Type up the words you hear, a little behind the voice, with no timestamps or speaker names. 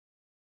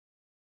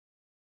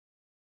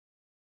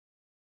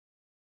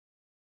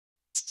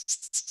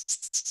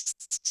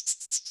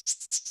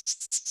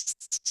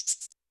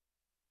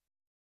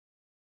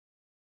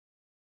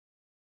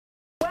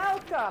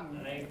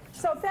Welcome.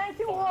 So thank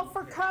you all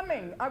for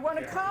coming. I want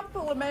to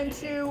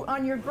compliment you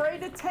on your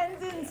great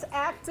attendance,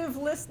 active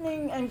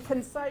listening, and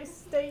concise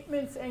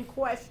statements and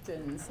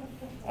questions.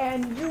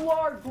 And you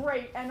are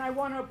great, and I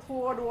want to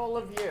applaud all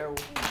of you.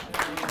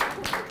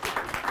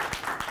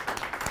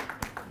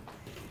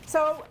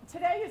 So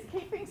today is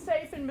Keeping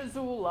Safe in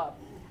Missoula.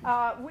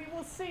 We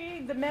will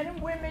see the men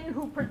and women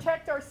who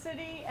protect our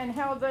city and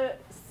how the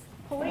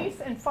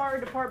police and fire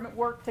department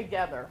work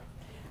together.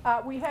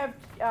 We have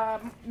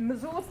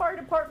Missoula Fire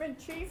Department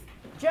Chief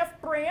Jeff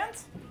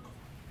Brandt.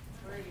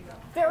 Where did he go?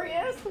 There he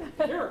is.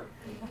 Here.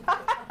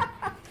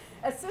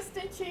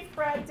 Assistant Chief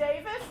Brad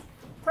Davis.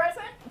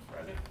 Present?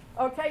 Present.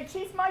 Okay,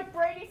 Chief Mike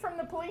Brady from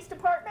the Police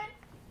Department.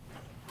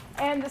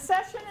 And the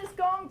session is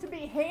going to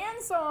be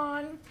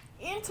hands-on,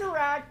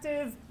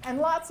 interactive, and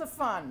lots of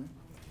fun.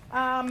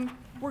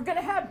 We're going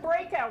to have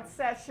breakout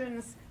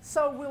sessions,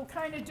 so we'll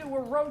kind of do a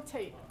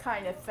rotate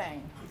kind of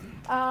thing.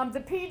 The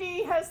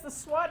PD has the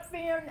SWAT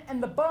van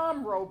and the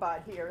bomb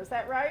robot here. Is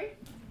that right?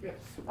 Yes.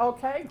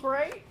 Okay,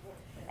 great.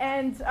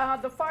 And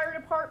the fire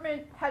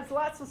department has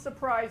lots of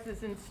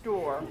surprises in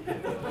store.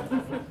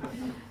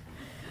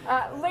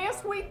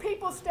 Last week,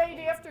 people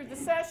stayed after the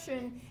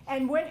session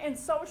and went and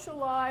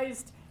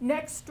socialized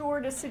next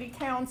door to City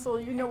Council.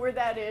 You know where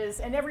that is,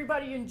 and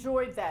everybody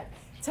enjoyed that.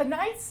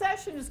 Tonight's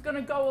session is going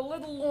to go a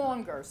little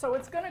longer, so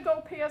it's going to go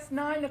past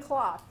 9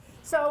 o'clock.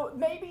 So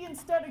maybe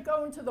instead of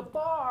going to the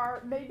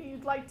bar, maybe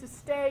you'd like to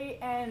stay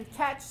and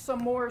catch some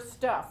more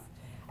stuff.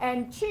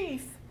 And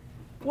Chief,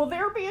 will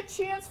there be a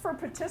chance for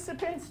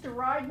participants to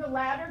ride the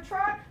ladder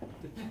truck?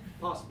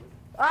 Possibly.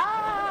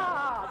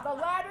 Ah, the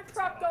ladder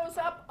truck goes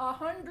up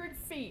 100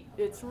 feet.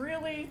 It's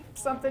really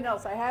something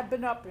else. I have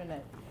been up in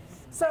it.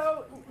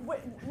 So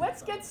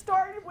let's get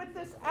started with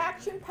this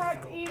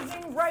action-packed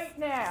evening right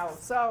now.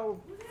 So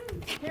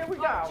here we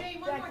go. Jane,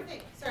 one more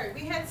thing. Sorry,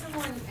 we had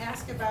someone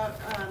ask about,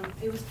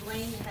 it was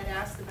Blaine had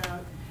asked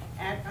about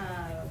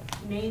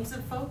names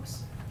of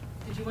folks.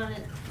 Did you want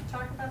to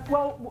talk about that?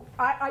 Well,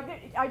 I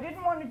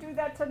didn't want to do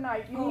that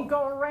tonight. You can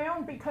go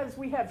around because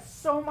we have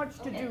so much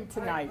to do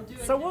tonight.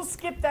 Right, so we'll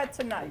skip that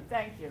tonight.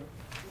 Thank you.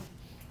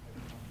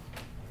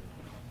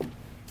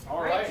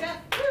 All right.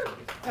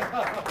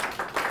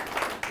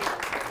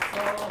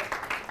 So,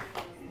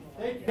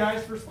 thank you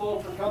guys, first of all,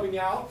 for coming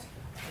out.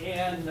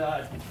 And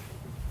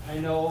I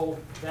know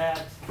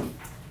that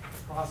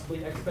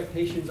possibly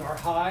expectations are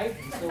high.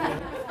 So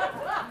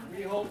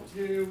we hope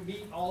to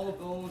meet all of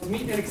those,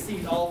 meet and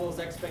exceed all of those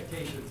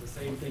expectations. The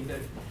same thing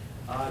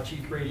that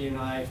Chief Brady and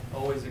I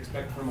always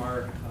expect from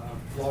our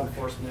law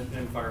enforcement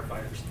and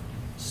firefighters.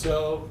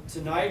 So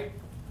tonight,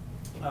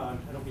 I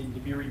don't mean to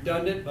be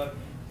redundant, but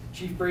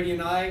Chief Brady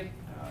and I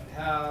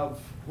have,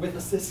 with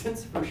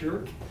assistance for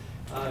sure,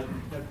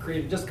 have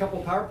created just a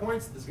couple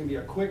PowerPoints. This is going to be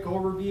a quick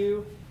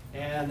overview,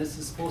 and this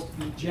is supposed to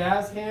be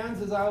jazz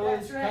hands, as I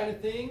always kind of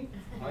thing.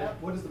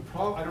 What is the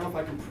problem? I don't know if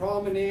I can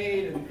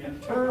promenade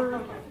and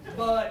turn,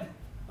 but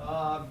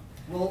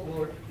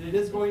it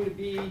is going to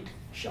be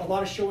a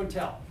lot of show and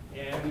tell,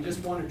 and we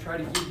just want to try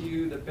to give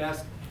you the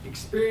best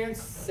experience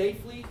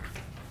safely,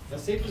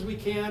 as safe as we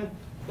can,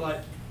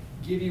 but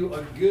give you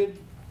a good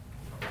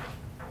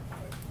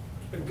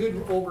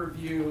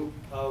overview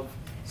of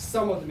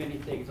some of the many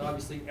things.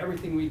 Obviously,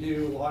 everything we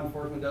do, law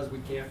enforcement does, we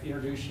can't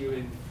introduce you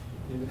in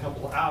a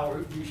couple of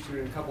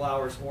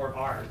hours, or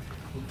are.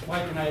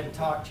 Mike and I had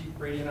talked, Chief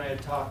Brady and I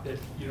had talked that,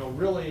 you know,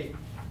 really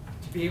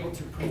to be able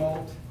to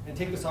promote and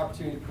take this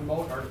opportunity to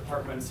promote our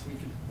departments, we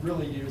could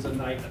really use a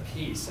night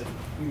apiece, and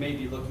we may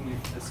be looking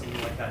at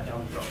something like that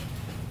down the road.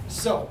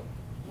 So,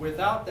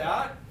 without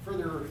that,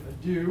 further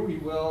ado, we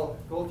will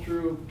go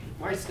through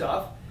my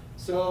stuff.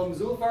 So,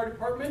 Missoula Fire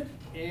Department,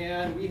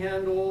 and we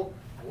handle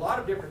a lot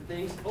of different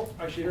things. Oh,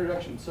 actually,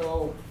 introduction.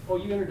 So,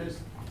 you introduced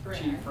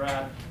Chief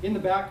Brad. In the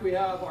back, we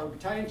have our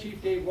Battalion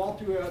Chief Dave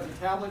Walter, who has a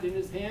tablet in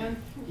his hand.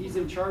 He's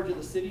in charge of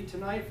the city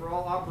tonight for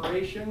all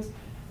operations.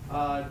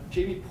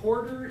 Jamie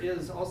Porter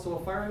is also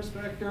a fire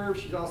inspector.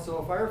 She's also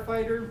a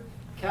firefighter.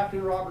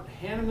 Captain Robert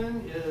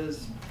Hanneman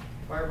is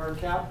firefighter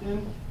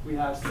captain. We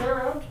have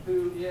Sarah,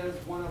 who is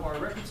one of our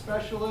record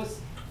specialists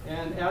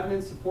and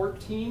admin support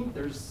team.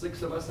 There's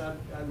 6 of us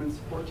admin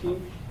support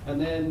team. And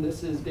then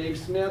this is Dave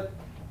Smith.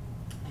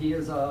 He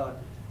is a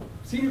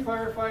senior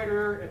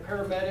firefighter, a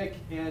paramedic,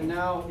 and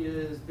now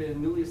has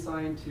been newly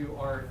assigned to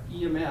our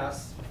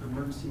EMS,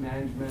 emergency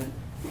management,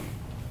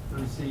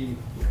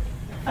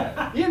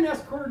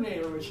 EMS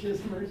coordinator, which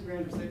is emergency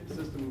management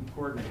system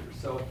coordinator.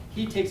 So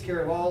he takes care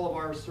of all of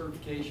our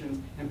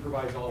certifications and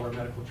provides all of our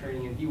medical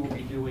training, and he will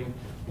be doing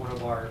one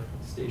of our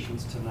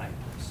stations tonight.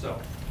 So,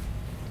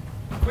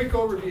 quick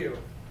overview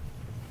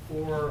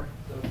for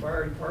the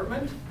fire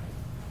department.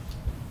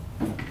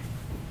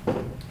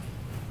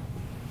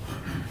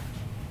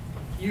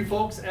 You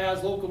folks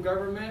as local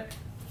government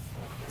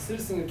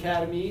Citizen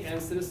Academy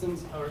and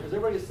citizens, or is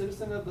everybody a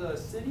citizen of the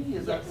city?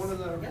 Is that Yes. one of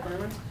the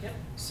requirements? Yep.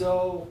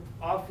 So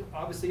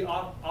obviously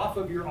off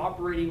of your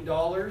operating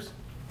dollars,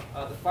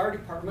 the fire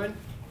department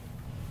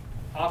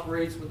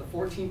operates with a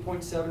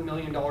 $14.7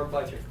 million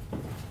budget.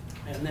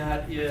 And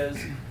that is,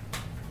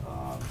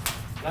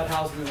 that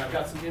houses, and I've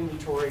got some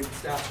inventory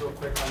stats real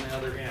quick on the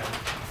other end.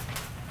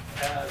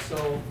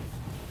 So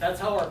that's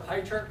how our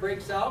pie chart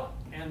breaks out.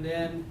 And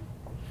then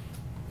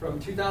from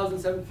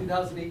 2007 to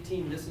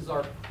 2018, this is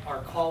our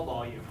call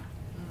volume.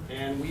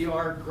 And we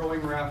are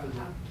growing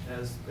rapidly.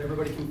 As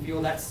everybody can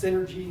feel that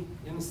synergy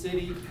in the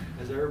city,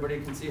 as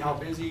everybody can see how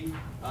busy.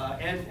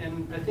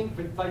 And I think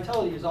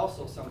vitality is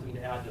also something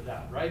to add to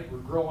that, right? We're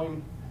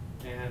growing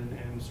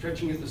and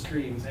stretching at the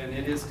streams, and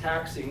it is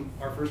taxing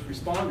our first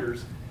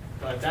responders.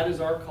 But that is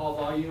our call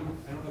volume.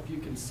 I don't know if you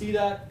can see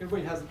that.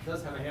 Everybody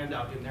does have a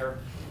handout in there.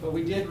 But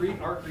we did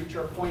reach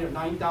our point of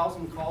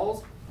 9,000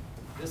 calls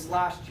this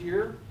last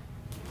year.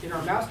 In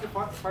our master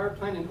fire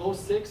plan in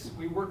 06,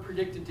 we were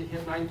predicted to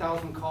hit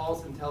 9,000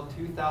 calls until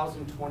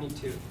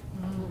 2022.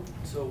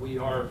 So we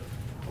are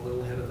a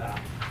little ahead of that.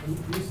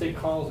 When you say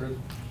calls, the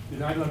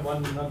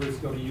 911 numbers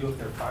go to you if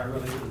they're fire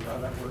related, is how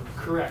that works?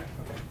 Correct.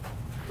 Okay.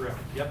 Correct.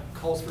 Yep.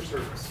 Calls for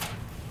service.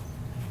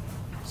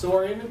 So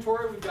our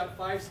inventory, we've got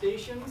 5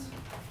 stations,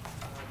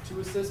 2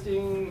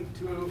 assisting,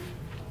 two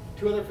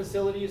other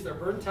facilities, the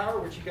burn tower,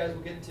 which you guys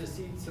will get to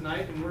see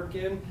tonight and work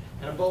in,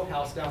 and a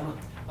boathouse down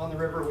on the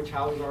river, which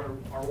houses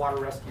our water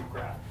rescue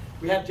craft.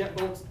 We had a jet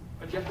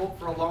boat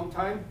for a long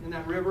time in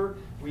that river.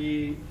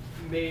 We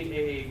made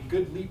a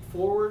good leap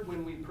forward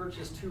when we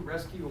purchased 2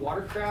 rescue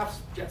watercrafts,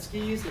 jet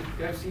skis, if you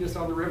guys seen us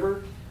on the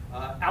river.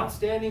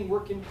 Outstanding,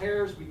 work in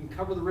pairs, we can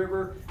cover the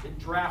river. It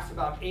drafts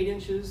about 8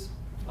 inches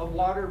of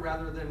water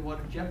rather than what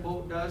a jet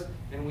boat does,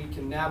 and we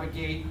can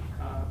navigate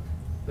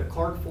the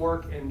Clark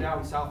Fork and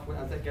down south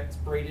as that gets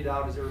braided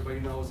out, as everybody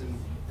knows, and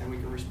we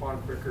can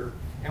respond quicker.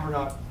 And we're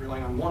not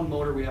relying on 1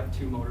 motor, we have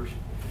 2 motors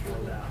for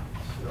that.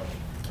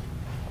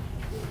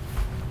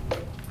 So.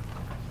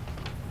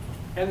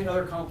 And the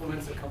other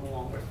complements that come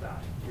along with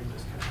that. You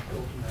just kind of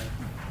go from there.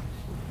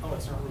 Oh,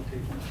 it's not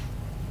rotating.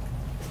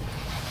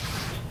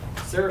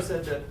 Sarah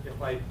said that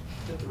if I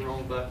hit the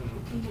wrong button.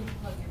 You can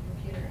plug your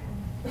computer in.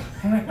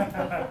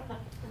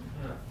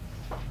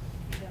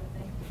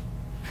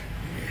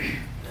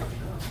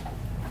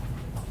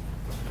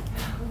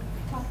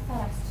 Talk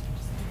fast.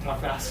 Talk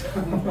fast.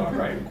 All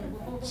right.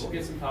 We'll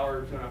get some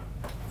power.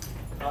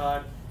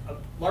 A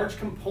large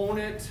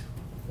component,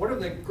 one of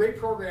the great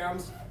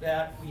programs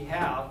that we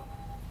have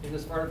in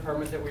this fire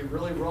department that we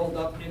really rolled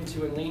up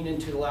into and leaned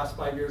into the last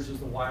 5 years is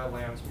the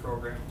Wildlands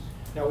program.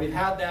 Now we've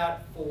had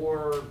that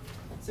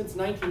since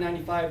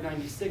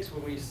 1995-96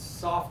 when we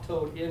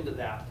soft-toed into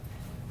that.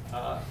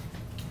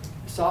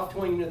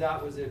 Soft-toeing into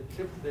that was the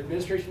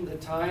administration at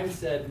the time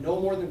said no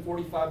more than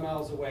 45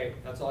 miles away.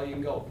 That's all you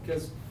can go,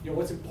 because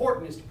what's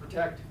important is to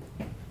protect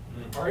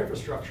our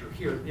infrastructure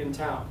here in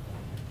town.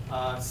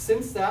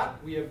 Since that,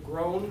 we have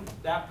grown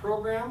that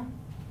program,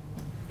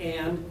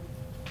 and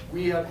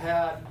we have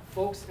had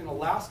folks in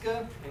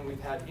Alaska, and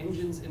we've had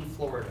engines in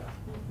Florida.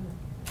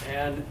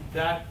 And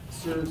that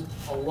serves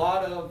all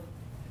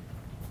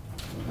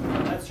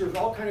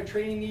kind of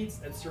training needs.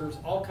 It serves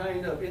all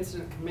kind of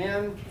incident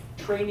command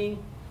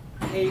training,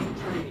 paid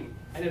training,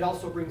 and it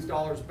also brings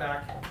dollars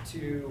back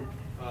to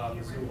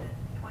Missoula.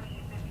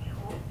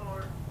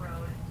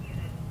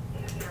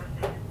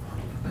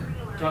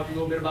 Talk a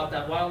little bit about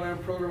that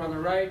Wildland program on the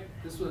right.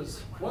 This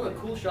was one of the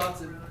cool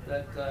shots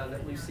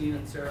that we've seen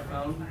that Sarah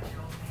found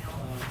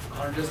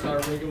on just our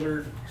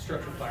regular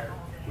structure fire.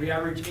 We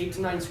average 8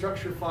 to 9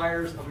 structure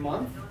fires a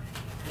month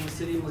in the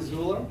city of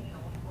Missoula.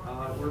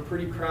 We're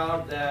pretty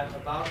proud that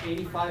about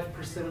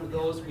 85% of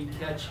those we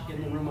catch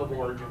in the room of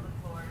origin,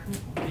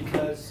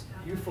 because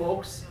you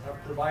folks have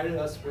provided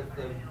us with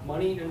the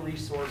money and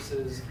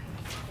resources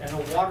and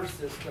a water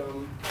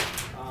system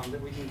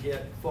that we can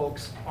get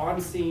folks on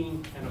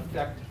scene and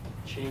affect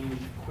change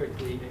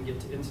quickly and get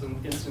to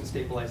instant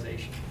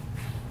stabilization.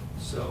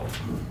 So,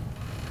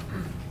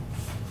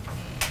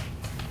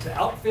 to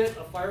outfit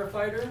a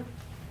firefighter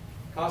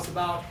costs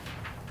about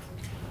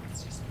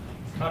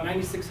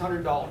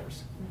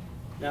 $9,600.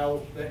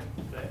 Now, the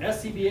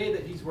SCBA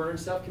that he's wearing,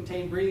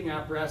 self-contained breathing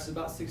apparatus, is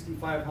about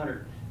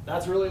 $6,500.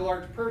 That's a really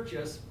large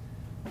purchase,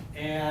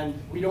 and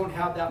we don't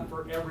have that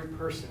for every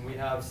person. We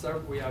have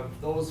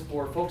those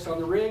for folks on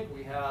the rig.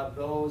 We have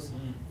those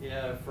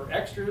for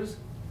extras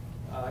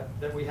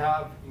that we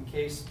have in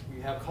case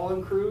we have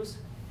call-in crews.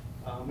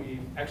 We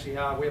have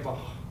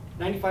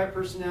 95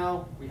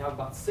 personnel. We have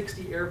about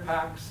 60 air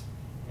packs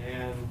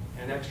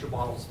and extra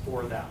bottles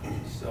for that.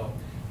 So,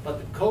 but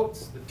the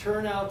coats, the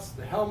turnouts,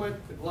 the helmet,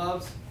 the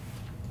gloves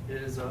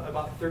is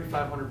about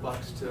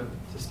 $3,500 to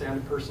stand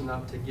a person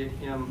up to get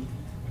him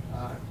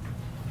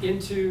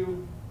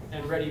into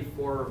and ready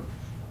for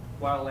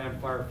wildland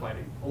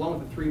firefighting, along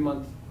with a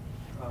 3-month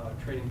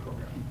training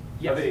program.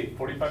 Yes. Are they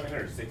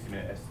 45-minute or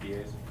 60-minute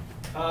SDAs?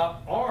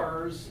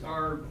 Ours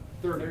are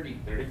 30.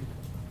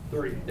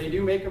 30. They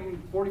do make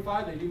them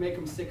 45, they do make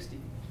them 60.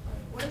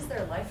 What is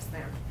their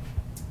lifespan?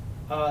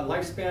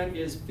 Lifespan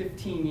is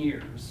 15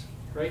 years,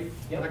 right?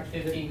 Yep,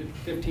 15.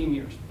 15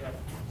 years. Yep.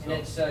 And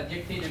it's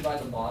dictated by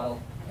the bottle.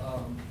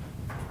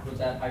 With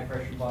that high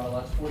pressure bottle,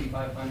 that's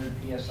 4,500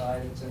 PSI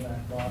that's in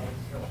that bottle.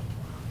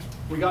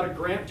 We got a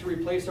grant to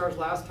replace ours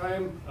last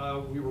time.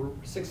 We were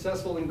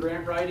successful in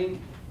grant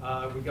writing.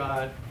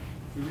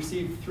 We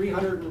received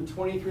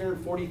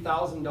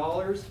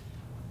 $340,000.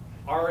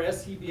 Our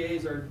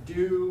SCBA's are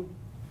due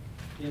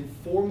in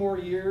 4 more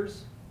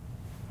years,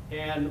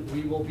 and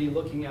we will be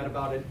looking at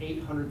about an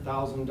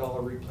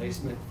 $800,000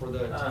 replacement for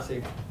the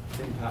same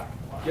impact.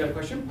 Do you have a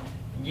question?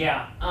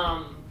 Yeah,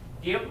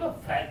 do you have a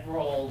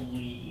federal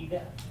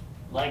lead?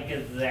 Like,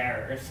 is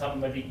there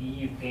somebody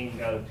you can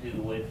go to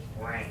with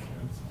grants?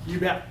 You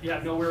bet.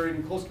 Yeah, no, we're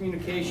in close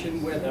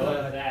communication with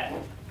that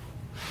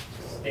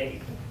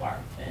State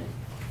Department.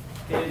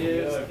 It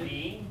is.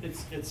 DOD?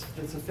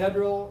 It's a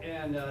federal,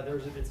 and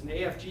it's an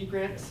AFG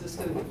grant,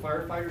 Assistant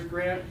Firefighters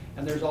Grant,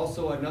 and there's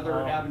also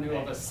another avenue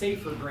of a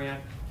SAFER grant,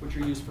 which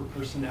are used for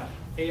personnel.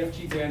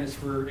 AFG grant is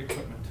for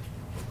equipment.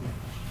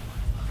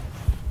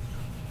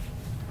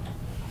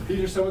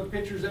 These are some of the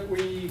pictures that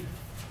we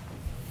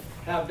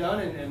have done,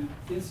 and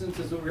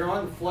instances that we're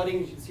on. The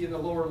flooding, as you can see in the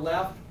lower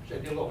left, which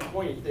I did a little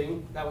pointy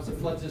thing. That was the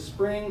floods this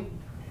spring.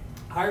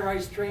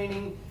 High-rise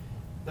training.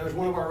 There's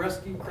one of our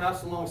rescue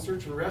crafts along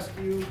search and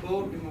rescue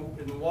boat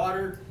in the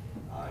water.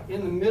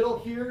 In the middle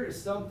here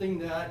is something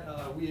that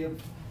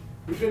we've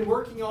been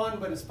working on,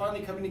 but it's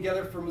finally coming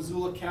together for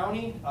Missoula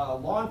County.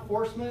 Law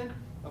enforcement,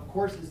 of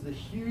course, is the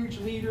huge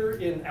leader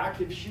in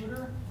active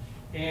shooter,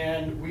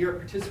 and we are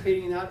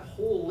participating in that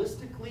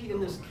holistically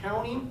in this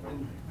county.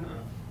 And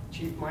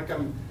Chief Mike,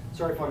 I'm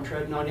sorry if I'm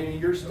treading on any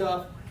of your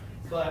stuff,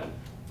 but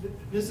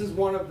this is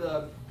one of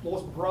the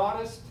most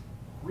broadest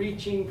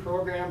reaching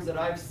programs that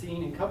I've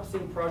seen,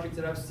 encompassing projects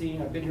that I've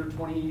seen. I've been here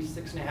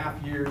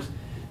 26.5 years.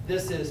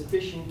 This is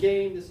Fish and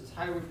Game, this is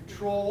Highway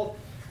Patrol,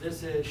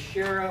 this is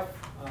Sheriff,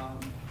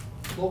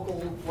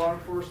 local law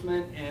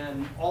enforcement,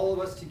 and all of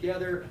us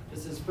together.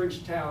 This is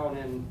Bridgetown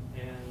and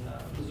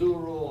Missoula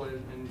Rural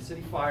and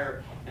City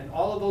Fire, and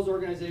all of those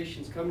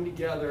organizations coming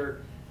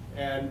together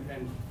and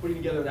putting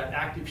together that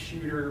active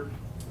shooter,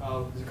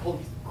 is it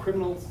called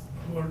criminals?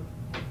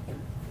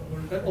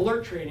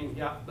 Alert training,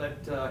 yeah, but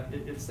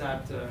it's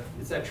that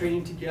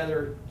training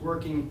together,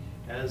 working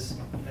as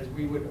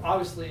we would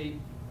obviously,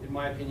 in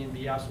my opinion,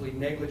 be absolutely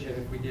negligent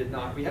if we did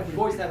not. We've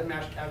always had a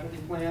mass casualty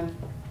plan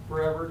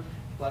forever,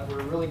 but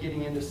we're really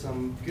getting into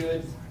some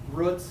good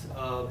roots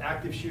of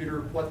active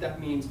shooter, what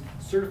that means,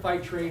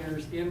 certified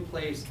trainers in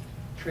place,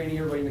 training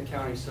everybody in the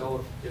county.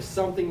 So if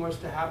something were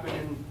to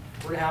happen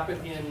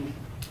in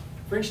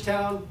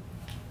Bridgetown,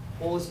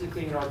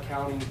 holistically in our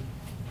county,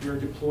 we're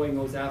deploying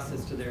those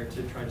assets to there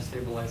to try to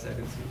stabilize that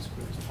incident as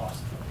quick as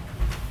possible.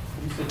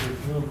 You said your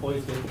new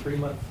employees get 3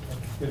 months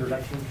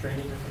introduction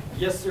training?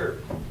 Yes, sir.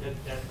 At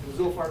the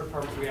Missoula Fire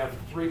Department, we have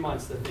 3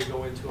 months that they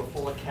go into a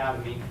full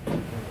academy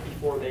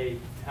before they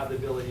have the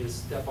ability to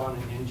step on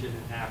an engine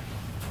and act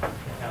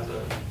as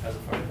a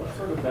firefighter. What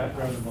sort of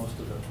background do most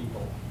of the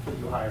people that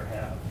you hire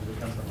have? Do they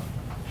come from?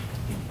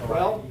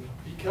 Well,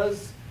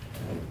 because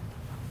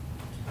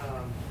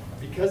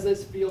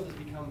this field has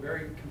become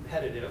very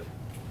competitive,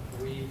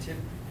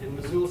 in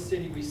Missoula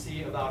City, we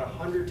see about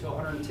 100 to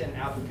 110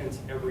 applicants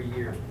every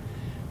year.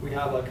 We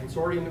have a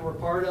consortium that we're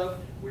part of.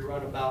 We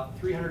run about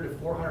 300 to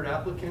 400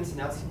 applicants, and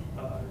that's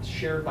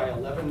shared by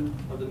 11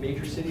 of the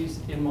major cities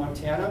in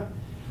Montana.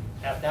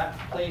 At that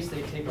place,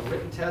 they take a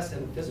written test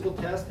and a physical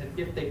test, and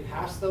if they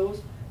pass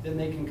those, then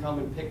they can come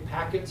and pick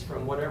packets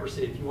from whatever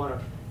city. If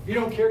you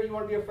don't care, you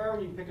want to be a fireman,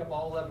 you can pick up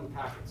all 11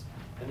 packets.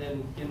 And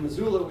then in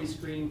Missoula, we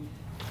screen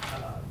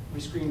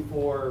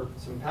for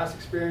some past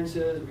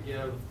experiences. We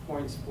give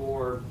points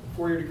for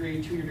 4-year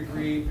degree, 2-year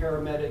degree,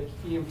 paramedic,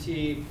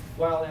 EMT,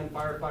 wildland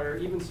firefighter,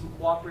 even some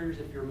cooperators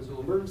if you're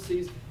Missoula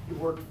Emergencies. You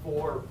work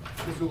for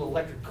Missoula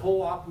Electric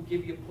Co-op, we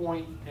give you a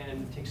point,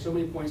 and it takes so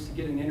many points to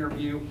get an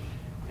interview.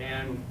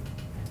 And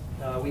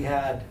I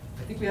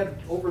think we had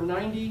over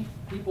 90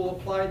 people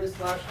apply this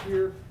last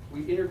year.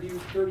 We interviewed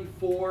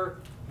 34.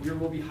 We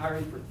will be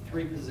hiring for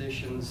 3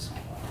 positions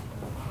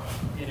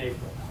in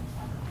April.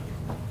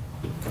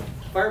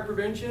 Fire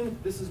prevention,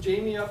 this is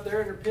Jamie up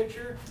there in her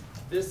picture.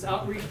 This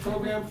outreach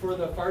program for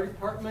the fire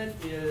department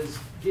is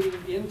getting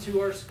into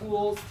our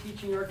schools,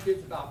 teaching our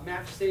kids about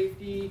match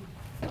safety,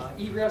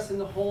 egress in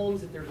the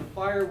homes. If there's a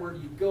fire, where do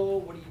you go?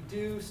 What do you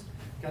do?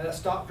 Kind of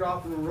stop,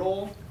 drop, and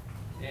roll.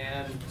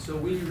 And so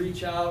we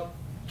reach out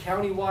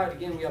countywide.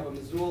 Again, we have a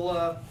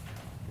Missoula,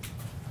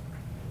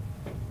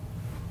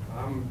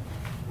 I'm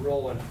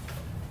rolling,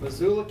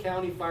 Missoula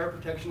County Fire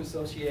Protection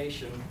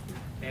Association.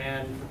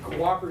 And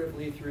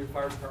cooperatively through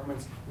fire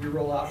departments, we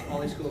roll out to all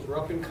these schools. We're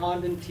up in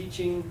Condon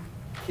teaching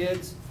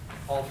kids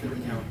all through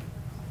the county.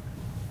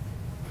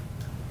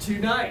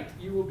 Tonight,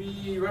 you will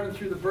be running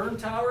through the burn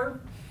tower.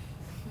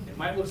 It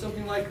might look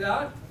something like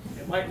that.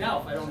 It might now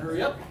if I don't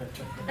hurry up.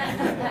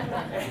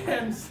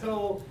 And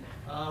so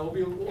we'll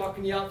be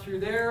walking you out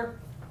through there.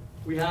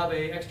 We have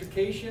a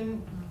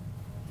extrication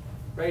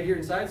right here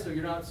inside, so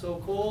you're not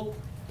so cold.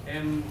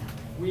 And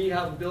we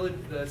have ability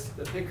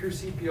the Pit Crew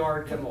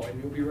CPR demo,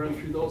 and we'll be running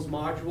through those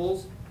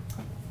modules.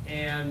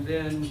 And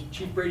then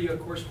Chief Brady, of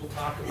course, will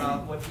talk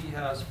about what he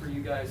has for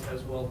you guys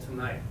as well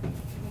tonight.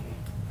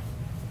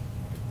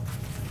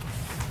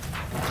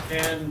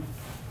 And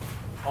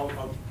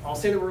I'll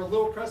say that we're a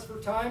little pressed for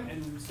time,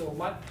 and so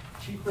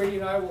Chief Brady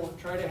and I will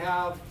try to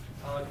have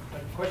a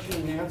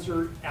question and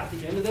answer at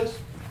the end of this,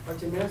 about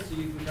 10 minutes, so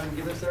you can kind of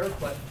give us there.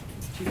 But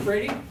Chief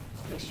Brady,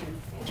 thanks, Chief.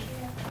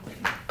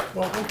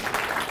 Welcome.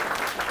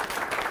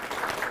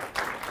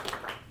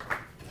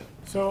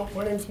 So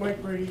my name's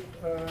Mike Brady.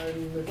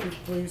 I'm the chief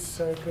of police.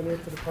 I've been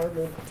with the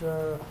department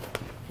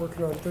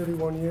working on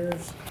 31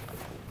 years.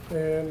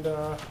 And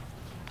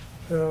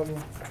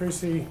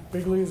Tracy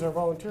Bigley is our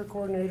volunteer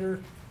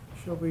coordinator.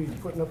 She'll be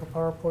putting up a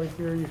PowerPoint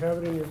here. You have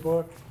it in your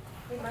book.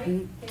 Hey Mike,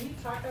 can you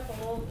talk up a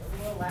little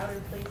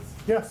louder, please?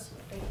 Yes.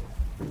 Thank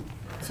you.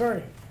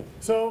 Sorry.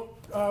 So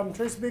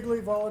Tracy Bigley,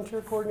 volunteer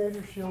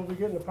coordinator. She'll be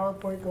getting the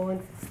PowerPoint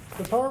going.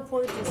 The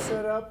PowerPoint is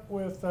set up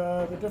with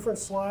the different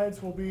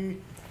slides will be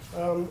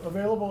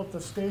available at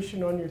the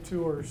station on your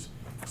tours.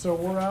 So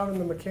we're out in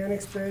the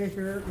mechanics bay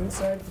here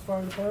inside the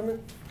fire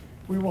department.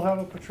 We will have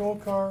a patrol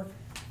car.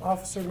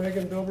 Officer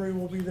Megan Bilberry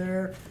will be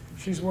there.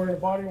 She's wearing a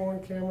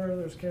body-worn camera.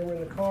 There's a camera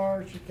in the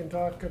car. She can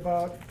talk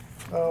about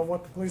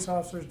what the police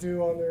officers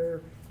do on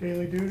their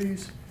daily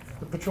duties.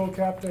 The patrol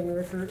captain,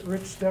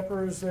 Rich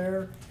Stepper, is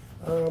there.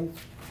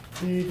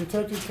 The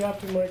detective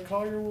captain, Mike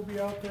Collier, will be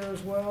out there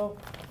as well.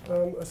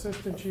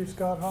 Assistant Chief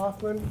Scott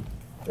Hoffman.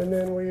 And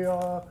then we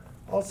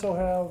also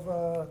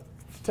have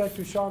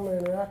Detective Sean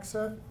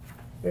Manraxa,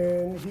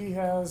 and he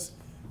has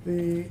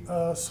the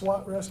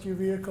SWAT rescue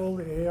vehicle,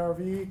 the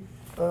ARV,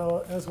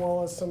 as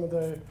well as some of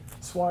the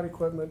SWAT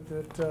equipment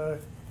that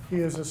he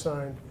is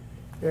assigned.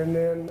 And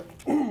then,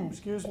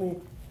 excuse me,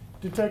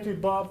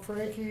 Detective Bob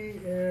Frankie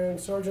and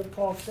Sergeant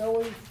Paul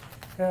Kelly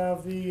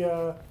have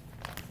the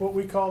what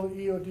we call the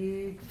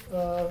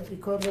EOD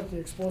equipment, the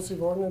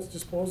Explosive Ordnance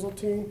Disposal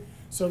Team.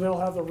 So they'll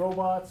have the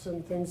robots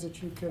and things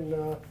that you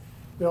can,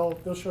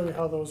 they'll show you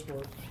how those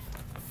work.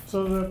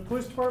 So the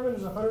police department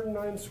is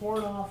 109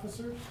 sworn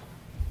officers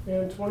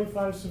and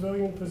 25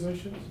 civilian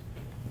positions.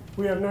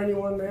 We have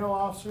 91 male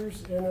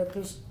officers, and at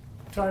this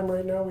time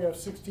right now we have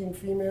 16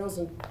 females,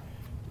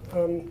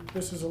 and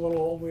this is a little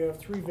old, we have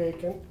 3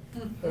 vacant.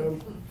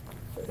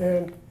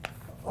 And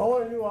all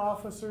our new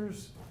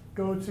officers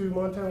go to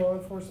Montana Law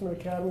Enforcement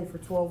Academy for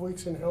 12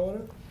 weeks in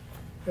Helena,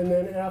 and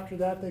then after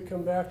that they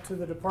come back to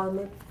the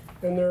department,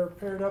 and they're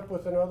paired up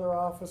with another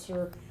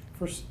officer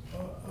for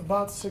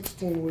about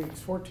 16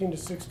 weeks, 14 to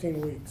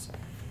 16 weeks.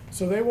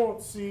 So they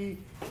won't see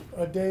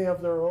a day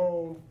of their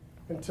own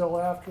until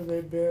after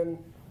they've been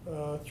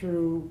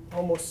through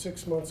almost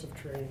 6 months of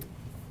training.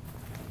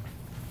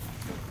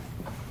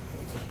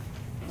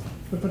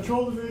 The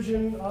patrol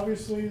division,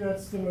 obviously,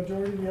 that's the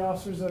majority of the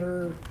officers that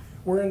are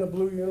wearing the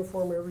blue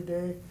uniform every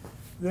day.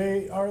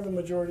 They are the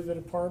majority of the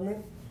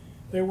department.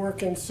 They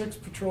work in 6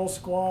 patrol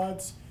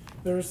squads.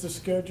 There's the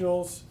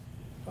schedules.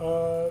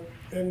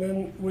 And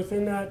then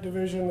within that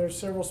division, there's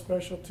several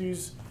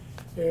specialties,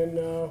 and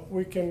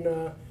we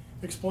can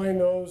explain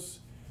those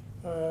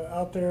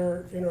out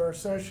there in our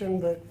session,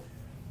 but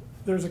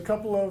there's a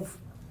couple of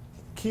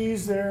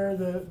keys there.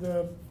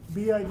 The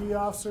BID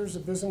officers,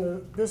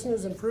 the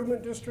Business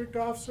Improvement District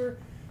officer,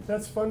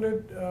 that's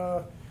funded,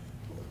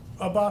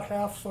 about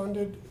half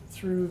funded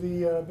through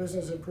the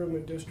Business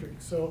Improvement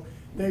District. So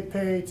they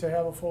pay to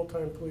have a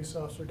full-time police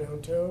officer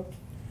downtown.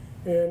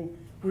 And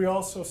we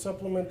also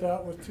supplement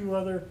that with 2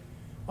 other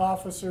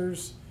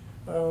officers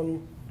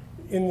in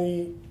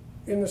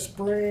the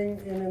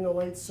spring and in the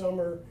late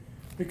summer,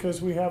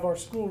 because we have our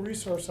school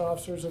resource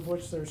officers, of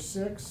which there's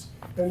 6,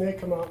 and they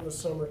come out in the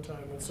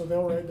summertime. And so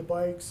they'll ride the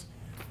bikes,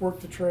 work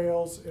the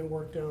trails, and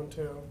work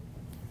downtown.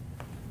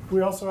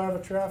 We also have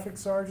a traffic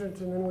sergeant,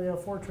 and then we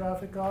have 4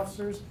 traffic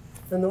officers,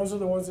 and those are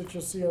the ones that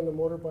you'll see on the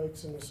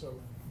motorbikes in the summer.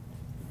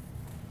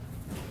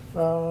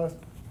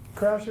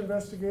 Crash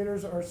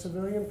investigators are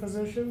civilian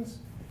positions,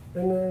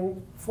 and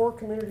then 4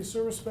 community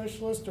service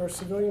specialists are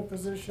civilian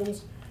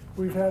positions.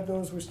 We've had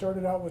those, we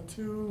started out with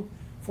 2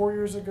 4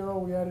 years ago,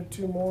 we added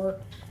 2 more.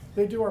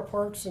 They do our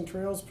parks and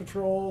trails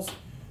patrols.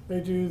 They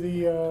do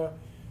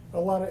a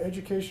lot of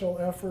educational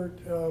effort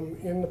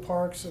in the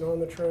parks and on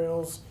the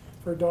trails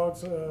for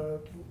dogs,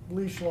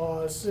 leash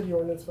laws, city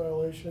ordinance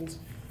violations.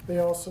 They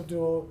also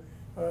do,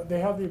 they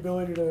have the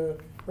ability to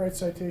write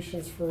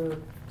citations for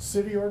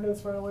city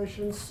ordinance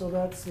violations, so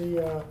that's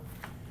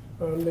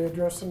they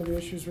address some of the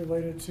issues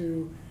related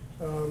to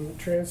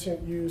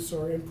transient use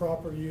or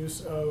improper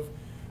use of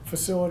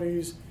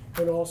facilities,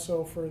 and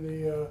also for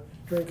the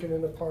drinking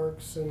in the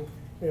parks and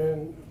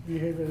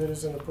behavior that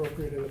is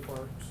inappropriate in the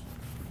parks.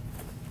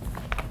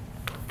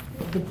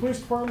 The police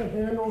department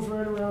handles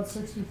right around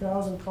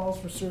 60,000 calls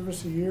for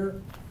service a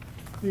year.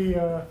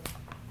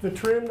 The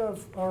trend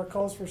of our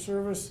calls for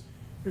service,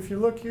 if you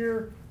look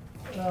here,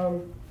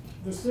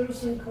 the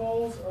citizen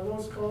calls are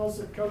those calls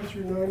that come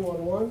through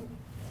 911.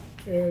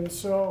 And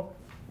so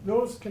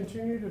those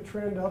continue to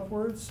trend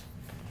upwards.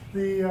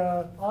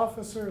 The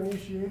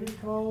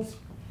officer-initiated calls,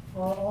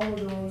 all of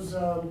those,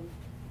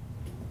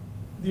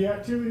 the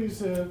activities,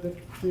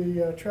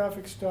 the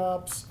traffic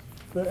stops,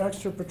 the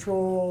extra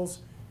patrols,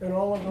 and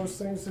all of those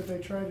things that they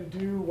try to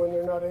do when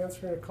they're not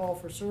answering a call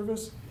for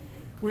service.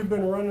 We've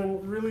been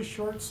running really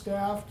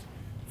short-staffed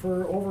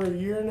for over a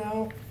year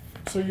now,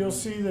 so you'll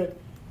see that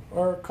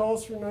our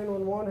calls for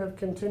 911 have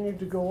continued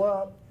to go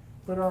up,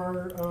 but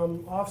our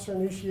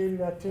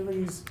officer-initiated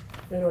activities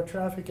and our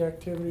traffic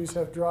activities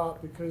have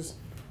dropped because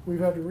we've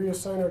had to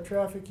reassign our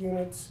traffic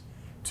units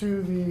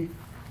to the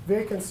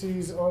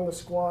vacancies on the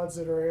squads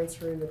that are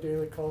answering the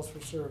daily calls for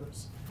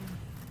service.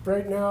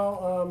 Right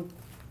now,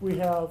 we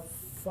have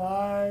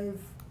five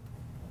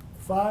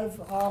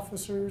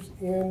officers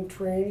in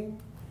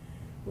training,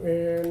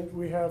 and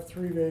we have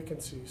 3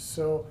 vacancies.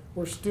 So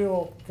we're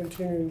still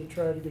continuing to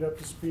try to get up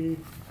to speed.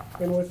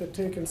 And with it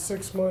taking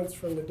 6 months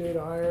from the day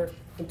to hire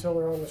until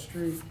they're on the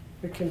street,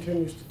 it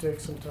continues to take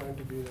some time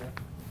to do that.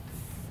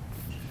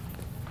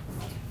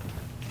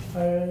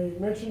 I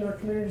mentioned our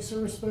community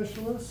service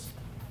specialists.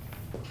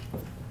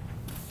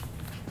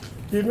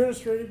 The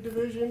administrative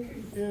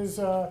division is,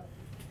 they're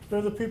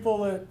the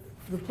people that,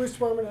 the police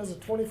department has a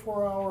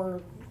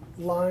 24-hour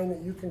line that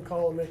you can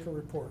call and make a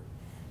report.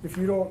 If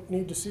you don't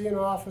need to see an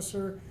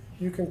officer,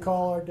 you can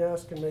call our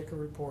desk and make a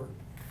report.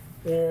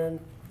 And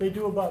they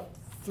do about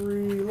a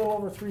little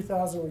over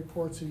 3,000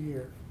 reports a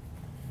year.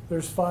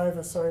 There's 5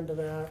 assigned to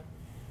that.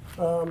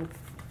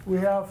 We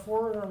have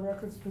 4 in our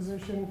records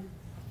position.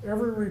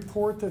 Every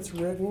report that's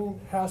written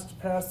has to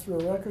pass through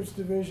a records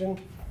division,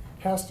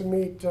 has to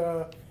meet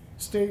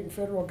state and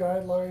federal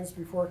guidelines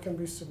before it can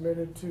be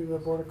submitted to the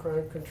Board of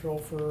Crime Control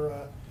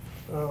for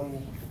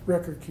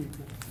record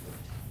keeping.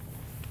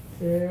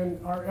 And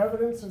our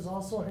evidence is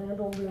also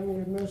handled in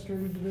the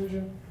administrative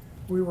division.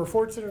 We were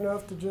fortunate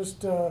enough to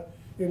just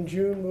in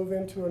June move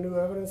into a new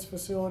evidence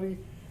facility.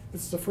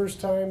 It's the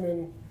first time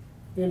in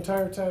the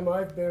entire time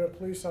I've been a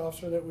police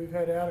officer that we've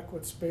had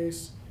adequate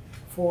space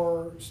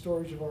for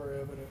storage of our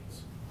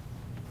evidence.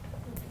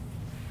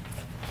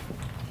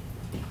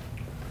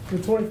 The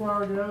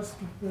 24-hour desk,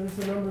 there's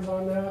the numbers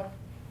on that,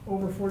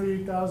 over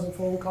 48,000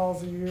 phone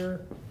calls a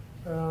year.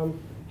 And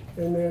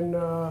then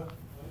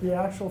the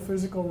actual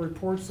physical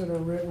reports that are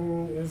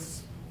written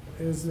is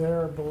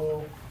there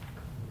below.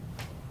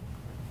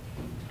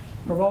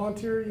 Our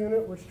volunteer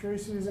unit, which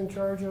Tracy is in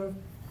charge of,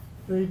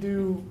 they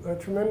do a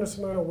tremendous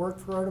amount of work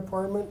for our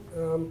department.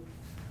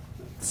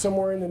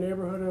 Somewhere in the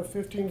neighborhood of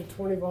 15 to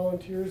 20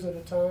 volunteers at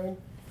a time.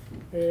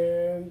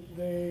 And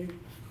they,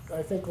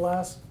 I think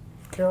last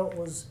count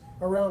was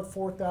around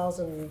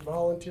 4,000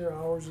 volunteer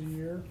hours a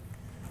year.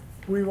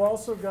 We've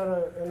also got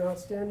an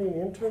outstanding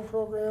intern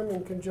program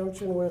in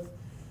conjunction with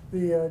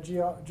the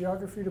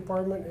geography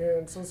department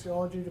and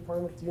sociology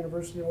department at the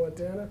University of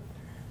Montana.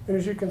 And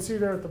as you can see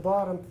there at the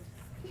bottom,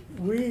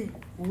 we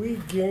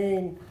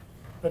gain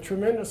a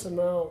tremendous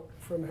amount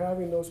from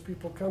having those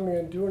people come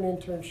in, do an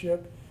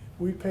internship.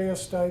 We pay a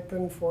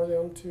stipend for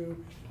them to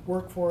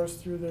work for us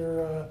through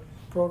their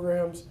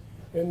programs,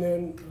 and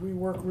then we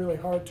work really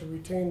hard to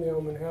retain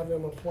them and have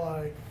them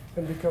apply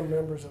and become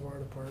members of our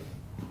department.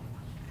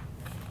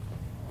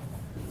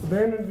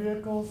 Abandoned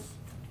vehicles,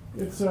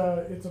 it's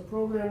a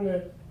program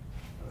that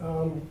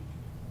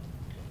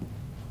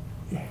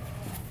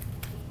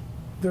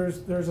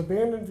there's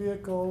abandoned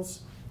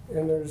vehicles,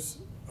 and there's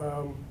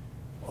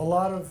a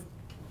lot of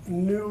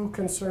new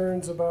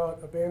concerns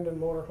about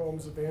abandoned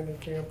motorhomes, abandoned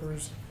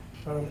campers,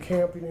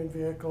 camping in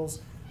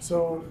vehicles.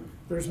 So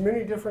there's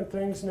many different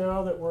things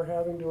now that we're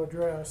having to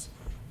address,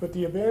 but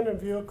the abandoned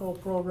vehicle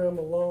program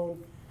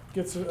alone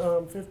gets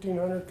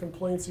 1,500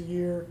 complaints a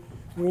year.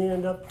 We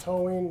end up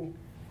towing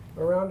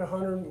around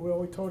 100, well,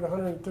 we towed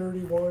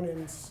 131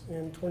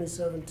 in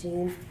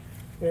 2017,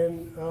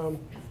 and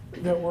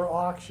that were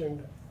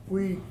auctioned.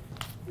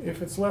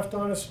 If it's left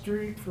on a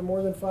street for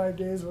more than 5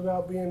 days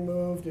without being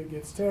moved, it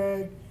gets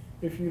tagged.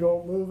 If you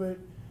don't move it,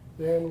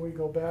 then we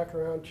go back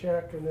around,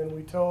 check, and then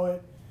we tow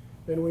it.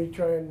 Then we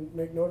try and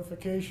make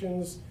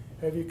notifications,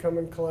 have you come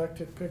and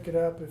collect it, pick it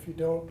up. If you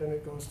don't, then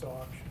it goes to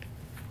auction.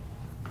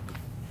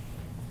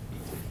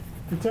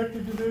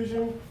 Detective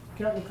Division,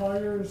 Captain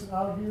Collier is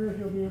out here.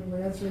 He'll be able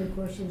to answer any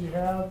questions you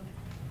have.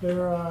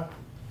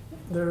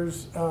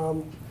 There's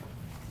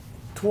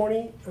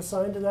 20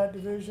 assigned to that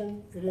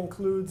division. It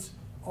includes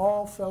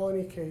all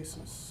felony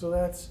cases. So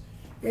that's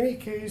any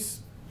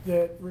case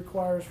that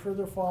requires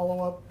further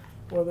follow-up,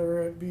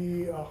 whether it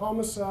be a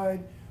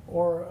homicide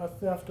or a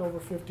theft over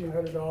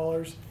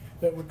 $1,500,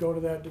 that would go to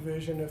that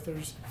division if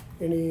there's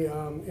any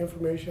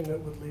information that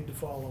would lead to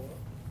follow-up.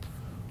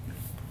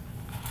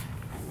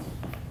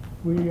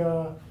 We,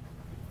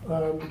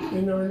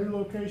 in our new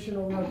location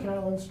over on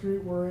Catlin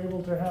Street, we're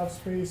able to have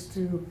space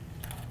to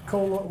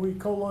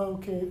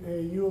co-locate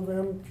a U of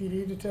M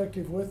PD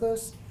detective with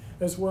us,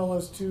 as well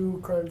as 2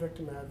 crime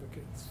victim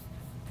advocates.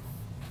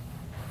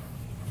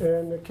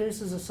 And the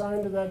cases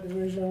assigned to that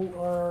division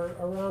are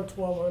around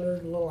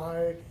 1,200, a little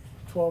high,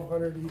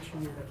 1,200 each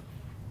year.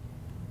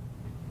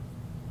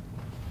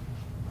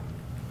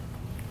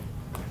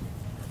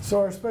 So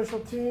our special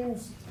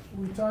teams,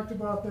 we talked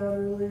about that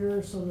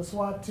earlier. So the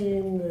SWAT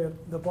team,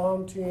 the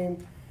bomb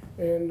team,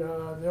 and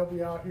they'll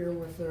be out here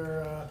with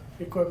their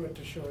equipment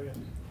to show you.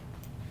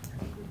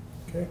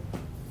 Okay,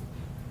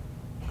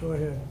 go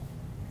ahead.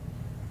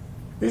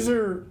 These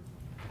are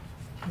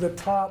the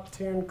top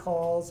 10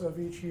 calls of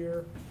each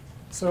year.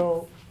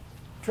 So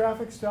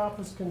traffic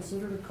stop is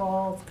considered a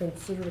call. It's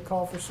considered a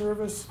call for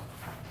service.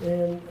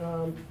 And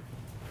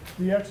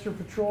the extra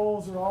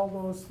patrols are all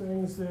those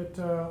things that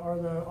are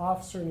the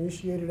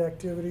officer-initiated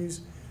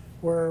activities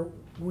where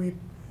we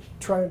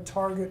try and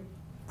target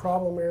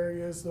problem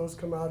areas. Those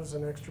come out as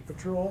an extra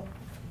patrol.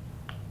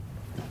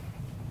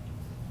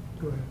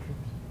 Go ahead,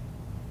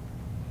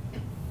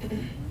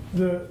 Tracy.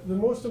 The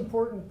most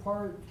important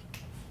part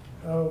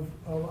of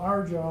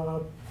our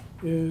job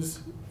is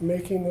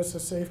making this a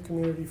safe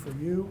community for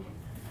you,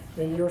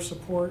 and your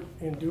support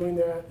in doing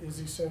that is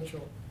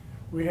essential.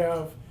 We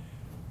have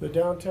the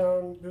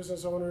downtown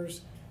business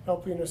owners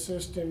helping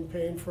assist in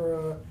paying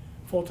for a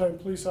full-time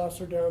police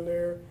officer down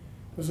there.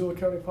 Missoula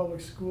County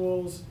Public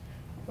Schools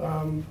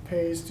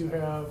pays to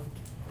have,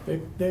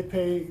 they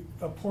pay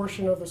a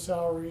portion of the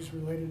salaries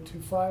related to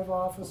 5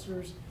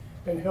 officers,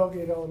 and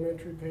Hellgate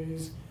Elementary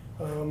pays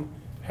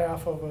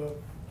half of a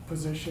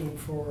position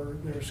for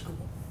their school.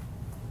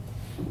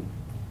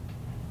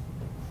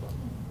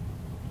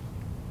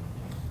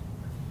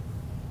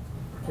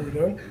 Are we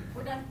done?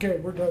 We're done. Okay,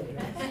 we're done.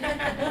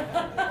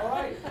 Yeah. All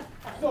right,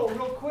 so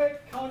real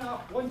quick, count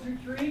out 1, 2,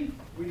 3.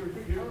 We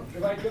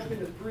divide you up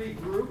into 3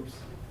 groups.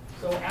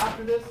 So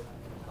after this,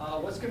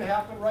 what's going to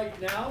happen right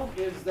now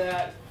is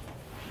that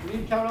we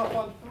need to count out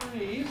on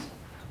 3s.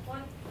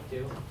 1,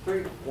 2,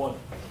 3, 1.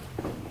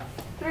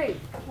 3.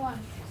 1,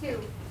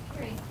 2,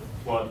 3.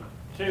 1,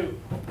 2,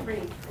 3.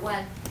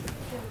 1,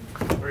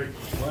 3,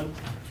 1,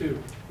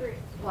 2, 3.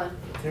 1,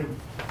 2,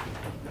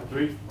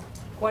 3,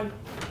 1,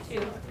 2,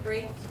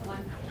 3.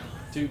 1,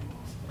 2,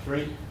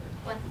 3,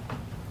 1.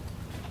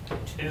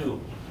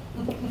 2.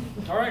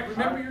 All right,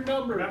 remember your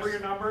numbers. Remember your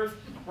numbers.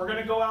 We're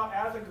gonna go out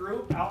as a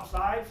group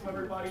outside, so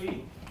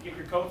everybody get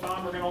your coats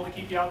on. We're gonna only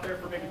keep you out there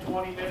for maybe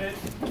 20 minutes.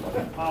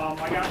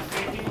 I got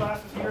safety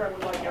glasses here. I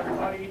would like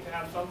everybody to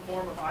have some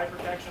form of eye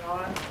protection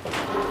on.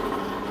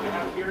 To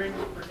have hearing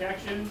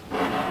protection,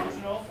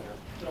 functional.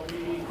 So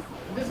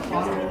This is just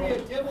going to be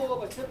a demo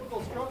of a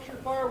typical structure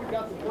fire. We've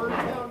got the burn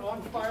count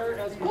on fire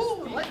as we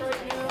speak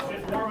right now.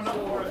 it's warming up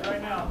for us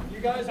right now.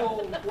 You guys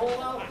will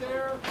roll out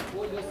there.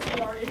 We'll just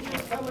see our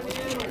engines coming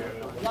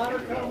in, ladder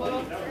come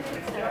up.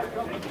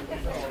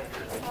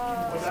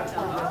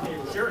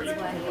 Sure, you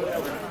can do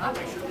whatever.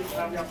 Make sure we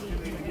have the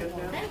opportunity to get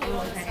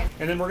them.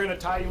 And then we're going to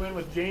tie you in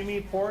with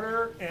Jamie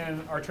Porter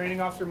and our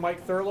training officer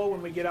Mike Thurlow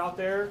when we get out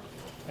there.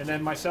 And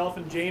then myself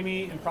and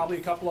Jamie and probably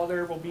a couple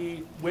other will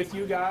be with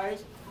you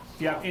guys.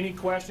 If you have any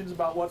questions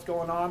about what's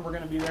going on, we're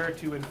going to be there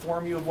to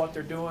inform you of what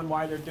they're doing,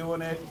 why they're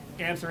doing it,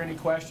 answer any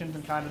questions,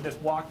 and kind of just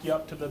walk you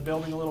up to the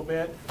building a little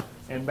bit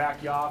and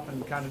back you off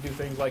and kind of do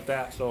things like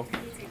that. So,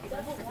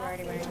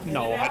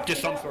 no,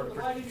 just some sort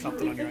of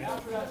something on your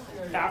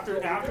end. After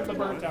the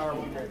burn tower,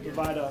 we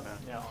divide up.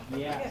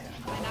 Yeah.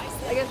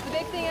 I guess the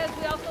big thing is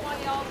we also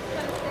want y'all to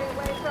kind of stay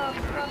away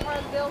from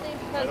our building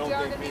because we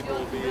are going to be doing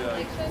some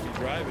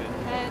ventilation,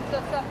 and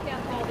so stuff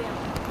can't fall down.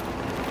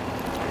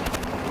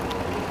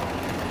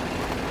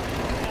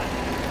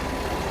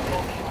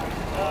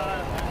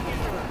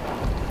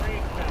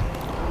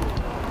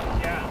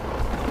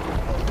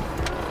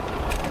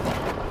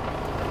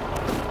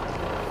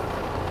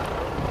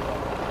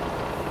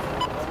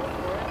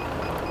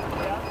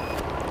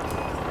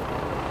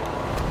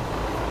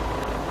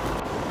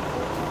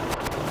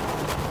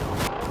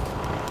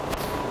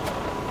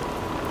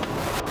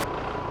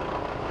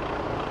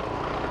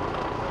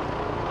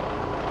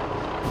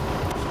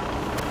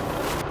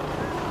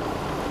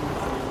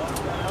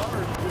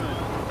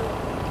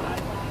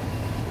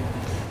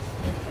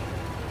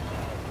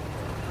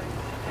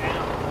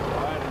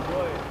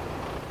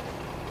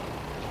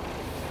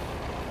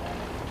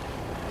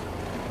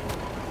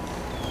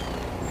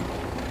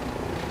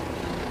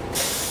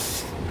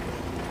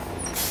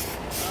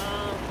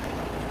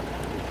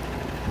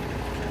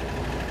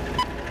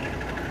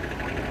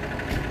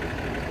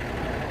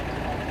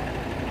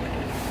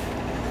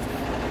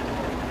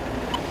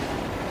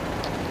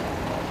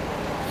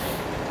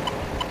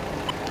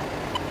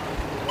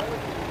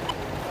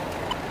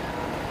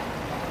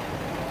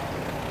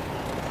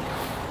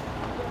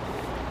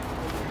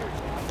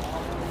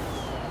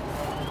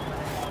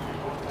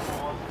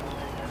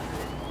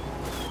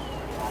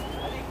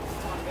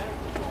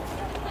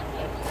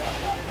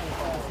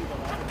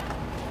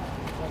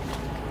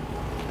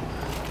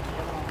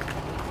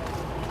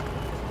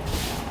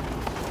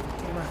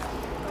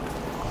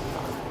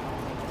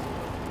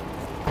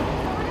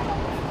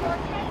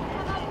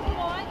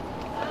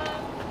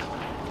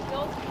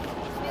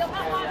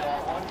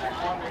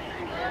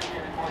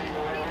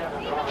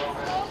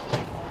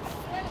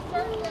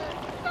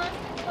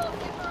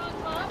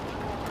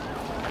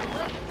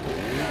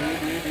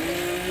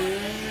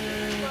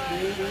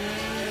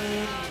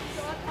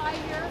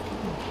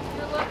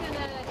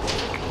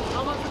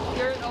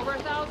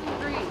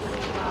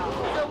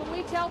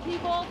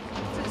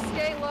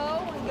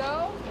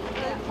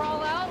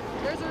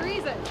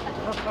 reason.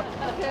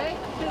 Okay?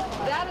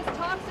 That is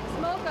toxic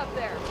smoke up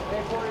there.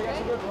 Hey, Porter, you got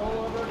some good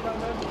rollover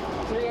coming.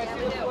 So you guys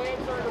see the flame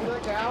starting to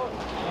break out?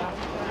 Yeah.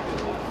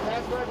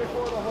 That's right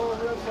before the whole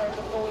roof starts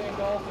to fully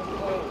engulf in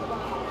flame.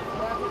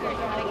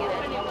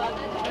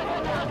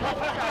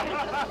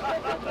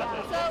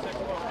 So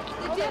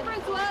the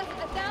difference was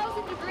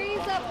 1,000 degrees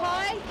up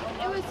high,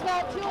 it was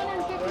about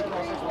 250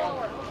 degrees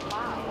lower.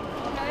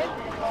 Okay?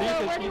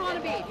 So where do you want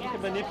to be? You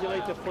can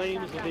manipulate the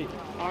flames with the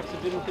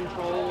oxygen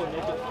control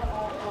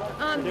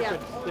and make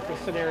it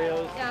different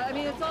scenarios. Yeah, I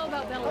mean, it's all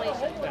about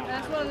ventilation. Yeah.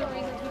 That's one of the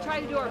reasons we try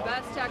to do our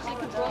best to actually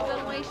control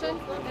ventilation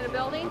in a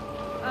building.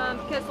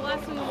 Because the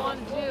last thing we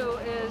want to do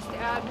is to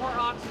add more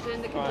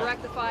oxygen that can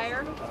direct the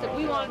fire. So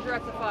we want to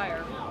direct the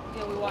fire. You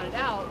know, we want it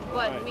out,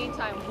 but in the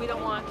meantime, we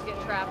don't want to get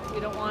trapped.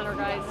 We don't want our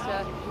guys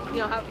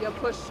to, have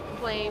push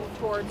flame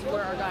towards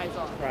where our guys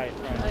are. Right.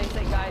 I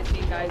say guys,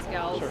 mean guys,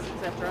 gals,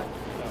 etc.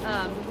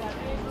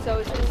 So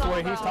it's all what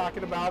about, he's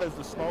talking about is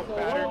the smoke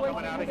pattern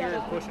coming out of here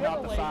and pushing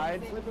out the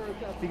sides.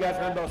 You guys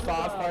heard those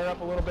saws fire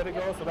up a little bit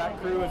ago, so that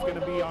crew is going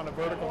to be on a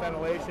vertical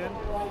ventilation.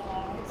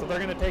 So they're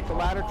going to take the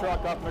ladder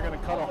truck up and they're going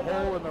to cut a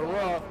hole in the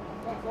roof.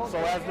 So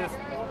as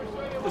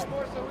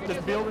this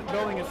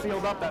building is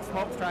sealed up, that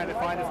smoke's trying to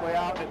find its way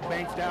out. It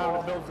banks down,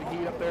 it builds the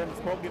heat up there, and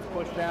the smoke gets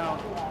pushed down.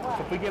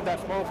 So if we give that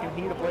smoke and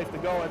heat a place to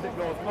go, as it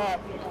goes up,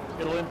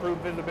 it'll improve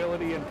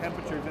visibility and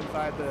temperatures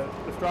inside the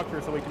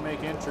structure so we can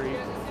make entry.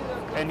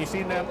 And you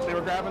seen them, they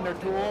were grabbing their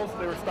tools,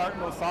 they were starting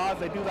those saws.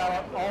 They do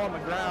that all on the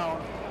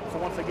ground. So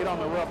once they get on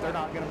the roof, they're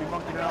not going to be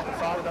monkeying around. The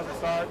saw doesn't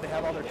start. They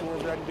have all their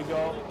tools ready to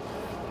go.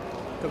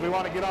 Because we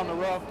want to get on the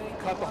roof,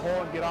 cut the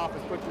hole, and get off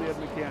as quickly as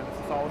we can.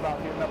 It's all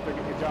about getting up there,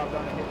 getting your job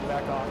done, and getting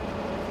back off.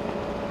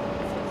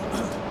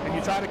 And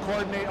you try to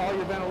coordinate all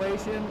your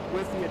ventilation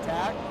with the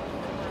attack.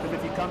 Because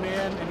if you come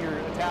in and you're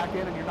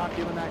attacking and you're not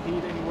giving that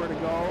heat anywhere to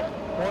go,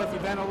 or if you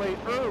ventilate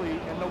early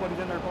and nobody's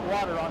in there to put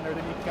water on there,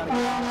 then you can kind of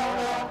get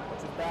on,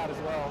 which is bad as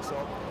well. So.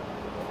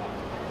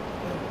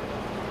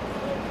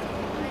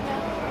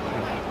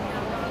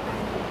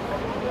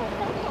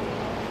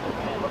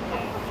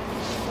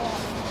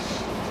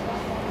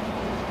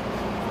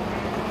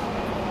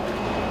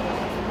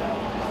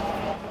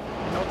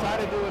 Try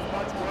to do as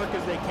much work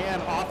as they can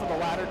off of the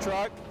ladder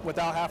truck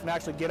without having to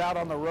actually get out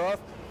on the roof.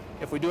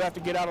 If we do have to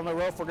get out on the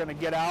roof, we're going to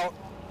get out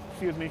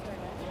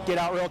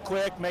real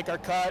quick, make our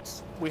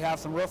cuts. We have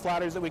some roof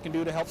ladders that we can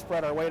do to help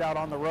spread our weight out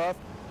on the roof.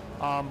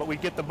 But we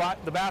get the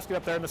basket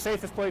up there, and the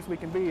safest place we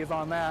can be is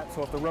on that,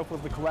 so if the roof was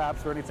to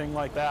collapse or anything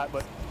like that.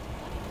 But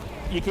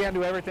you can't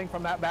do everything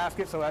from that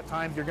basket, so at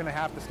times you're going to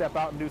have to step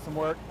out and do some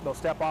work. They'll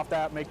step off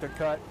that, make their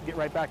cut, get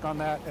right back on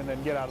that, and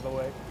then get out of the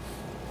way.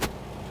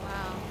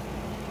 Wow.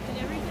 Can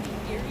everybody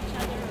hear each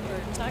other or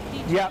talk to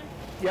each other? Yep.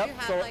 Do you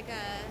have like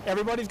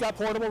everybody's got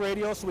portable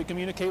radios, so we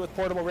communicate with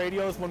portable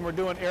radios. When we're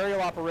doing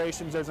aerial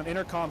operations, there's an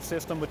intercom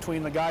system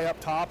between the guy up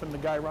top and the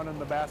guy running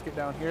the basket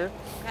down here.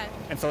 Okay.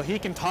 And so he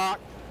can talk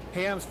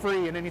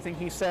hands-free, and anything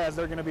he says,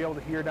 they're going to be able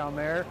to hear down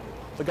there.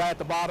 The guy at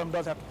the bottom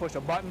does have to push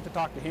a button to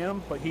talk to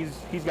him, but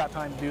he's got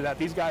time to do that.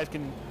 These guys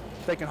can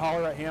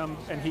holler at him,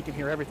 and he can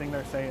hear everything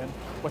they're saying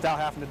without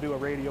having to do a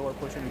radio or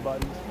push any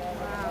buttons.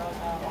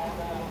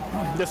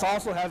 This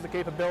also has the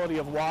capability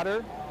of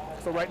water.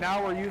 So right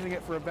now we're using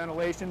it for a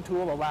ventilation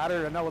tool, a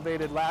ladder, an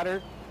elevated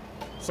ladder.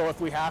 So if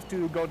we have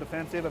to go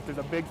defensive, if there's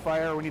a big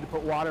fire, we need to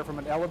put water from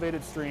an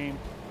elevated stream,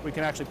 we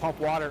can actually pump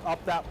water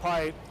up that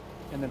pipe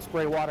and then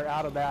spray water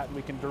out of that, and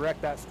we can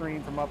direct that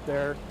stream from up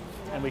there,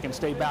 and we can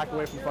stay back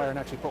away from fire and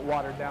actually put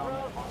water down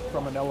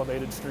from an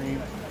elevated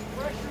stream.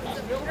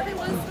 Every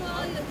once in a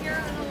while you hear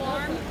an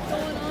alarm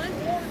going on.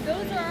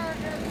 Those are our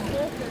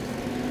voltage.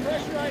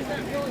 Pressurize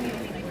that building.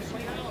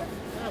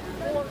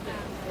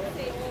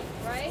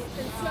 Right?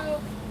 And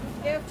so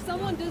if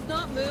someone does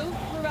not move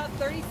for about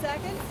 30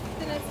 seconds,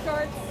 then it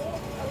starts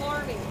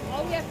alarming.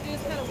 All we have to do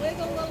is kind of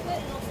wiggle a little bit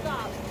and it'll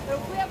stop. But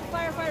if we have a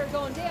firefighter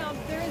going down,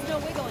 there is no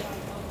wiggling.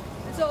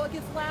 And so it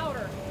gets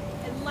louder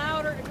and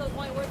louder until the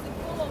point where it's in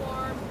full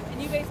alarm,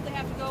 and you basically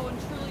have to go and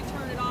truly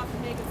turn it off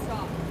and make it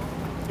stop.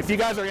 If you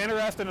guys are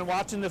interested in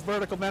watching this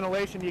vertical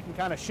ventilation, you can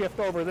kind of shift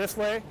over this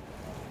way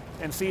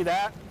and see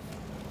that,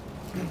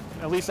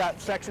 at least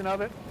that section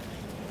of it.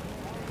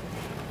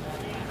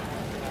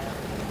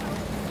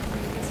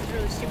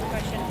 Really stupid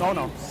question. No,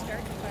 no.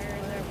 Start the fire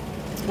in there.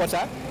 What's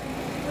that?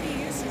 What do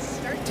you use to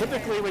start the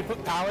Typically fire? we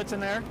put pallets in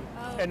there,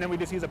 and then we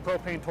just use a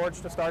propane torch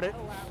to start it.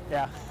 Oh, wow.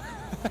 Yeah.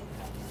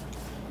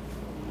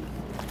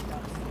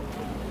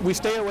 We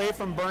stay away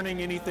from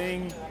burning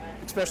anything,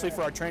 especially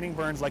for our training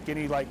burns, like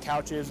any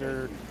couches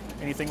or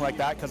anything like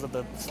that, because of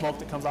the smoke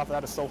that comes off of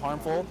that is so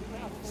harmful.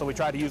 So we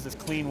try to use this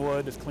clean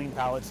wood, this clean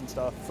pallets and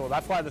stuff. So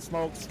that's why the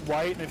smoke's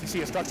white, and if you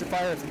see a structure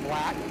fire, it's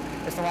black.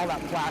 It's from all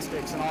that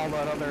plastics and all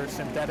that other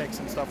synthetics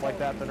and stuff like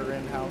that that are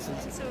in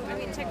houses. So, I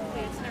mean,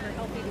 technically it's never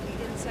healthy to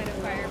be inside a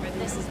fire, but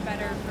this is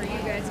better for you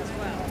guys as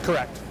well.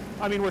 Correct.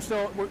 I mean,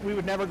 we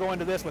would never go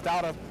into this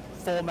without a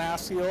full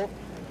mass seal,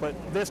 but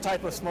this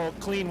type of smoke,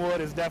 clean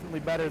wood, is definitely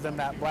better than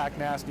that black,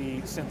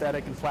 nasty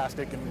synthetic and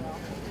plastic and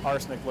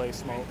arsenic-laced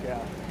smoke, yeah.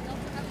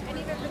 And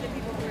even for the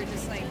people who are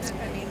just like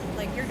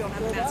like you don't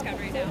have a mask on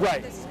right now.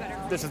 Right. This is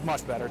better. This is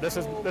much better. This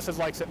is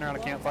like sitting around a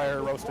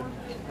campfire roasting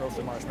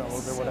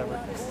marshmallows or whatever.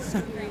 This is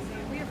so crazy.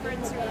 We have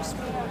friends who are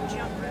smoke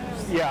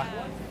jumpers. Yeah.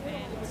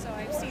 And so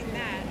I've seen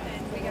that,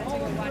 and we got to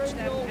go watch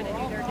them kind of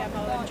do their demo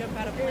and jump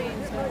out of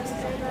planes. But this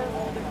is a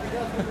whole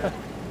different.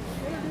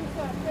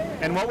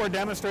 And what we're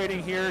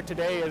demonstrating here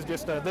today is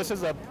just this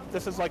is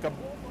like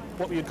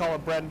what we would call a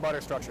bread and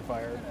butter structure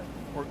fire.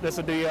 This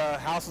would be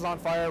house is on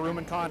fire, room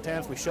and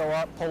contents. We show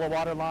up, pull a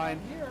water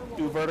line,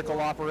 do vertical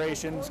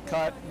operations,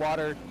 cut,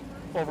 water,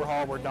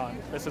 overhaul, we're done.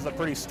 This is a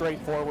pretty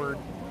straightforward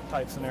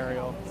type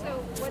scenario.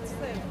 So what's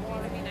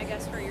I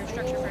guess for your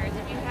structure fires,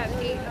 if you have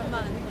 8 a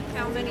month,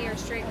 how many are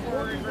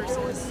straightforward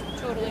versus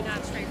totally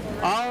not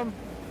straightforward?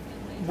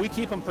 We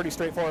keep them pretty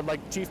straightforward. Like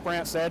Chief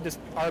Brandt said, just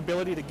our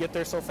ability to get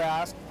there so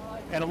fast.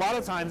 And a lot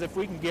of times if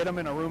we can get them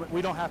in a room,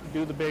 we don't have to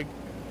do the big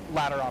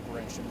ladder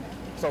operation.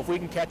 So if we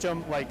can catch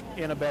them like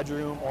in a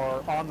bedroom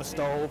or on the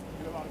stove,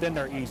 then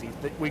they're easy.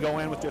 We go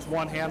in with just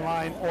one hand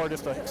line or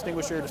just an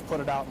extinguisher, just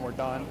put it out and we're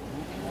done.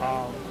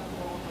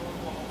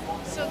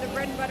 So the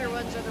bread and butter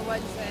ones are the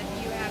ones that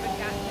you haven't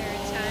gotten there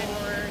in time,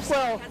 or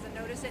someone hasn't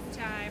noticed it in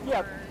time,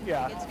 or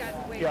it's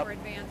gotten way more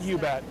advanced. You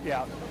bet,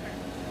 yeah.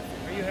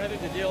 Are you having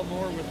to deal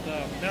more with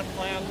meth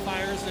lab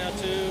fires now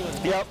too?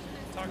 And Yep.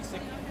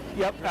 Toxic?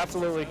 Yep,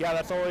 absolutely. Yeah,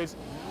 that's always,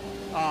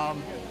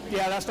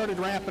 that started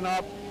ramping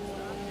up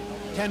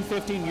 10,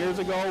 15 years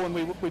ago when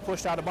we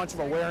pushed out a bunch of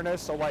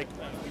awareness. So like,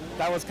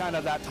 that was kind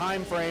of that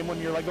time frame when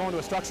you're like going to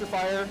a structure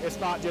fire. It's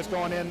not just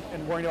going in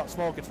and worrying about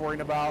smoke, it's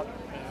worrying about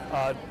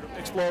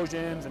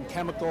explosions and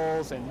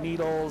chemicals and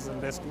needles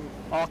and this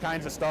all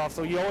kinds of stuff.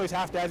 So you always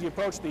have to, as you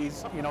approach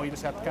these, you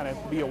just have to kind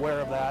of be aware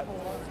of that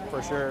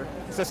for sure.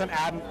 It's just an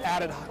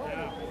added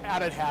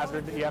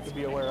hazard that you have to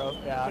be aware of.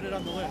 Yeah. Put it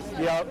on the list.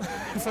 Yep,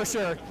 for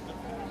sure.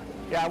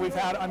 Yeah, you've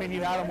had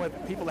them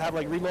with people that have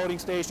like reloading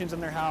stations in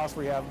their house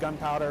where you have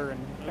gunpowder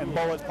and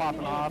bullets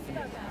popping off. And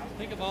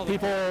think of all the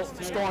people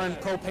storing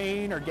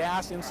propane or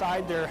gas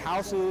inside their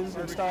houses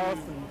and stuff.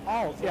 And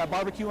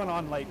barbecuing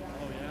on like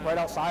right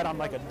outside on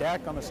like a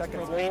deck on the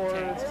second floor.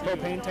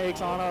 Propane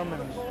tanks on them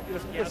and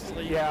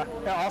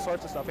all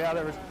sorts of stuff.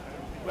 Yeah,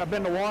 I've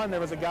been to one. There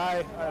was a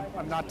guy.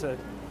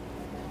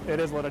 It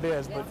is what it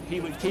is, but he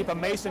would keep a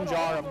mason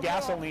jar of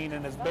gasoline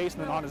in his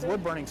basement on his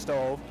wood-burning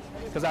stove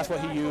because that's what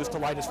he used to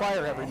light his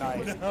fire every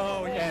night.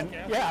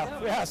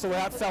 So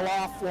that fell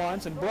off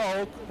once and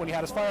broke when he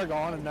had his fire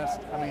going, and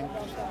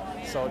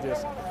so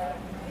just.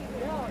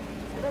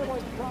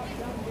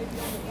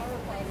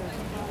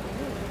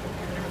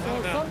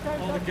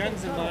 All the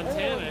guns in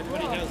Montana,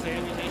 everybody has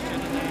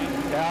ammunition and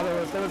that. Yeah,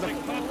 there was like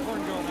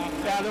popcorn going off.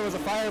 Yeah, there was a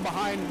fire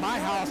behind my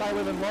house. I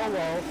live in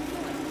Lowell.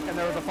 And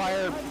there was a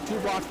fire 2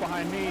 blocks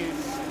behind me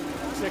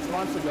 6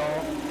 months ago.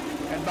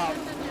 And about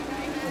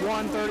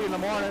 1:30 in the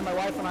morning, my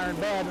wife and I are in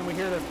bed, and we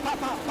hear this pop,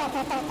 pop, pop,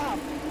 pop, pop, pop.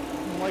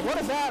 I'm like, what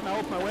is that? And I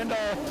open my window,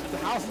 the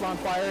house is on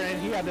fire,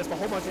 and he had just a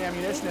whole bunch of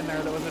ammunition in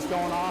there that was just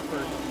going off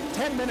for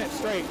 10 minutes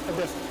straight of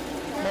this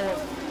bullet.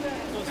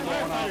 Those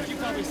firefighters, you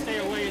probably stay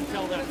away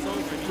until that's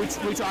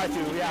over. We try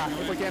to, yeah,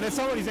 if we can. If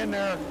somebody's in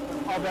there,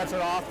 all bets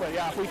are off, but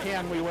yeah, if we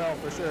can, we will,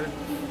 for sure.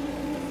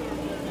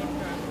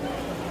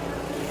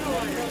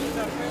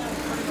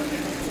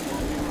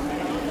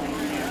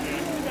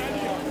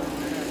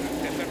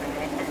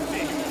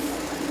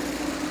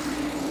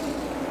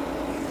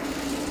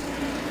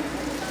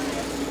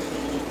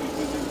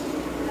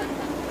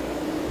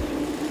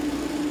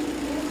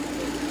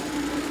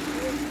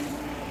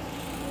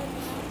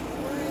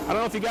 I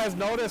don't know if you guys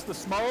noticed the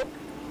smoke,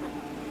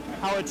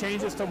 how it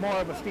changes to more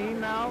of a steam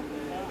now.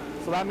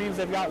 So that means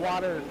they've got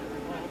water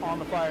on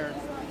the fire.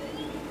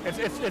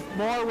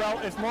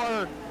 It's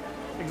more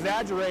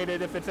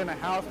exaggerated if it's in a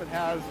house that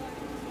has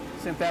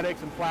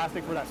synthetics and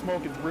plastic where that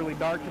smoke is really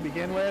dark to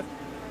begin with.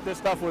 This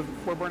stuff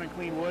we're burning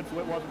clean wood, so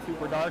it wasn't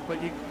super dark,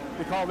 but we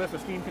call this a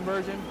steam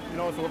conversion.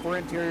 So if we're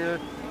interior,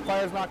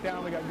 fire's knocked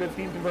down, we got good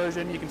steam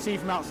conversion. You can see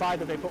from outside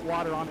that they put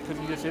water on it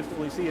because you just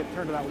instantly see it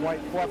turn to that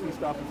white fluffy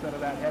stuff instead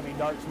of that heavy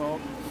dark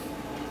smoke.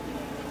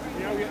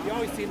 You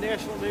always see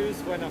national news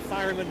when a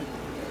fireman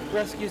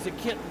rescues a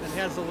kitten and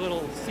has a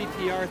little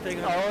CPR thing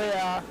on it. Oh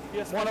yeah. You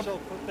have special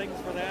things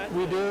for that?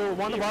 We do.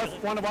 One of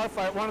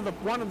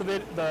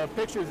the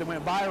pictures that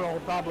went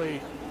viral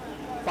probably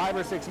 5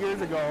 or 6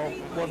 years ago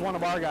was one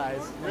of our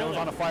guys. Really? It was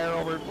on a fire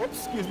over.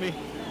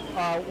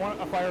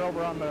 A fire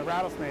over on the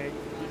Rattlesnake.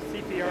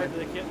 CPR to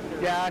the kitten?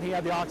 Yeah, and he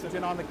had the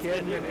oxygen on the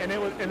kid, and it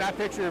was in that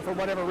picture for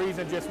whatever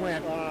reason just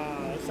went.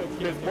 So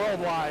cute. It's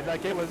worldwide.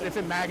 Like it's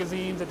in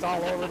magazines. It's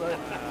all over the.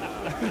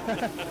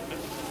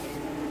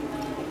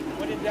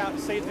 When in doubt,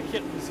 save the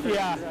kittens.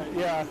 Yeah,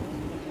 yeah.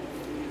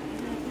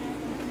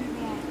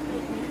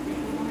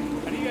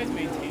 How do you guys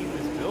maintain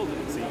this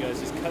building? So you guys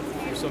just cut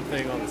through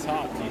something on the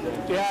top?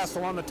 Yeah,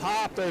 so on the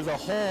top there's a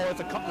hole. It's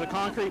a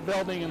concrete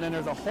building, and then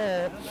there's a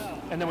hole,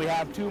 and then we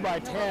have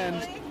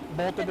 2x10s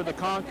bolted to the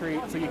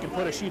concrete, so you can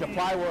put a sheet of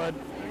plywood,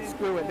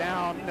 screw it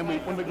down, and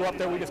when we go up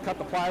there, we just cut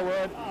the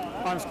plywood,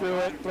 unscrew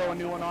it, throw a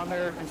new one on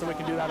there, and so we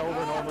can do that over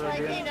and over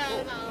again.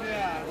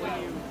 Yeah,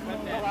 when you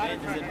cut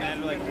that bit, does it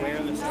matter like where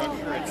in the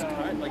structure it's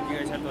cut? Like you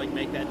guys have to like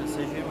make that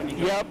decision when you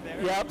get up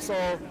there? Yep,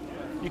 so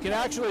you can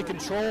actually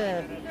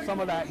control some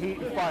of that heat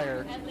and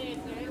fire.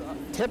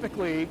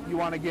 Typically, you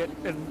want to get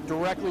as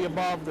directly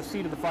above the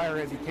seat of the fire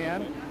as you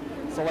can.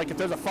 So like if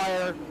there's a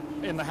fire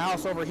in the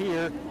house over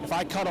here, if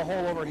I cut a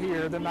hole over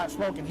here, then that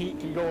smoke and heat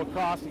can go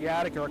across the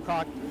attic or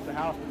across the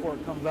house before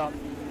it comes up.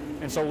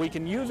 And so we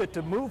can use it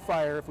to move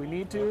fire if we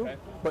need to,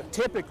 but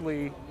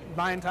typically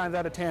 9 times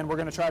out of 10 we're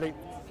going to try to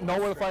know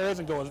where the fire is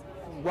and go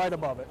right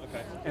above it.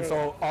 And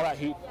so all that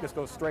heat just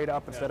goes straight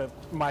up instead of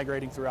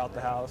migrating throughout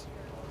the house.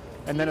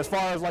 And then as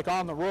far as like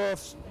on the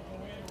roofs,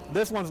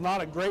 this one's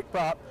not a great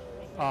prop.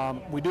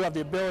 We do have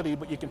the ability,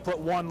 but you can put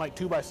one like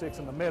 2x6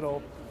 in the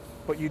middle,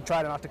 but you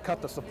try not to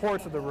cut the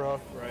supports of the roof.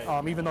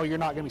 Even though you're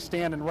not going to be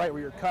standing right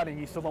where you're cutting,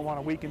 you still don't want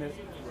to weaken it.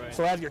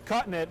 So as you're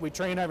cutting it, we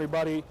train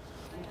everybody,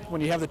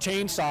 when you have the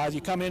chainsaws,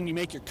 you come in, you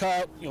make your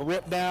cut, you'll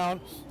rip down,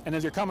 and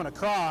as you're coming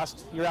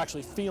across, you're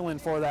actually feeling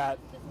for that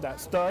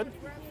stud.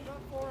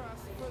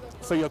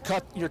 So you're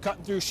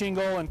cutting through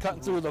shingle and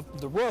cutting through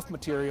the roof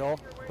material,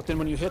 but then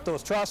when you hit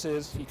those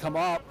trusses, you come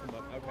up,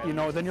 you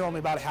know, then you're only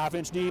about a ½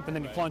 inch deep, and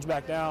then you plunge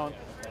back down,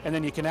 and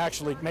then you can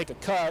actually make a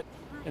cut,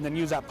 and then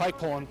use that pike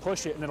pole and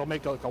push it, and it'll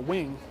make like a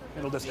wing.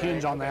 It'll just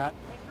hinge on that,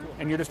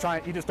 and you just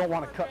don't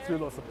want to cut through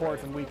those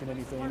supports and weaken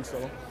anything.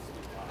 So.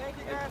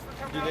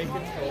 Do they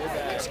control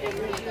that? Which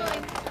group are you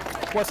going?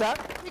 What's that?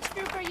 Which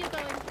group are you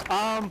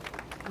going?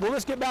 We'll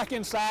just get back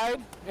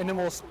inside, and then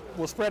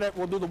we'll spread it.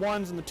 We'll do the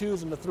 1s and the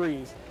 2s and the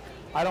 3s.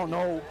 I don't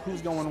know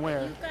who's going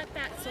where. You've got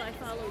that, so I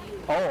follow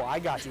you. Oh, I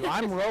got you.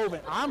 I'm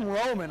roving. I'm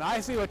roaming.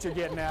 I see what you're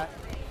getting at.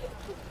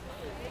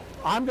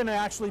 I'm going to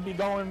actually be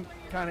going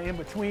kind of in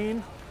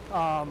between.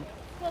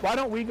 Why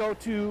don't we go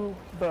to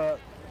the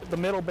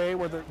middle bay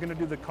where they're going to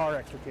do the car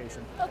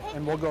extrication,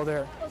 and we'll go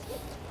there.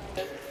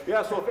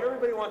 Yeah, so if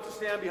everybody wants to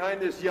stand behind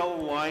this yellow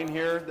line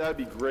here, that'd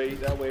be great.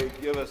 That way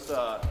give us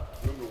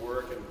room to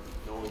work and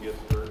no one gets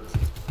hurt.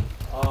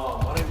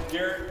 My name's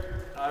Garrett.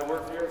 I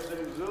work here at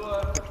City of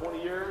Missoula for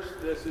 20 years.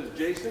 This is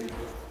Jason.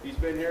 He's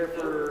been here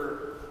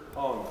for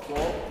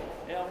 12?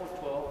 Yeah, almost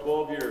 12.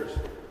 12 years.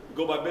 We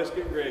go by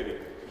biscuit and gravy.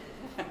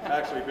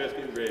 Actually,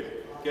 biscuit and gravy.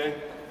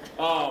 Okay?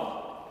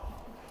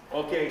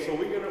 Okay, so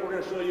we're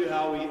gonna show you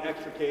how we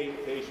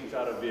extricate patients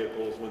out of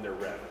vehicles when they're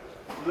wrecked.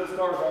 So this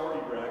car's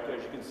already wrecked,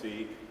 as you can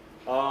see.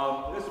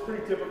 This is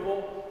pretty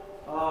typical.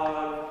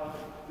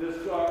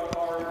 This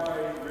car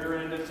I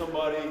rear-ended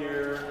somebody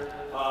here.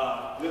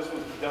 This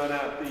was done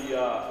at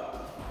the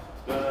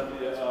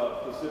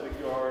Pacific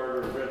Yard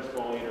or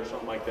Redstone or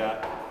something like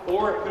that.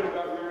 Or it could have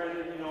got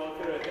rear-ended, you know,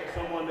 it could have hit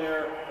someone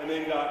there and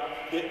then got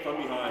hit from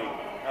behind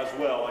as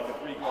well, like a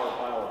 3-car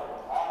pileup.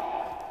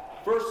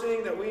 First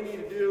thing that we need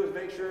to do is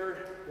make sure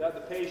that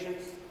the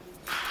patients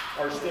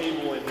are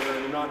stable in here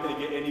and they're not going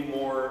to get any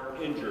more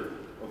injured,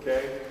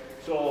 okay?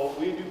 So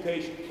we do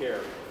patient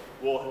care.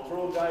 We'll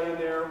throw a guy in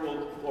there,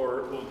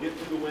 we'll get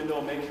through the window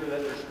and make sure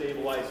that they're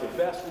stabilized the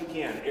best we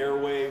can.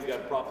 Airway, we've got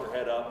to prop their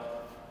head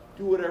up.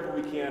 Do whatever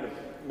we can to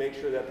make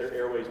sure that their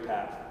airway's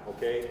packed,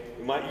 okay?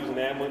 We might use an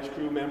ambulance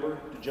crew member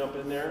to jump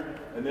in there,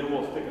 and then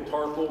we'll stick a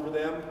tarp over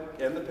them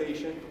and the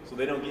patient so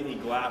they don't get any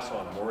glass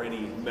on them or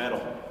any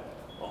metal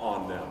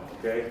on them,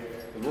 okay?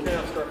 And we're gonna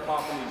have to start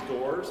popping these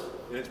doors,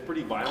 and it's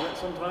pretty violent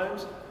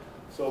sometimes,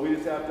 so we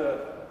just have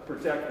to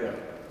protect them.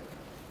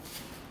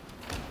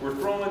 We're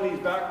throwing these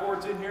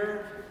backboards in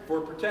here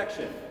for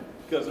protection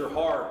because they're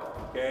hard,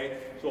 okay?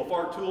 So if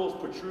our tools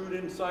protrude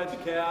inside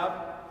the cab,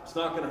 it's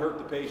not gonna hurt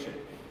the patient.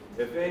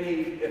 If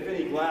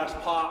any glass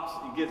pops,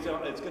 it gets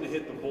out, it's gonna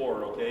hit the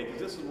board, okay? Because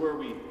this is where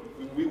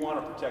we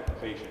wanna protect the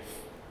patient.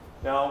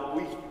 Now,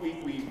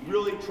 we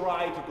really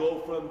try to go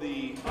from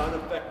the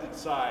unaffected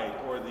side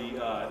or the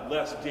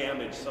less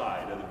damaged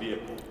side of the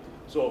vehicle.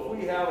 So if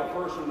we have a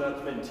person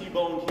that's been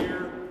T-boned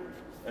here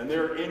and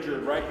they're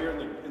injured right here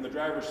in the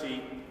driver's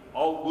seat,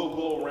 we'll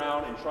go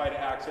around and try to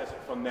access it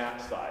from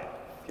that side,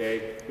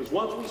 okay? Because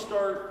once we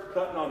start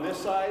cutting on this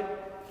side,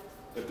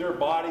 if their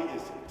body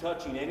is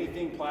touching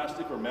anything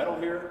plastic or metal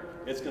here,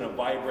 it's gonna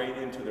vibrate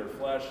into their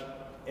flesh,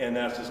 and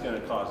that's just gonna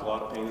cause a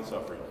lot of pain and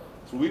suffering.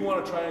 So we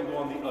wanna try and go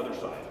on the other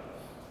side.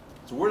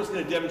 So we're just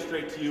gonna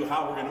demonstrate to you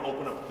how we're gonna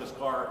open up this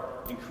car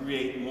and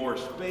create more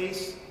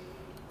space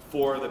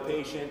for the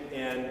patient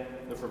and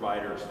the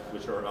providers,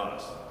 which are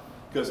us.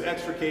 Because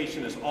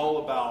extrication is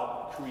all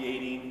about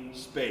creating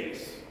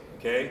space,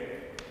 okay?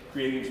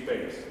 Creating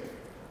space.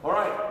 All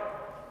right,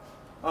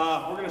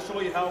 we're gonna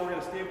show you how we're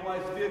gonna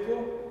stabilize the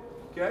vehicle,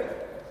 okay?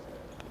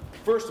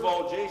 First of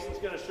all, Jason's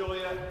gonna show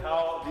you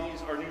how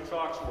our new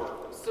chocks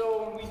work.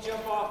 So when we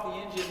jump off the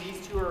engine,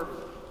 these two are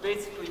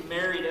basically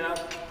married up.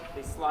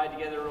 They slide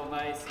together real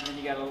nice, and then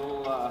you got a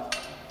little,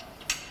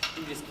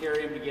 you just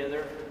carry them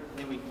together. And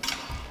then we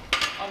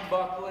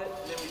unbuckle it,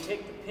 and then we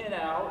take the pin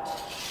out.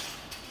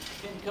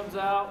 The pin comes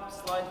out,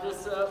 slide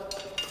this up.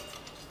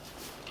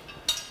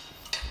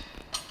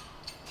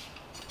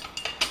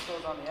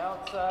 Goes on the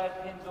outside,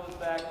 pin goes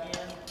back in.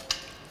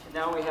 And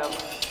now we have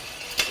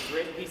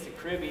great piece of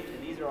cribbing,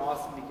 and these are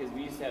awesome because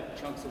we used to have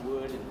chunks of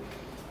wood and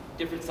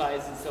different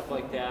sizes and stuff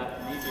like that.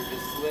 And these are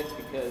just slick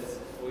because,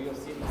 well, you'll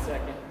see in a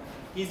second.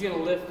 He's going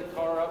to lift the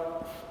car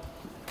up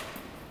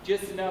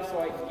just enough so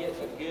I can get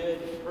a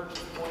good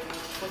purchase point.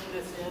 Put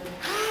this in.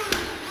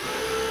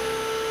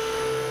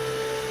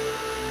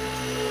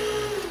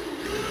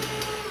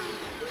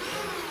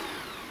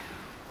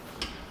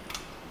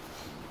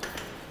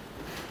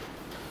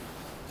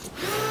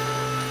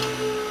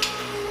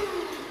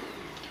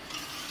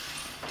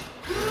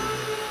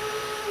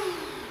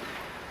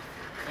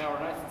 Now we're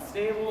nice and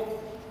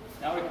stable.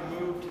 Now we can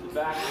move to the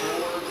back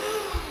door.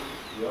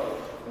 Yep.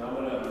 Now I'm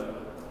gonna.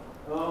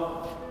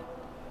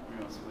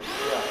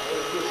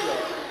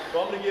 So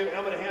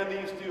I'm gonna hand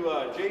these to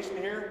Jason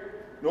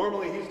here.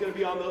 Normally he's gonna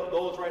be on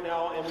those right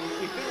now, and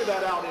we figured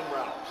that out en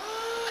route.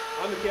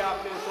 I'm the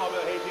captain, so I'll be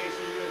like, hey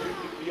Jason, you're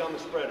gonna be on the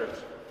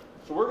spreaders.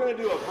 So we're gonna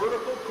do a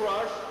vertical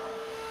crush.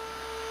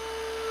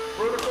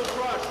 Vertical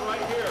crush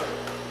right here.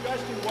 You guys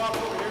can walk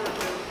over here and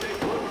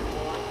take a look if you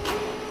want.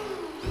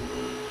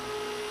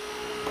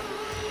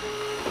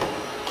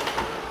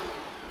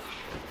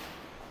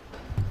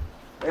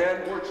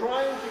 And we're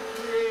trying to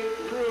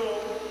create room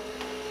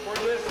for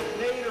this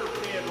nadir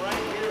pin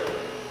right here,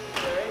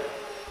 okay?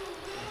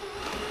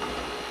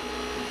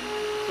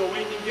 So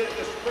we can get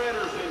the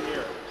spreaders in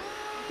here,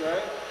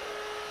 okay?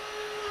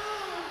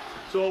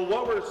 So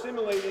what we're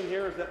simulating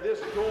here is that this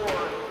door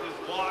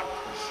is locked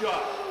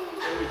shut,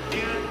 and we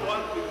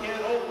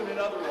can't open it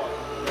otherwise,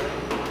 okay?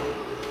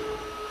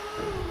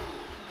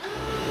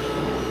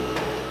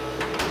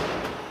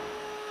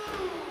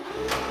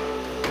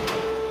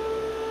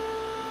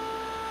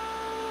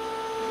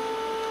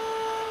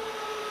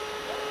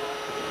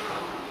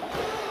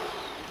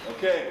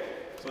 Okay,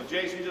 so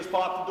Jason just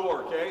popped the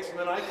door, okay? So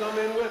then I come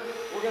in with,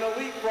 we're gonna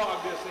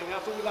leapfrog this thing.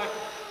 That's what we like to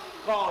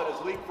call it, is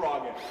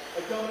leapfrogging.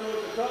 I come in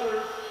with the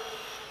cutter,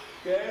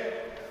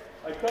 okay?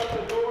 I cut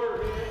the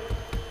door in,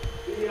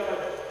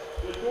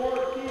 the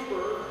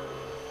doorkeeper,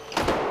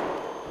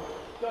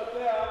 cut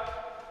that,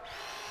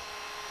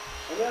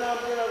 and then I'm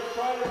gonna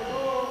try to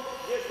remove,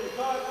 get some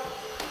cuts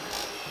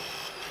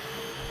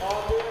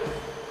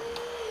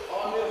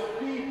on this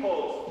B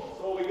post.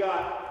 So we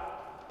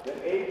got the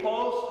A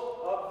post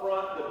up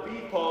front, the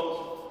B post,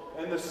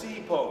 and the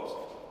C post.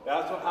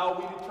 That's how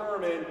we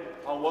determine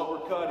on what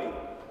we're cutting.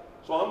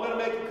 So I'm going to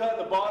make a cut at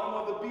the bottom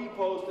of the B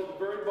post at the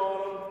very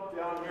bottom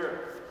down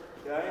here.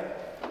 Okay?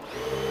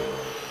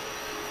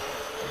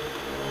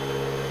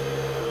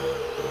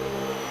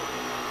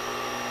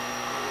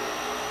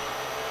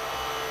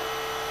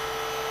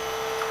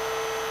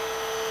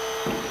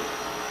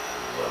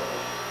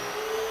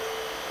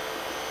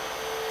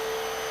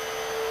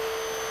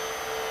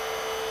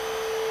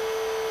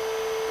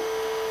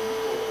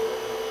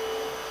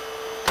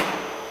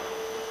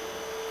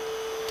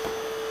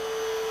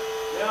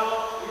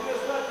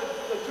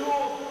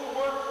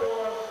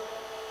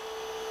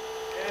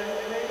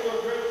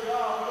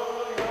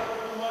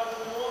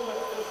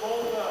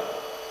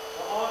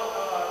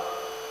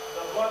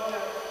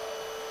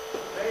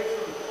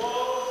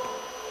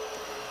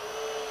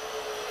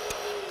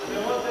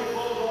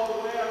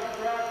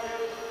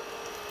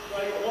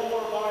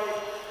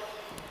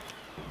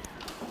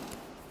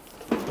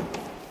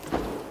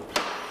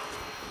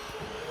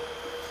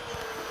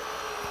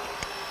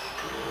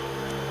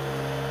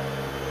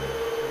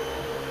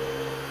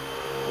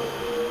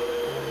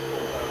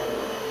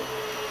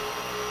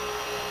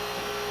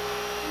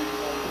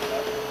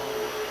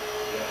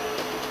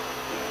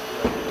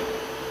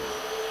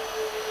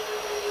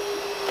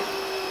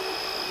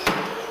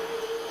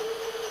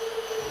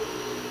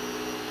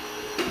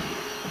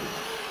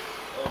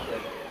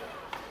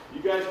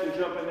 You guys can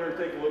jump in there and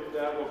take a look at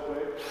that real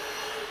quick.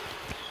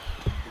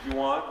 If you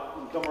want,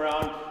 you can come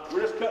around.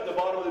 We're just cutting the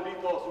bottom of the B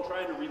post and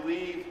trying to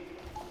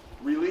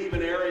relieve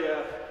an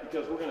area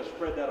because we're going to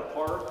spread that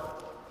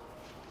apart.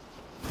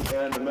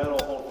 And the metal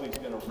hopefully is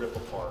going to rip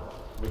apart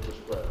with the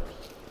spreaders.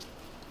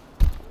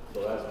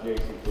 So that's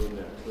Jason doing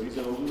next. So he's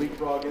going to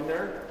leapfrog in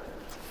there.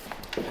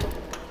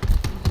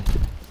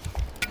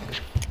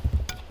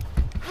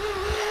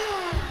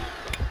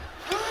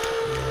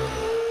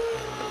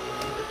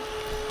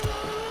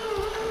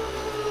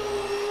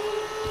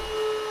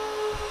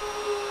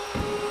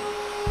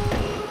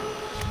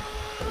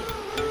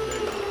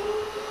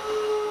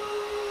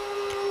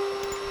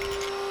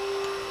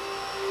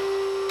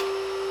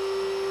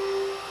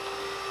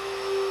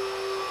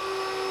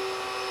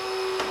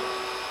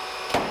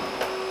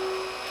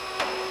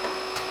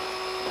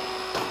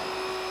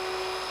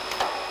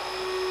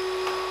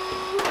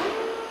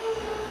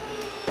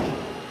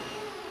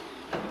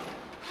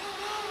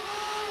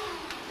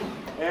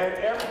 And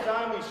every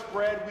time we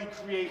spread, we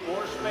create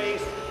more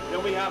space.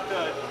 Then we have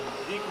to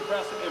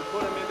decompress it and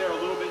put them in there a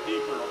little bit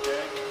deeper,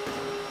 okay?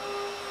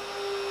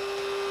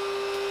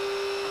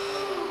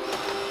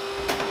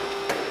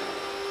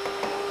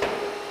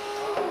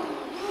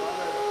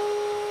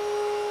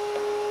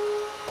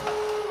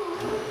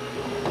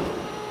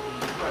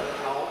 Try to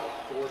out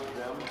towards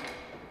them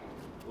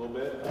a little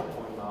bit.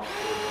 Point them out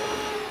towards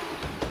them.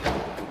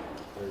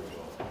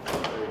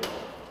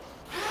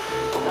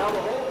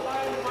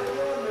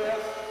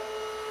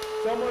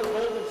 is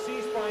holding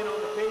C-spine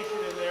on the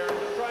patient in there, and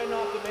just try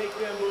not to make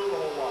them move a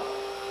whole lot,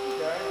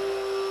 okay?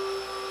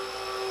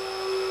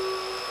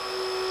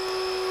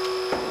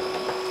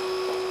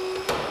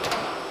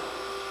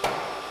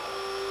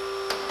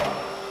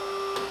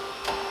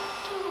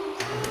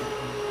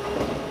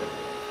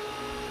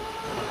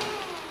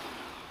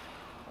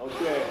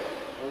 Okay,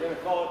 we're going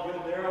to call it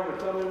good there. I'm going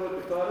to come in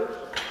with the cutters.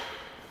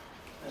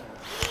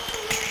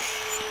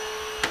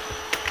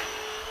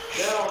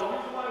 Now, the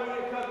reason why we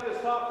didn't cut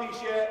this top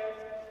piece yet,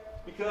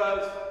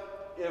 because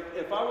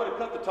if I would have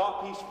cut the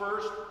top piece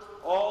first,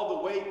 all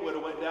the weight would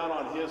have went down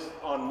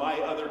on my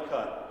other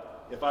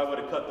cut, if I would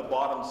have cut the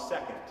bottom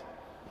second.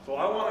 So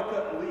I want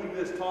to leave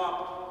this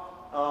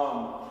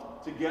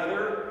top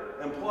together,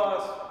 and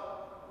plus,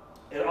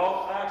 it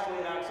all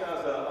actually acts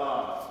as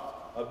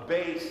a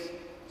base,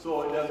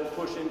 so it doesn't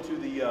push into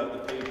the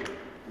paper,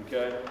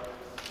 okay?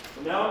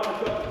 So now I'm going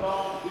to cut the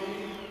top of the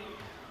beam.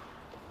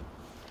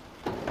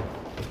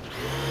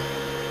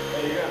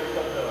 And you're going to have to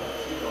cut the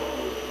seat off.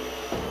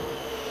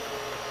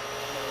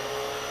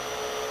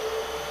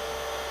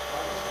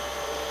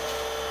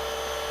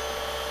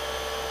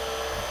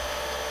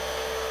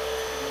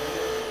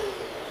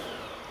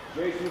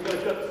 Jason's going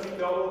to cut the seat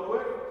belt real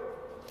quick.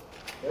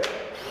 Okay.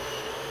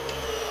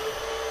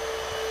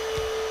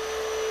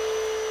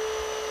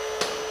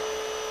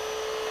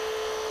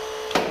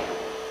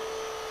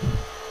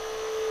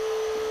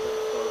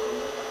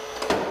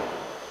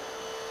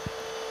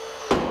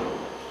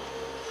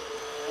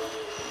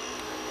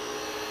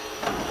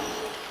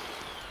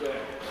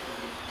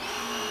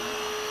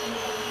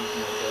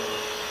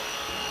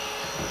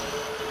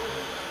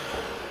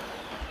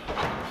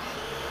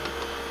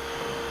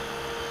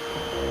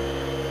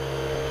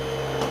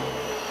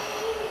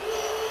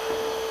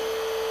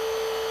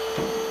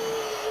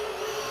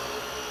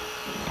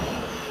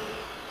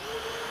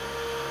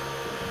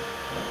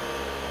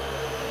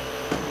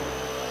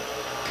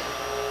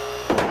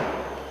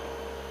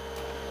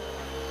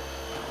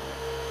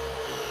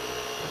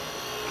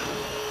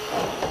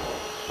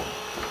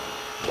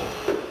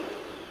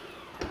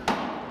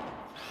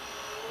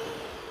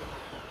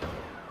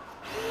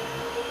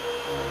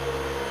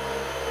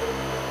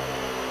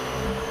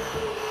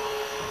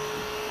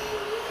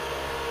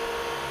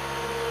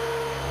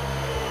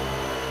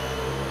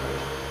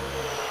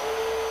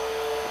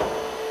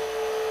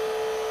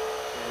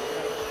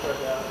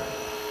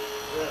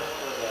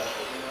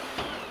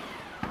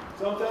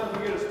 Sometimes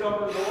we get a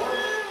stubborn door.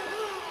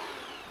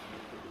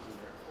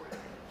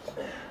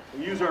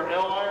 We use our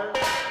L iron.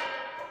 You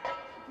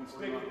can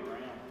stick it.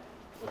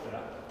 What's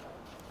that?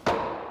 I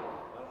don't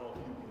know if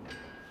you can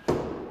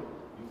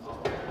use this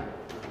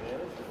to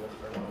advantage or what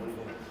do you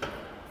think?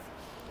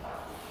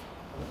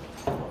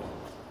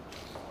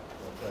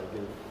 I'll try to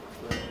get it.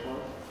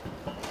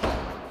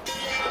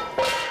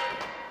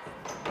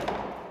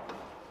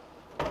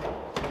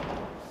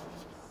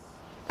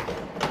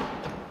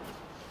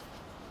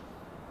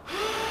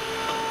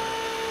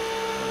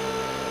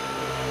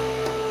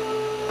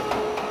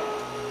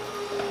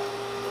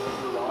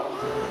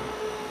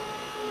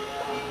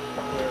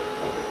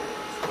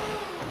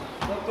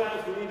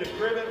 Sometimes we need to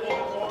crib it a little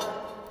bit more.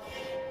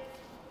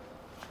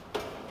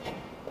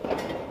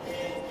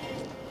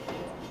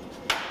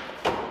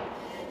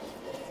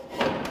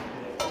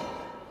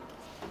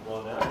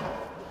 Well, now?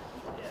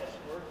 Yeah, it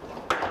should work.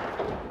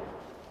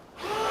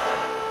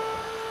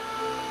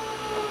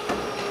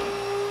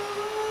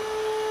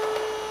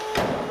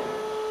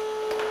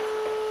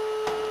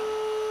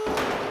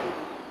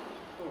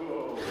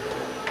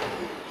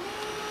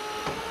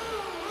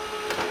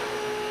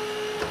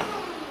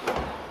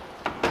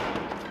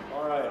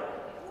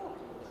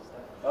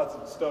 That's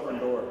a stubborn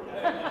door.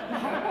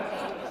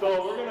 So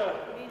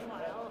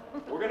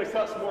we're gonna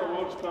cut some more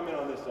ropes coming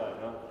on this side,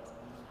 huh?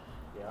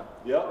 Yeah.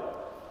 Yep.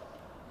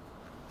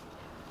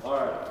 All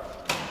right.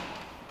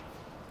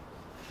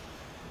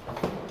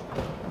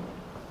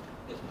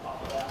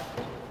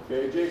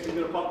 Okay, Jason's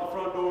gonna pop the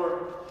front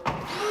door.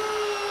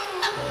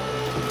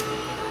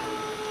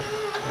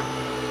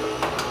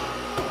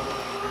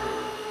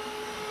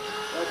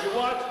 As you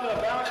watch the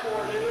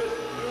backboard, it is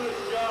doing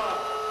its job.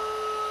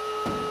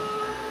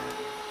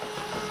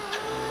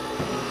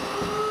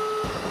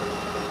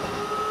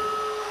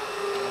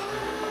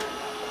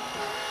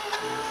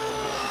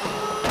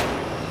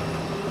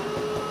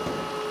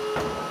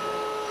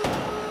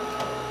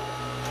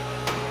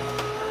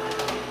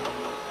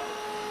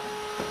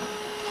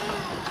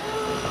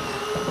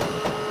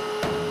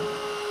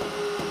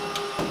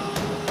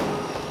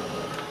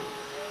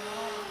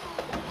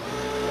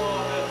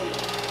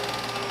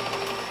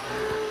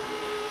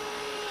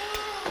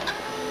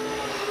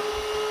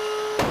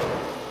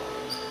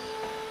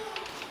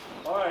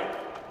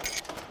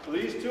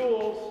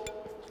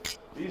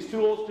 These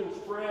tools can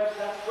spread,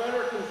 that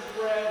spreader can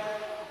spread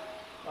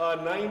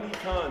 90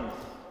 tons.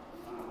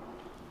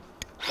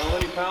 How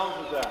many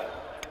pounds is that?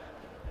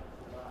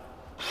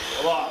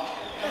 A lot.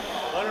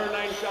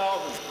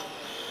 190,000.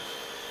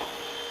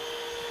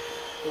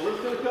 So we're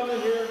just going to come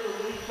in here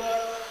for the lead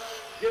cut,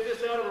 get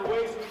this out of our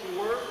way so we can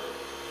work.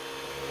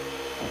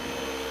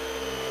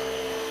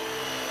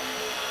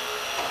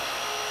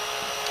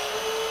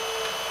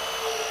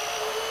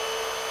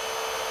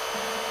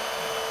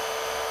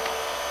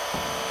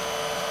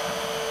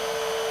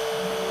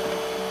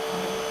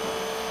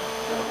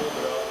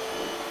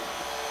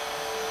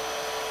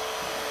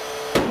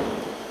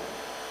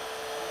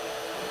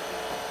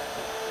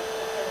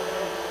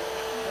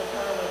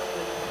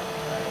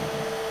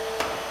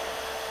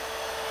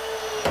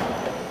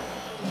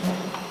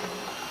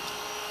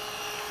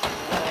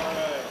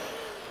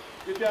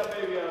 Get that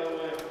baby out of the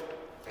way.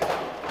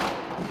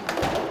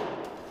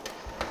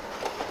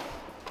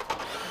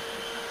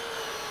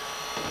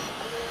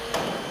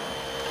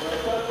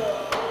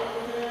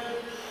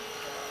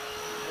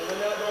 And then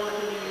that door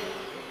can be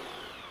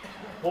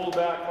pulled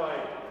back by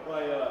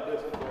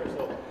this there.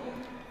 So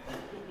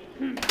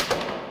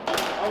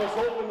I was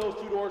hoping those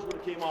two doors would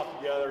have came off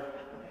together.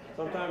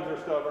 Sometimes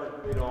they're stubborn,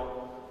 they don't.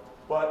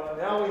 But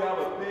now we have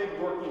a big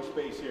working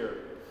space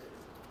here.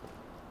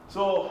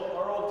 So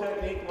our old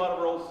technique, a lot of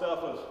our old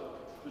stuff is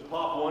just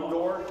pop one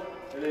door,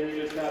 and then you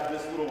just have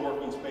this little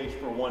working space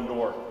for one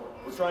door.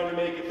 We're trying to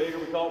make it bigger.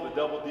 We call it the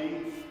double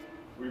D.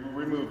 We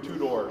remove two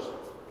doors,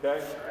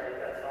 okay?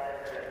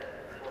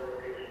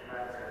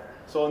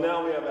 So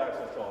now we have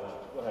access to all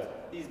that. Go ahead.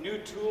 These new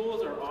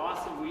tools are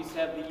awesome. We used to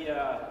have the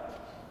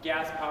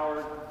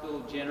gas-powered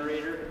little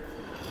generator.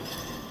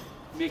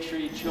 Make sure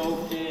you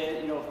choked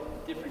it, you know,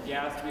 different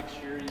gas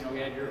mixture, you know,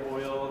 you had your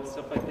oil and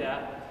stuff like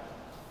that.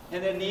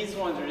 And then these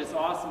ones are just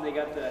awesome. They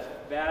got the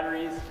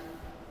batteries.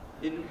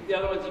 The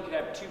other ones you could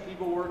have 2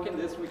 people working.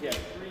 This we have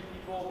 3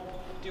 people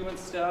doing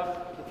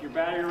stuff. If your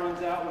battery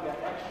runs out, we got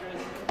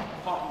extras.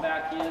 Pop them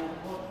back in.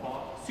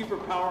 Super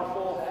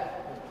powerful.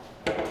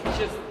 It's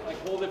just like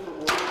whole different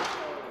world as far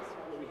as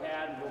what we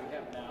had and what we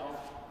have now.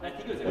 And I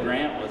think it was a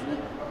grant, wasn't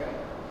it? Okay.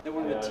 That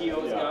one of the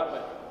TOs got,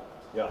 but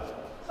yeah.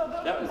 So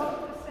those that are was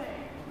both the same?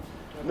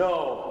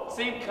 No.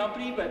 Same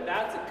company, but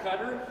that's a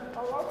cutter.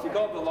 Oh, okay. We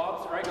call it the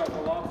lobster. I got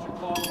the lobster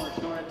claw when we're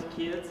showing it to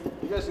kids.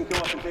 You guys can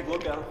come up and take a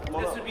look at them. Come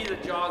on This up. would be the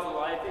jaws of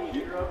life thing.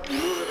 You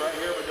move it right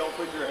here, but don't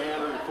put your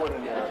hand or your foot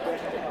in there, okay?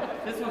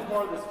 This one's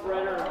more of the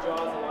spreader of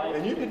jaws of life.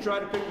 And you can try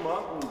to pick them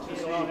up and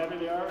just see how heavy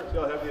they are. See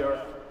how heavy they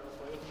are.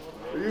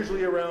 They're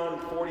usually around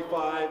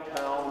 45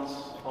 pounds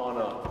on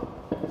a.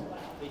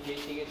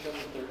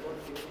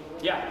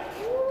 Yeah.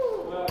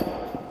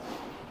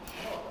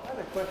 I have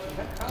a question.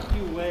 How do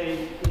you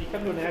weigh, when you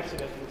come to an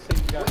accident, and say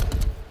you got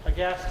a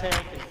gas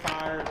tank and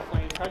fire and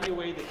flames, how do you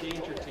weigh the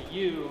danger to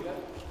you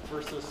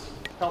versus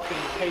helping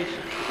the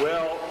patient?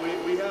 Well,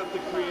 we have to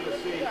create a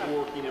safe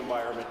working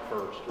environment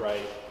first,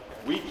 right?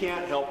 We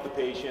can't help the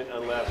patient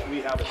unless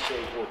we have a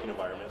safe working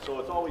environment. So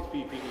it's always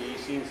PPE,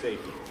 scene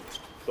safety.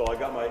 So I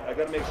got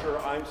to make sure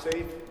I'm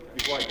safe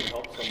before I can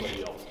help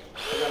somebody else.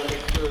 I got to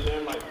make sure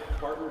then my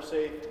partner's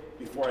safe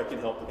before I can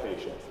help the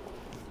patient.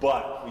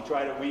 But we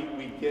try to,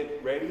 we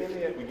get ready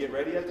we get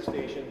ready at the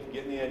station,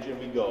 get in the engine,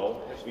 we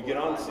go. We get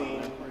on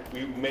scene,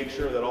 we make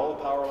sure that all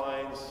the power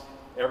lines,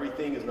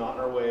 everything is not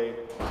in our way.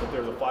 If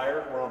there's a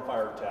fire, we're on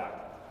fire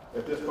attack.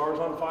 If this car's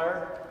on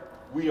fire,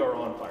 we are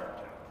on fire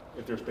attack.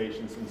 If there's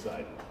patients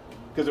inside.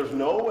 Because there's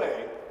no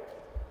way,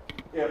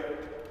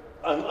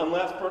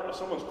 unless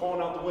someone's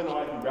calling out the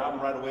window, I can grab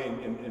them right away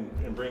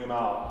and bring them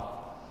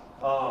out.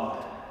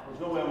 There's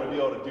no way I'm going to be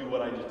able to do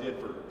what I just did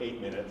for 8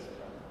 minutes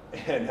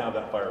and have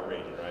that fire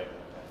raging, right?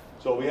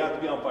 So we have to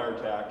be on fire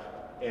attack,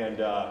 and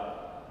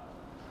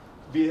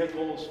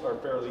vehicles are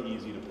fairly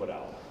easy to put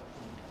out.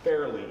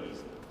 Fairly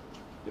easy,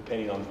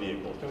 depending on the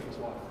vehicle.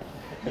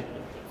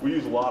 We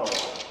use a lot of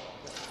water,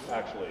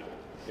 actually.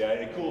 Yeah,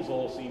 it cools the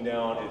whole scene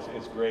down.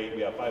 It's great.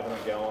 We have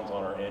 500 gallons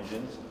on our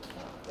engines,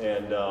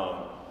 and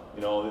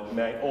you know,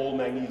 the old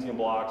magnesium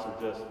blocks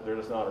they're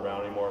just not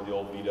around anymore. The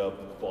old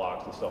beat-up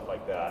blocks and stuff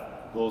like that.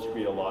 Those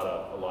create a lot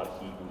of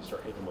heat when you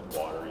start hitting them with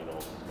water, you know,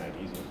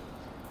 magnesium.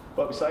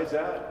 But besides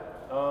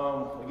that,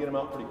 we get them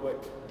out pretty quick.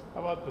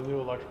 How about the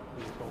new electric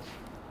vehicles?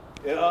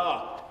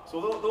 Yeah, so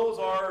those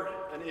are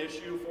an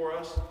issue for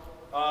us.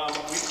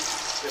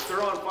 If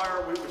they're on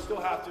fire, we still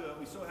have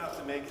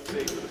to make it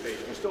safe for the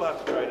patient. We still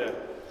have to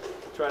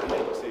try to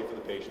make it safe for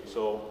the patient.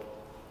 So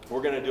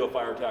we're going to do a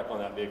fire attack on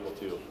that vehicle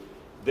too.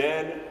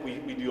 Then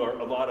we do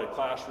a lot of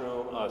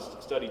classroom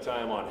study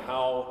time on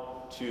how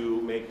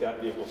to make that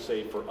vehicle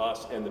safe for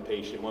us and the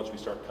patient once we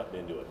start cutting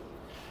into it.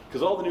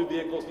 Because all the new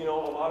vehicles, you know,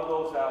 a lot of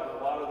those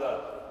have a lot of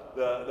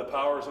the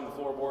powers and the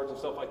floorboards and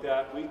stuff like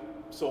that.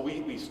 So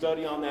we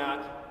study on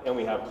that, and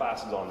we have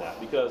classes on that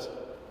because,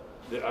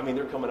 I mean,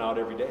 they're coming out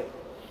every day.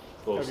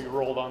 Have you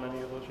rolled on any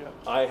of those yet?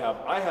 I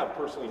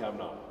personally have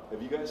not.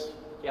 Have you guys?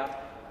 Yeah.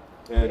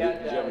 And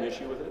did you have an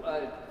issue with it?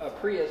 A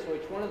Prius,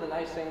 which one of the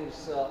nice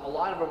things, a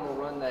lot of them will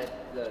run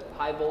the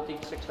high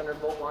voltage 600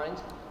 volt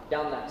lines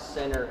down that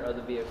center of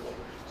the vehicle.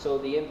 So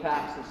the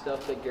impacts and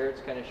stuff that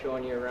Garrett's kind of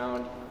showing you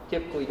around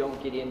typically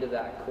don't get into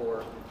that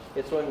core.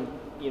 It's when,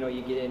 you know,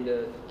 you get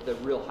into the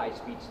real high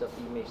speed stuff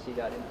that you may see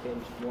that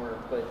impinged more.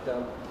 But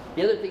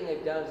the other thing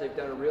they've done is they've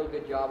done a real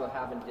good job of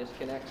having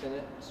disconnects in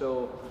it.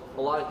 So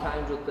a lot of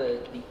times with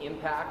the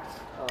impact,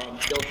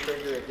 they'll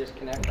trigger a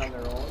disconnect on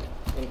their own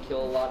and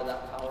kill a lot of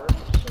that power.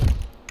 So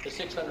the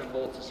 600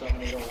 volts is something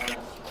you don't want to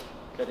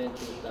cut into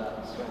with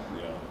that. So.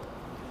 Yeah.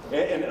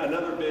 And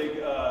another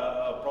big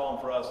problem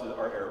for us is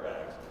our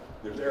airbags.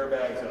 There's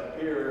airbags up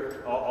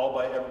here, all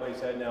by everybody's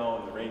head now,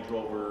 and the Range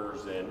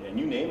Rovers, and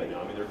you name it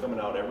now. I mean, they're coming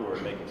out everywhere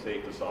to make them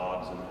safe, the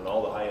Saabs, and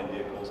all the high-end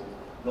vehicles.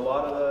 And a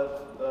lot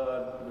of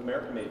the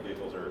American-made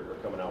vehicles are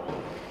coming out with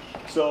them.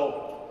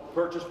 So,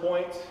 purchase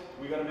points,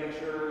 we got to make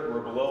sure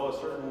we're below a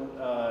certain,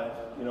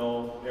 you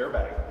know,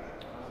 airbag.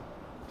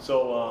 So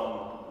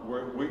So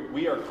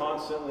we are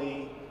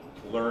constantly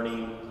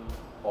learning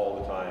all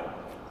the time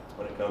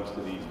when it comes to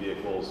these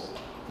vehicles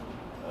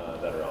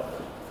that are out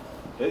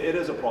there. It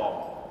is a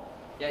problem.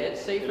 Yeah,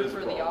 it's safer for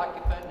the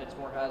occupant and it's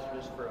more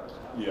hazardous for us.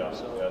 Yeah,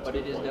 so, that's but a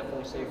it good is point.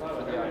 definitely safer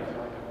for the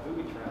occupant.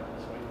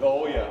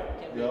 Oh yeah.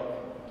 Can be. Yep.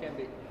 Can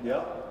be.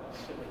 Yeah.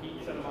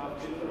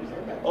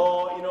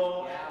 Oh, you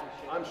know,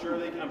 I'm sure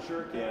it can. I'm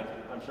sure it can.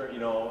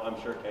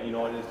 You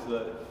know,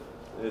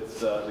 it's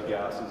the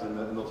gases in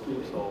those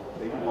tubes, so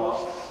they can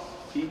pop.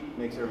 Heat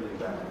makes everything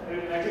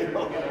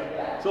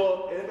bad.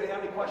 So, anybody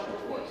have any questions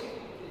for us?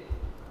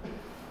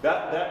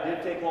 That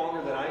did take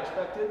longer than I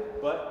expected,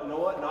 but you know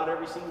what? Not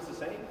every scene's the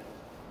same.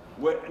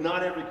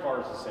 Not every car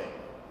is the same.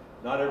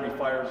 Not every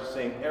fire is the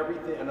same.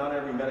 Everything, and not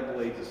every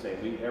medical aid is the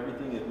same.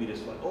 Everything that we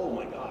just like, oh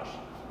my gosh,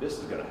 this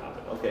is going to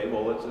happen. Okay,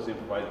 well let's just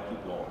improvise and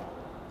keep going,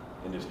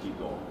 and just keep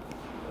going.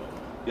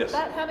 Yes.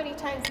 About how many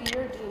times a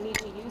year do you need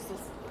to use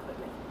this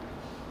equipment?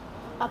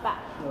 About.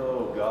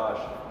 Oh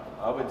gosh,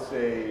 I would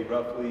say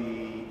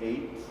roughly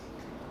 8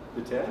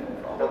 to 10.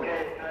 Probably.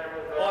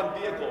 On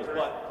vehicles,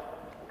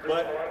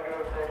 but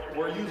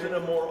we're using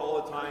them more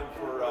all the time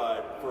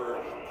for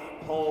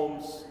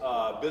homes,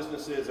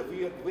 businesses. If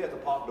we have to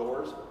pop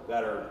doors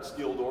that are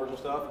steel doors and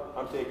stuff,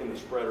 I'm taking the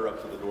spreader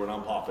up to the door and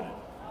I'm popping it.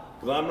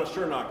 Because I'm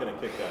not going to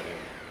kick that in.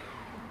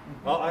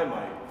 Well, I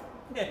might.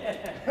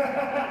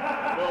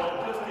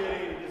 No, just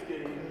kidding.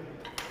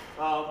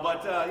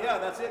 Yeah,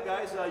 that's it,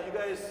 guys. You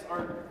guys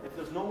are, if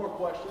there's no more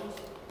questions,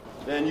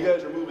 then you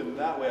guys are moving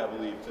that way, I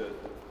believe, to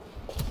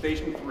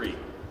station 3.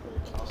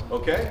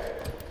 Okay?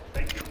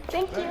 Thank you.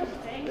 Thank you.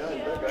 Thank you.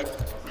 You bet, guys.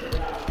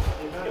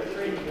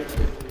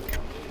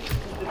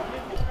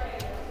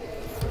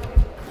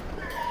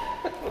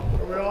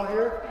 Are we all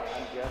here?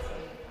 I'm guessing.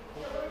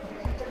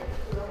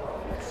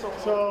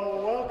 So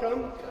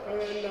welcome,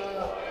 and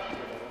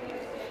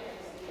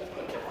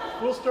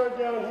we'll start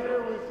down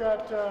here. We've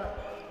got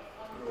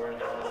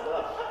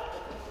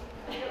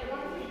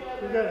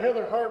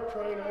Heather Harp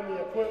trying on the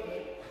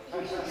equipment.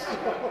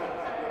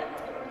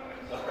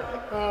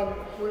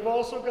 We've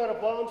also got a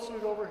bomb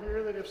suit over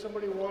here that if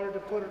somebody wanted to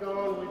put it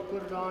on, we'd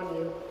put it on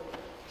you.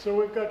 So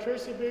we've got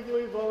Tracy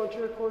Bigley,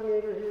 volunteer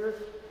coordinator here,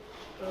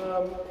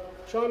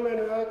 Sean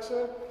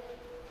Manaraxa,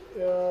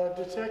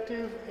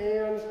 detective,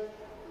 and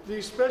the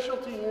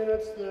specialty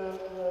units, the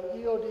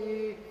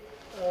EOD,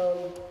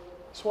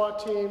 SWAT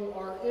team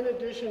are in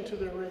addition to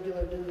their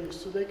regular duties.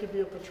 So they could be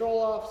a patrol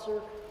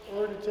officer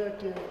or a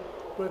detective,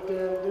 but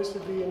then this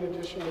would be in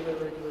addition to their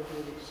regular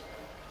duties.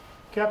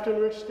 Captain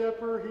Rich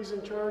Stepper, he's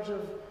in charge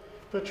of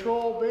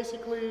patrol.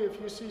 Basically, if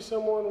you see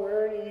someone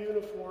wearing a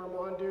uniform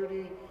on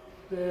duty,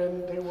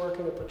 then they work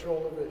in the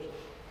patrol division.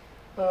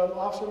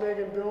 Officer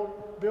Megan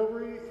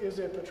Bilbrey is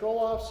a patrol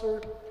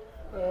officer.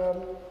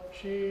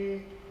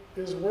 She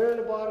is wearing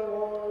a body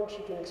worn.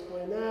 She can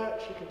explain that.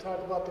 She can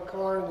talk about the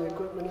car and the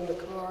equipment in the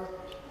car.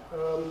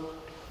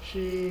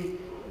 She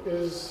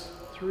is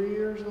 3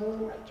 years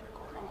old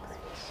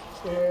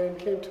and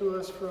came to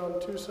us from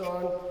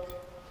Tucson.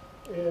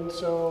 And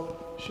so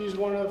she's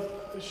one of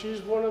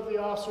the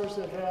officers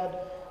that had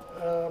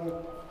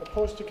a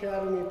post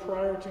academy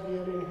prior to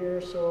getting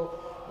here. So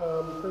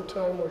her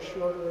time was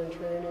shorter in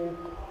training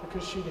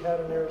because she'd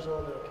had an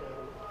Arizona academy.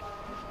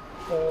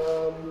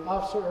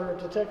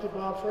 Detective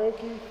Bob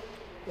Frankie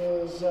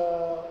has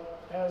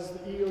the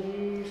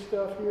EOD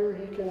stuff here.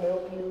 He can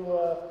help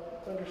you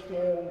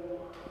understand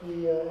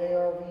the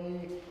ARV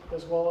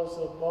as well as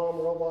the bomb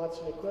robots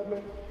and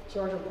equipment.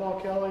 Sergeant Paul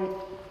Kelly,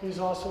 he's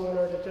also in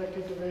our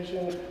detective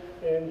division,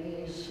 and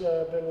he's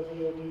been with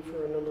EOD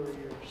for a number of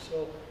years.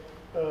 So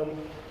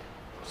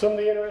some of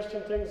the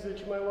interesting things that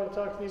you might want to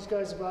talk to these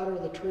guys about are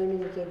the training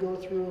that they go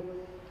through,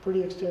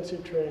 pretty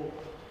extensive training.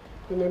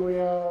 And then we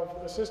have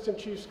Assistant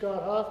Chief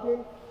Scott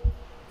Hoffman,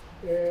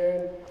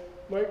 and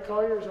Mike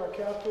Collier is our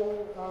captain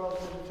of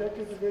the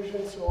detective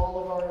division, so all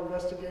of our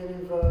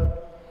investigative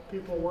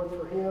people work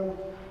for him,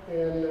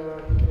 and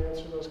he can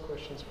answer those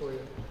questions for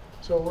you.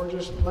 So we're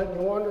just letting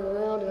you wander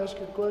around, ask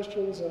your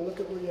questions, and look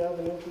at where you have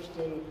an interest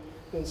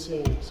in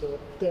seeing. So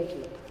thank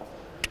you.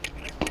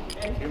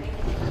 Thank you.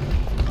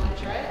 Want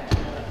to try it?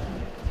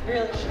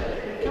 Really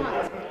should. Come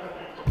on.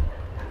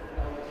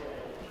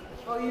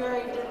 Oh, you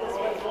already did this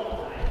one.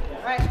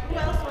 All right, who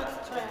else wants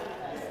to try on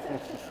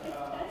this?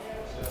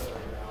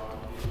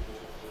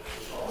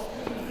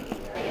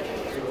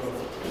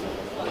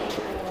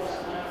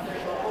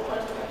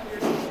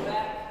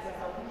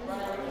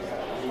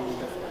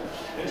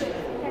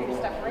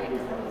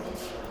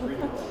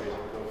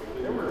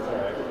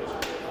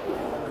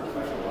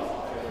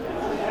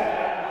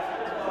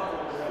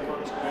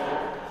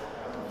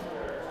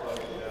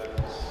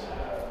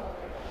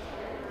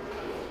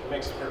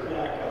 Makes her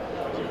back up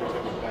because you took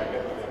it back up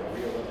and then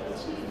reel it and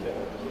see it.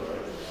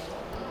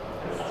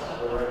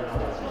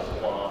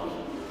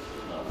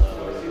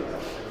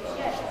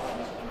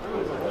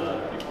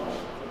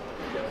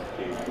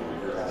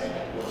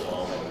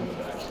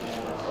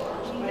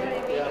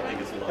 Yeah, I think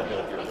it's a lot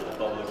healthier for the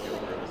public. You'll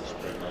be able to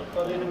spread them. Oh,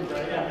 yeah,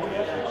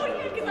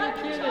 because I'm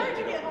in charge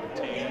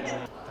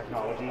again.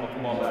 Technology.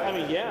 technology. I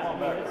mean, yeah.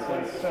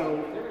 So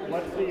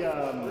what's the,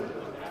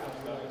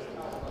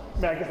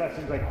 I guess that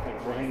seems like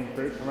low-hanging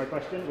fruit for my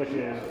question, which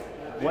is,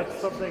 what's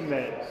something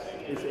that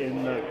is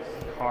in the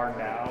car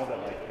now that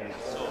like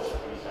makes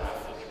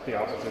the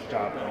officer's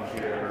job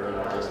easier?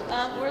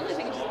 Really, I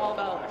think it's just all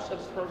about the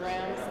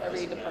programs.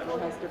 Every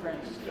department has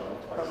different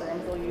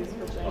programs they'll use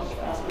for things.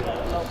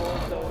 Mobile,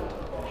 so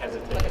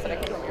like I said, I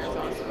came from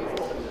Arizona, so we use a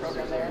different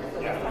program there. So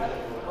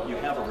Yeah. You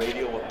have a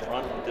radio up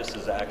front. This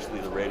is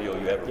actually the radio.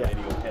 You have a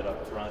radio head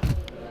up front.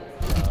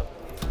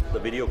 The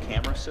video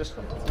camera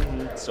system.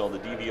 So the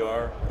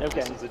DVR.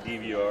 This is the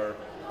DVR.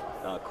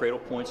 Cradle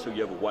point, so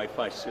you have a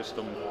Wi-Fi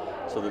system,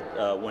 so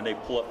that when they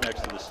pull up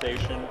next to the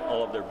station,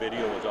 all of their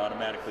video is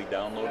automatically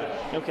downloaded.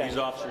 These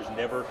officers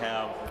never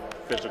have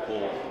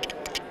physical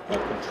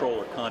control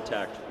or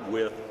contact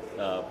with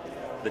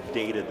the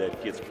data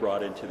that gets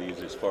brought into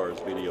these as far as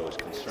video is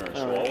concerned.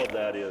 So all of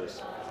that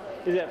is...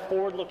 Is that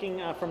forward looking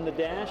from the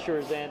dash, or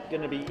is that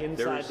going to be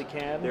inside the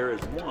cab? There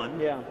is one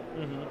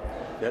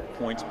that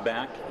points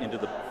back into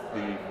the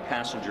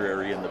passenger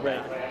area in the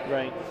back.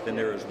 Right. Then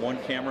there is one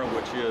camera,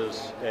 which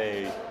is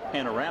a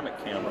panoramic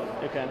camera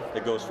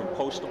that goes from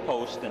post to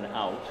post and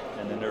out.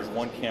 And then there's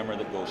one camera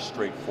that goes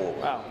straight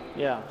forward. Wow.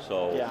 Yeah.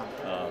 So,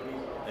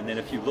 and then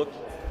if you look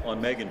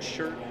on Megan's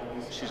shirt,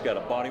 she's got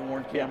a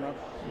body-worn camera.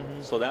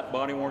 So that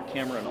body-worn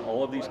camera and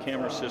all of these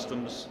camera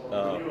systems,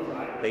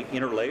 they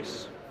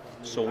interlace.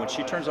 So when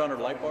she turns on her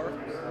light bar,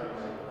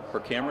 her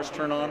cameras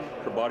turn on,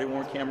 her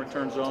body-worn camera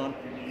turns on.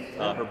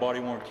 Her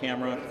body-worn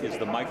camera is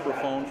the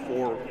microphone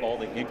for all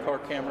the in-car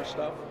camera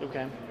stuff.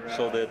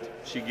 So that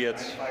she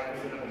gets,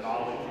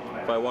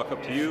 if I walk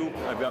up to you,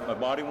 I've got my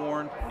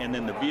body-worn, and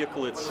then the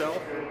vehicle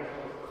itself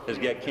has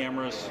got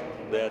cameras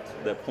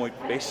that point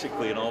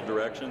basically in all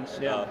directions,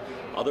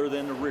 other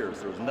than the rears.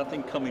 There's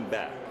nothing coming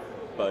back,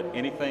 but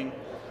anything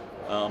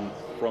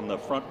from the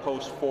front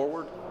post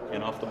forward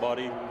and off the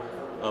body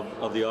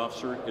of the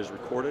officer is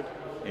recorded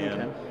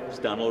and it's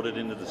downloaded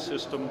into the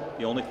system.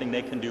 The only thing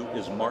they can do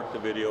is mark the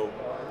video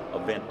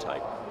event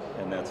type,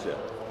 and that's it.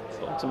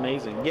 So. That's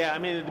amazing. Yeah, I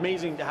mean, it's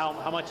amazing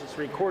how much it's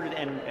recorded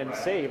and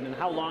saved, and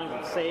how long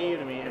is it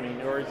saved. I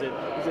mean, or is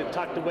it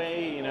tucked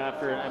away, you know,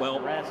 after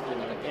arrest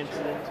and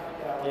incident?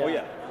 Oh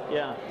yeah.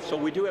 Yeah. So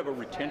we do have a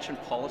retention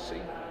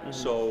policy.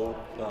 So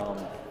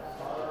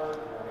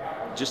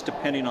just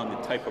depending on the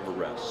type of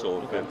arrest.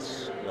 So if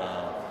it's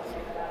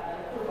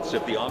so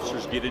if the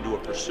officers get into a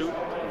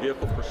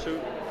vehicle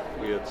pursuit,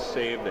 it's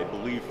saved, I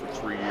believe, for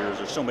 3 years.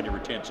 There's so many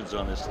retentions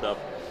on this stuff.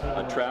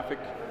 A traffic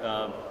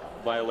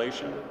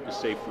violation is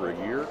saved for a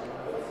year.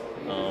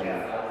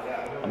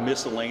 A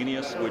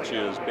miscellaneous, which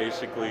is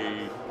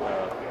basically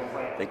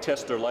they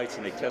test their lights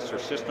and they test their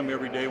system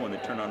every day. When they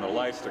turn on their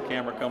lights, their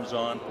camera comes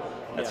on.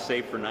 That's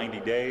saved for 90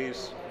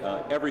 days.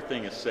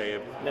 Everything is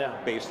saved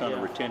based on a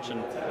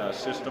retention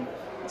system.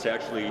 It's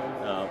actually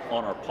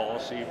on our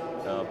policy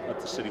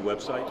at the city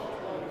website.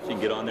 So you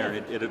can get on there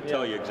and it'll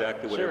tell you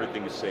exactly what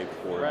everything is saved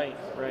for. Right.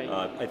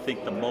 I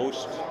think the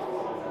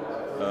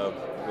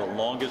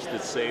longest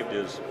it's saved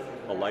is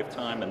a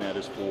lifetime, and that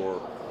is for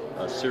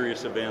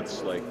serious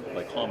events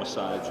like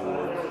homicides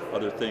or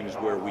other things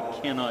where we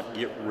cannot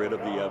get rid of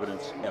the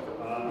evidence ever.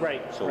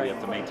 Right. So we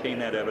have to maintain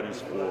that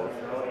evidence for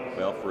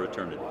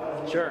eternity.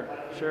 Sure.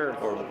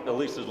 Or at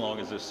least as long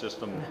as this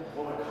system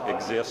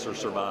exists or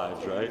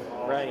survives, right?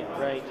 Right.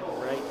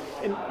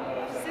 And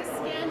is this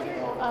standard,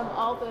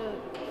 all the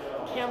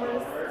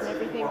cameras and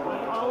everything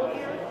on all of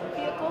your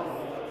vehicles?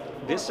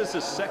 This is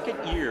the second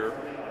year.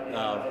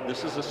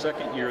 This is the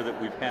second year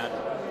that we've had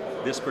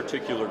this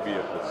particular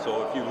vehicle.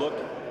 So if you look,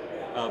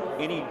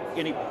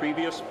 any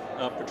previous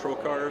patrol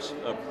cars,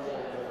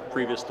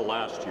 previous to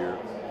last year,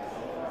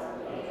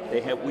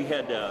 we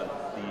had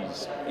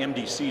these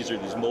MDCs, or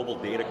these mobile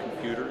data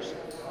computers,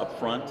 up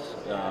front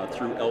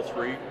through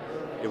L3.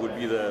 It would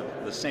be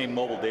the same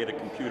mobile data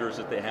computers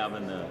that they have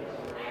in the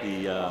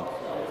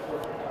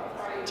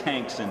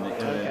tanks in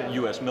the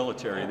U.S.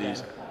 military.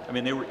 These, I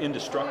mean, they were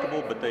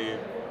indestructible, but they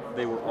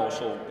were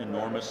also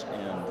enormous,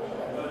 and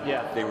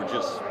they were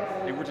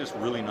just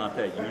really not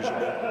that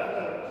usable.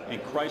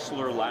 And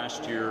Chrysler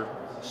last year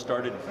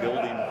started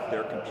building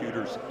their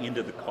computers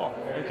into the car.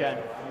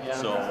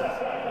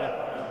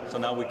 So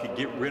now we could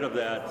get rid of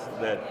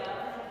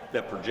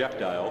that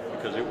projectile,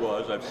 because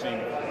I've seen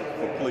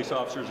where police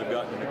officers have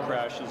gotten into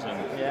crashes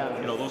and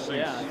you know, those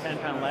things.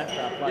 10-pound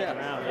laptop flying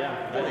around.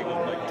 I think it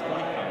was like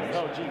 20 pounds.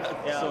 Oh geez.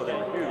 So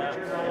they're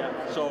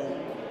huge. So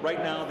right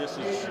now this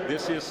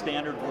is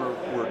standard.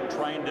 We're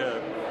trying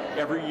to,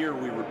 every year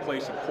we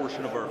replace a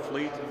portion of our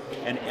fleet,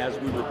 and as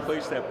we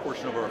replace that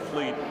portion of our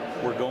fleet,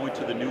 we're going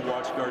to the new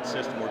WatchGuard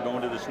system, we're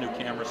going to this new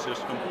camera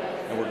system,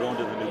 and we're going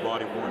to the new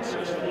body-worn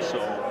system.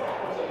 So,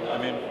 I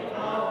mean,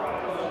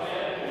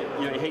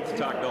 you hate to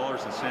talk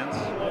dollars and cents,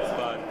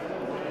 but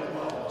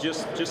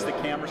just the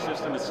camera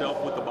system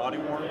itself with the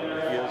body-worn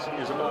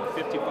is about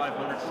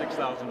 $5,500,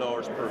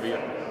 $6,000 per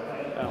vehicle.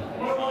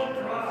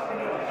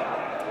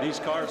 These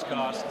cars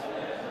cost,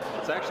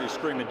 it's actually a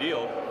screaming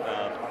deal.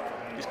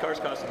 These cars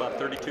cost about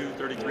 $32,000,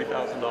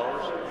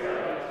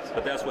 $33,000,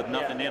 but that's with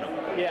nothing in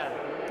them. Yeah.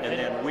 And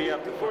then we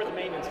have to for the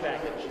maintenance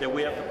package. Then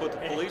we have to put the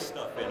police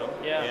stuff in them,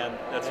 and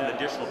that's an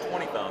additional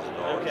 $20,000.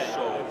 Okay.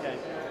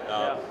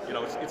 So, you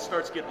know, it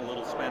starts getting a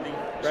little spendy.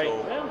 Right.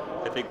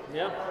 So I think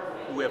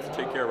we have to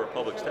take care of our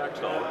public tax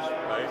dollars,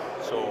 right?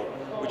 So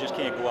we just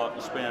can't go out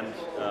and spend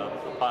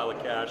a pile of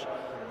cash.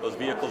 Those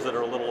vehicles that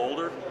are a little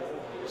older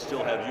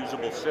still have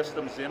usable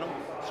systems in them,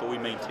 so we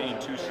maintain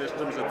 2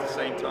 systems at the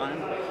same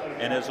time.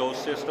 And as those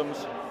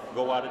systems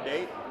go out of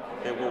date,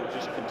 then we'll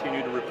just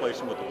continue to replace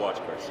them with the watch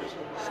guard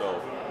system.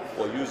 So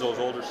we'll use those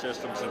older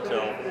systems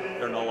until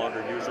they're no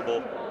longer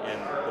usable and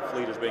the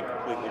fleet has been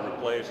completely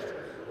replaced,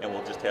 and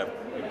we'll just have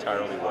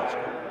entirely watch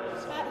guard.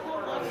 About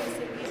how long does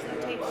it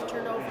usually take to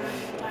turn over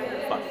an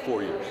entire? About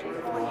 4 years.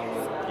 4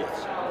 years.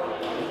 Yes.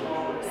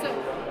 So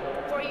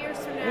 4 years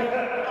from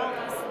now, all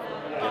this.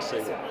 Yes, they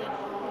will.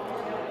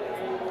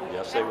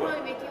 Yes, they That will.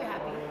 probably make you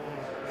happy.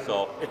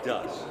 So it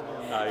does.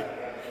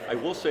 I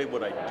will say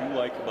what I do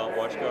like about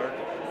WatchGuard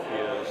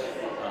is,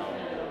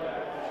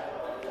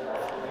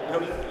 you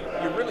know,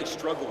 you really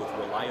struggle with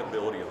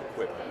reliability of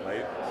equipment,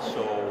 right?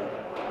 So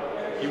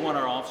you want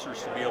our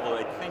officers to be able to,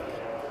 I think,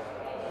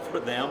 for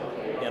them,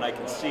 and I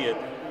can see it,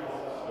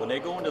 when they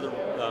go into the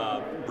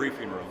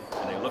briefing room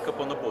and they look up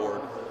on the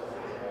board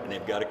and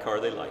they've got a car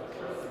they like.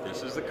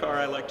 This is the car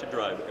I like to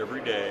drive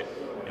every day,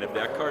 and if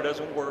that car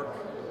doesn't work,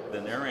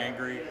 then they're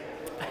angry,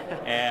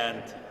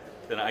 and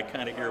then I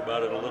kind of hear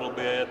about it a little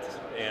bit.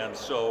 And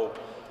so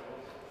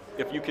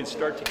if you can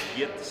start to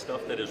get the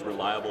stuff that is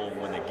reliable,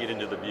 and when they get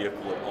into the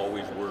vehicle it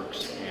always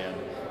works and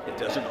it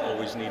doesn't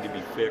always need to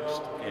be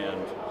fixed,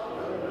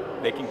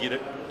 and they can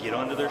get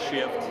onto their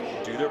shift,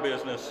 do their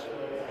business,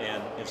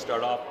 and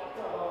start off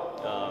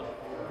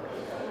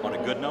on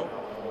a good note,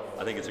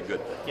 I think it's a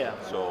good thing. Yeah.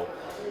 So,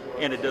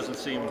 and it doesn't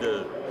seem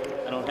to,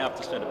 I don't have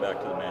to send it back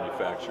to the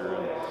manufacturer,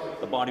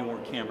 and the body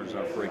worn cameras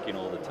aren't breaking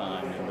all the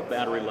time, and the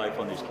battery life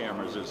on these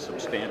cameras is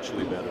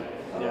substantially better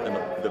than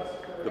the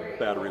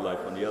battery life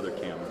on the other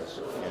cameras.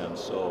 And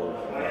so,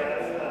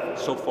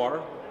 so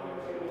far,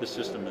 the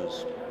system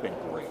has been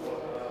great.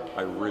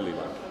 I really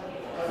like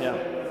it. Yeah.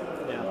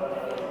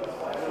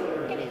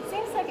 And it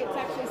seems like it's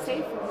actually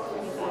safer for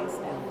you guys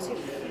now too,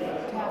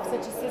 to have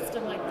such a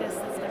system like this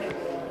that's going to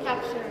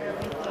capture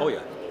everything. Oh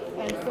yeah.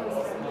 And so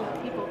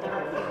people that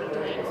aren't really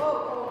doing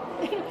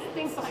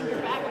things behind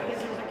your back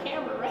because there's a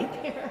camera right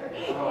there.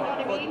 You know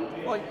what I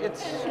mean? Well,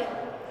 it's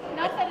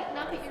not that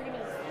you're going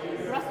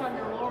to rest on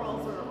your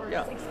laurels or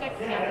just expect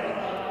to have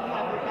people who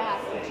have your back.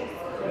 It's just,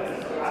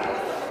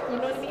 you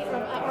know what I mean? Or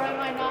am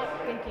I not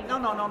thinking?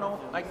 No.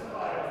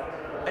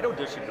 I don't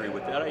disagree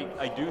with that.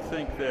 I do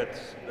think that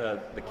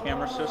the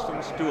camera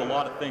systems do a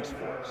lot of things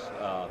for us.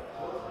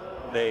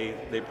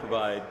 They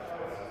provide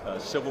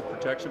civil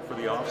protection for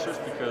the officers,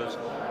 because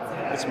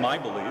it's my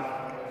belief,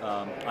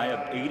 I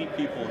have 80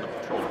 people in the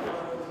patrol division,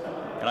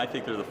 and I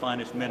think they're the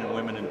finest men and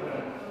women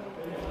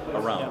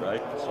around,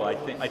 right? So I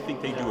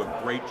think they do a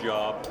great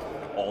job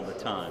all the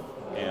time,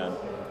 and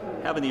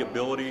having the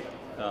ability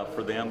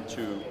for them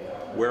to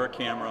wear a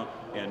camera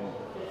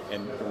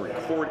and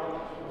record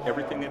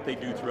everything that they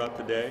do throughout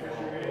the day,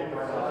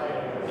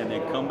 and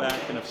then come back,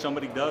 and if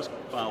somebody does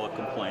file a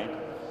complaint,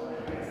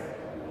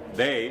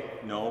 they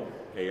know,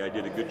 hey, I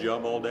did a good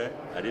job all day,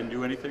 I didn't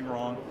do anything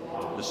wrong.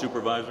 The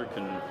supervisor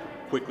can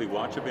quickly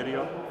watch a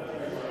video,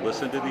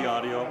 listen to the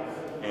audio,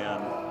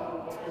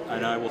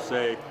 and I will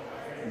say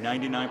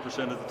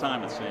 99% of the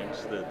time it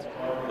seems that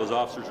those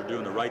officers are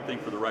doing the right thing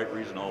for the right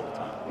reason all the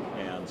time.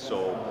 And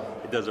so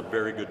it does a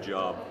very good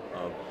job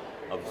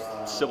of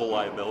civil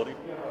liability,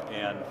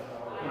 and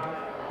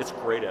it's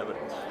great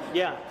evidence.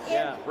 Yeah.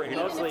 Great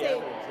Mostly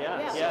evidence.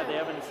 evidence. Yeah, the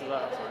evidence is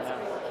up.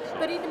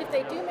 But even if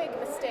they do make a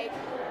mistake,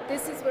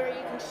 this is where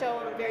you can show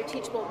a very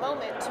teachable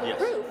moment to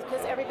improve,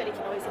 because everybody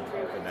can always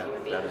improve with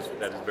human beings.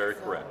 That is very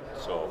correct.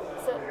 So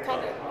it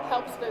kind of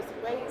helps both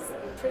ways,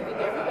 improving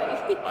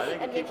everybody. I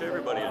think it keeps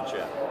everybody in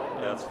check.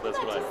 That's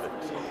what I think.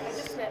 I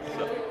just meant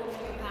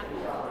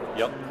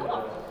Yep.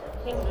 cool.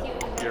 Thank you.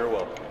 You're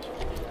welcome.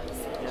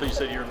 So you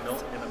said you're in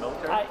the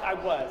military? I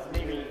was,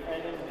 maybe.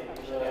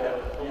 You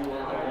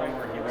were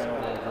where he ran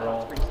over the girl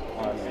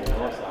on the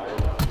north side.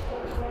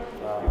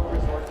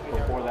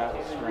 Before that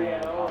was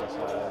Strand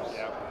homicide.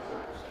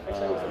 And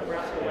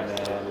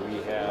then we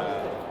had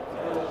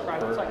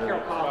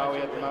we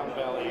had the Mountain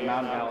Valley.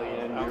 Mountain Valley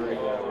injury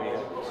that we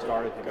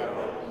started to go.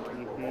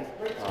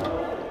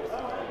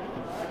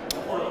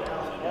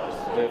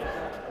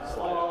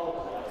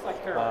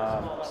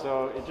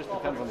 So it just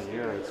depends on the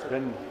year. It's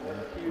been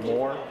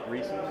more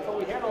recent. But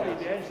we had all the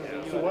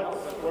advantages. So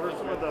what are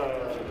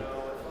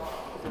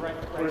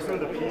some of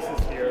the pieces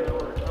here?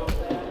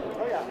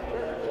 Oh yeah.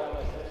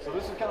 So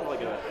this is kind of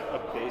like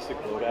a basic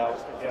loadout.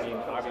 I mean,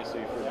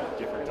 obviously for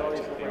different types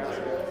of things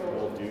that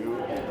we'll do,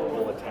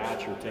 we'll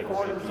attach or take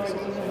away pieces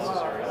as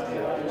necessary.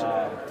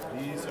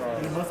 These are...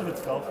 And most of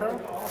it's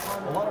Velcro?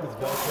 A lot of it's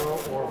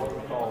Velcro, or what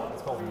we call,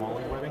 it's called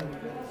molly webbing.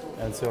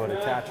 And so it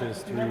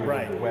attaches through the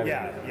webbing.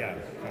 Yeah,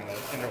 kind of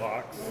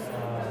interlocks.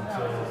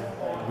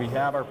 So we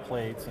have our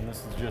plates, and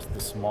this is just the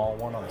small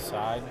one on the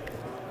side.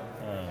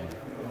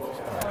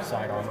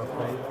 Side armor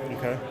plate.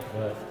 Okay.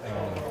 But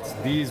it's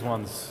these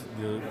ones,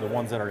 the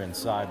ones that are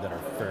inside that are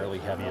fairly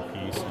heavy a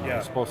piece. And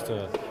they're supposed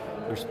to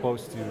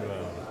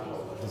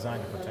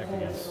designed to protect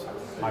against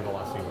high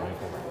velocity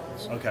rifle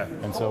rounds. Okay.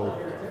 And so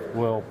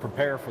we'll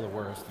prepare for the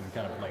worst and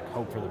kind of like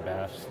hope for the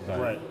best.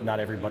 But not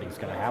everybody's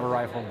going to have a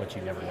rifle, but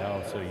you never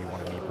know. So you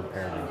want to be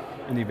prepared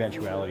in the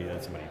eventuality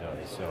that somebody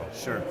does. So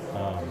sure.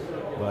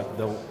 But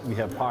we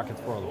have pockets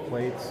for all the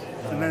plates.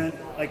 And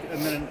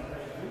then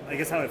I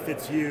guess how it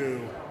fits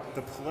you.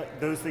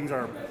 Those things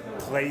are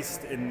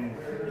placed in,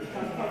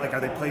 like, are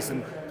they placed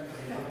in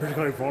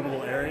particularly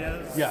vulnerable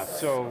areas? Yeah,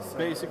 so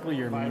basically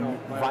your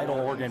vital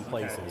organ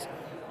places.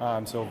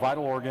 So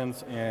vital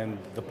organs and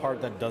the part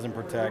that doesn't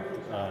protect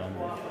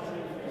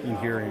in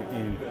here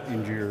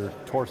in your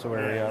torso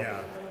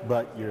area,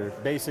 but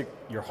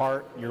your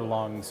heart, your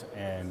lungs,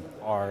 and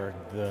are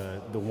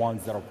the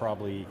ones that are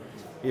probably,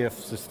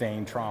 if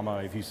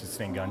you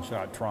sustain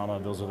gunshot trauma,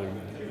 those are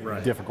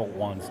the difficult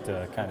ones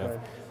to kind of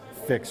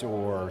fix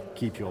or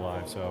keep you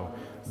alive. So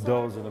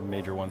those are the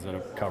major ones that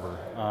I cover.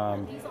 Are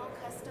these all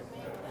custom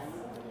made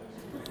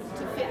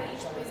to fit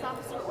each police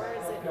officer, or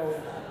is it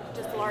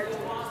just large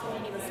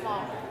and even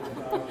small?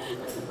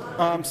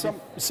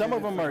 Some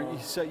of them are,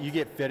 you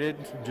get fitted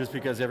just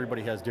because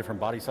everybody has different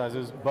body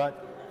sizes,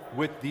 but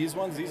with these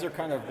ones, these are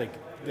kind of like,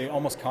 they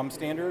almost come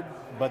standard,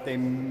 but they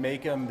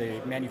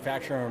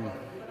manufacture them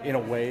in a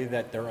way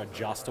that they're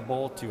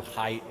adjustable to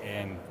height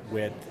and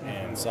width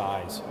and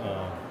size.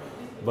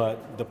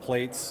 But the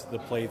plates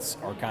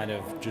are kind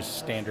of just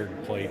standard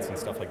plates and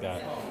stuff like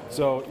that.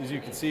 So as you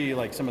can see,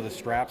 like some of the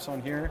straps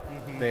on here,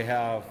 they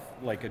have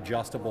like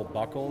adjustable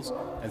buckles,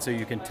 and so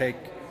you can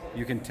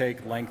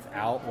take length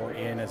out or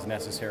in as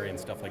necessary and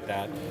stuff like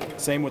that.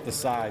 Same with the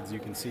sides. You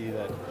can see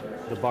that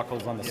the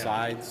buckles on the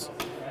sides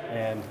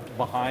and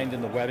behind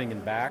in the webbing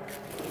and back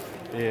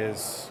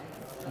is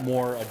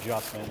more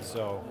adjustment.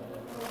 So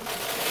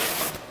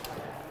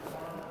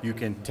you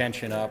can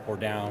tension up or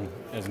down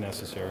as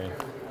necessary.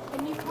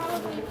 And you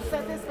probably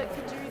said this, but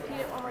could you repeat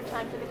it one more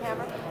time to the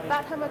camera?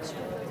 About how much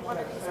would one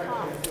of these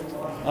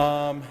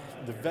cost?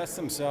 The vests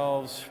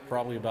themselves,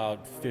 probably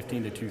about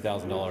 $1,500 to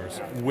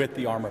 $2,000 with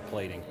the armor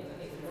plating.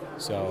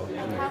 So.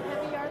 And how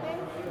heavy are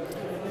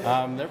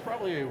they? They're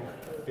probably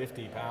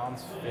 50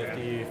 pounds,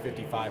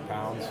 55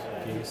 pounds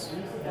a piece.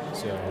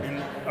 So.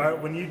 And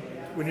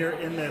when you're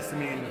in this, I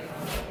mean,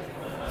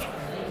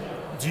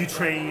 do you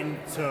train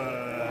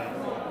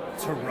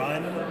to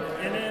run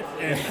in it?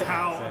 And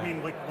how? I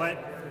mean, like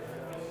what?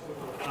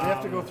 You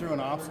have to go through an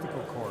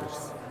obstacle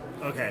course.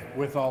 Okay.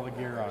 With all the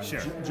gear on.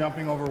 Sure.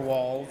 Jumping over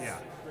walls. Yeah.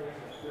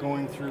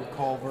 Going through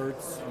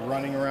culverts,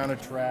 running around a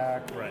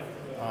track. Right.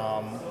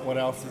 What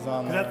else is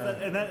on there?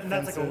 And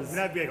that's like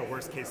that'd be like a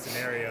worst case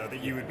scenario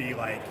that you would be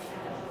like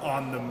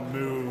on the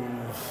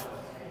move,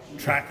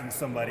 tracking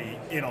somebody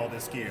in all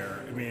this gear.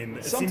 I mean,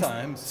 it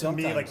sometimes to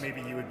me like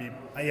maybe you would be.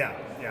 Yeah.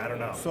 I don't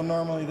know. So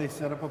normally they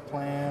set up a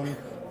plan,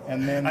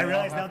 and then I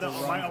realize now that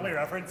my only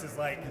reference is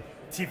like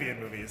TV and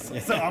movies.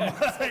 So I'm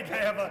like, I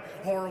have a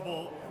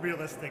horrible,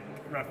 realistic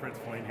reference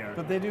point here.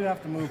 But they do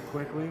have to move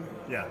quickly.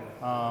 Yeah.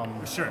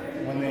 Sure.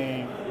 When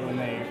they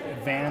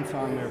advance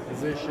on their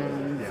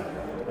positions.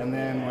 Yeah. And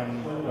then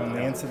when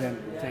the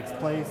incident takes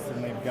place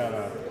and they've got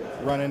to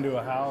run into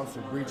a house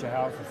or breach a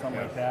house or something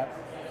like that,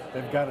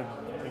 they got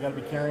to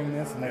be carrying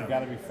this, and they've got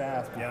to be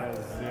fast because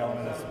the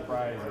element of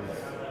surprise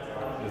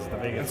is the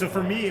biggest. And so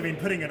for me, I mean,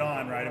 putting it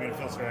on, right? I mean, it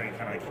feels very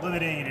kind of like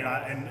limiting,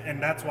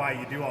 and that's why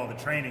you do all the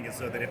training, is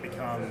so that it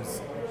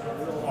becomes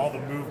all the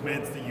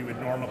movements that you would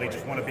normally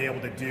just want to be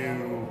able to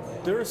do.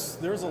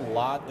 There's a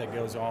lot that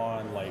goes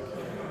on, like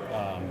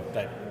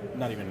that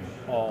not even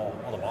all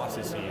the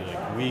bosses see.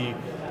 Like we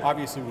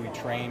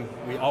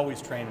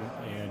always train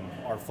in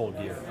our full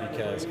gear,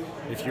 because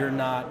if you're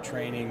not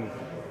training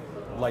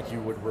like you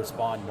would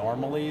respond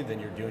normally, then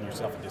you're doing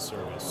yourself a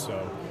disservice.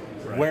 So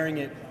wearing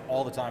it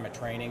all the time at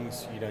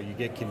trainings, you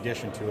get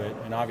conditioned to it,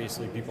 and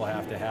obviously people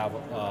have to have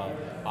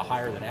a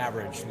higher than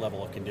average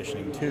level of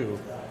conditioning too,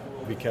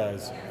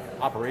 because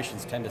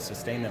operations tend to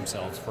sustain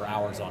themselves for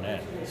hours on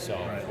end. So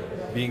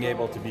being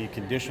able to be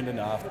conditioned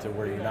enough to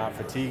where you're not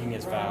fatiguing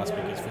as fast,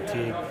 because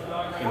fatigue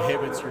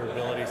inhibits your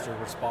abilities to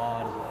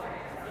respond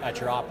at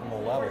your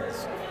optimal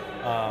levels.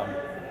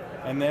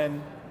 And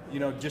then,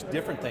 just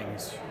different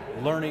things,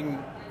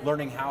 learning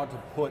how to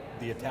put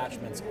the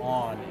attachments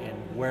on and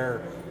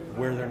where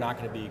they're not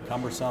going to be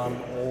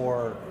cumbersome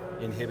or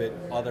inhibit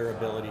other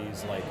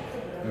abilities like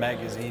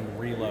magazine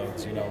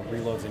reloads,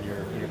 reloads in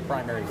your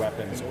primary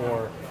weapons,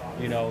 or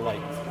You know,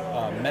 like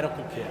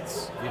medical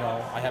kits. You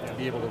know, I have to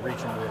be able to reach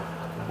them with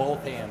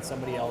both hands.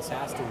 Somebody else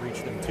has to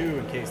reach them too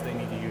in case they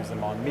need to use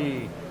them on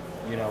me.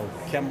 You know,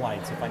 chem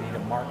lights. If I need to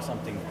mark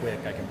something quick,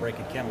 I can break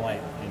a chem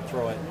light and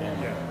throw it.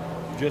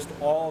 And just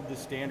all of the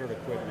standard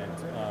equipment.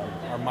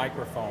 Our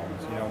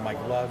microphones. You know, my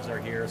gloves are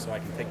here, so I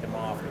can take them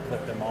off and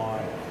clip them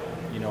on.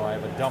 You know, I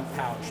have a dump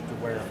pouch to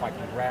where if I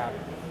can grab,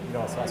 you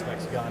know, a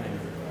suspect's gun and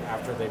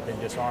after they've been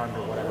disarmed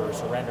or whatever, or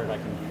surrendered, I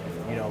can,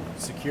 you know,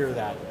 secure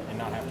that and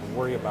not have to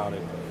worry about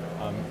it.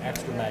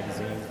 Extra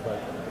magazines, but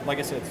like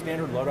I said,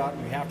 standard loadout,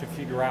 you have to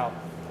figure out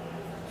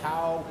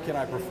how can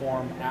I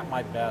perform at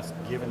my best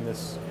given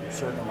this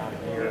certain amount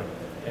of gear,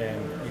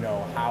 and you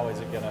know, how is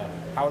it gonna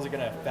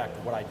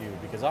affect what I do?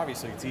 Because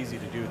obviously it's easy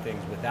to do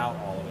things without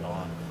all of it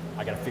on.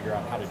 I got to figure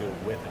out how to do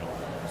it with it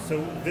on.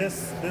 So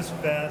this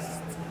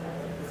vest,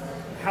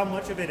 how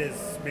much of it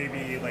is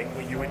maybe like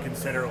what you would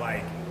consider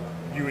like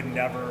you would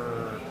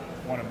never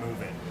want to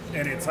move it,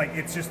 and it's like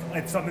it's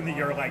something that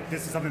you're like,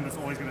 this is something that's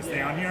always going to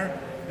stay on here?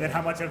 And then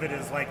how much of it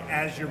is like,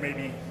 as you've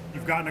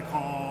gotten a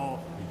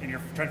call and you're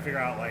trying to figure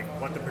out like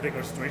what the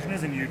particular situation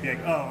is, and you'd be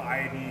like, oh,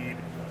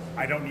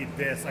 I don't need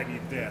this, I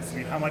need this. I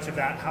mean, how much of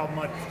that,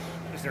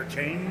 is there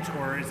change,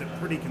 or is it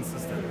pretty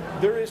consistent?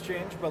 There is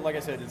change, but like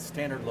I said, it's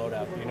standard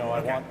loadout. You know, I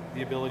want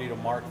the ability to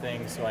mark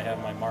things, so I have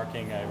my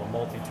marking, I have a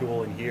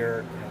multi-tool in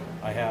here,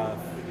 I have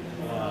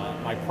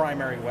my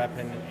primary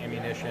weapon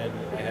ammunition,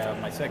 I have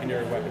my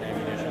secondary weapon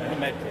ammunition, and a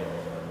med kit.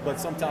 But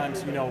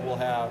sometimes, you know, we'll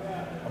have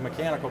a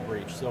mechanical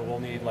breach, so we'll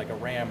need like a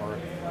ram or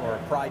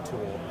a pry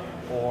tool,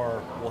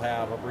 or we'll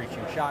have a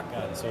breaching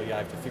shotgun, so you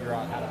have to figure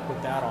out how to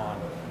put that on.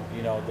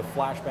 You know, the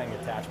flashbang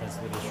attachments,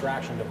 the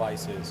distraction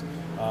devices,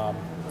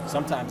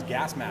 sometimes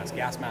gas mask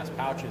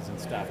pouches and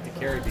stuff to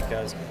carry,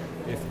 because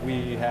if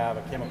we have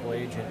a chemical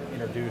agent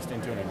introduced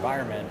into an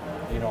environment,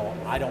 you know,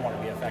 I don't want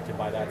to be affected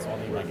by that, so I'll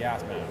need my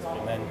gas mask.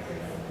 And then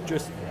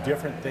just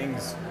different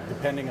things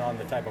depending on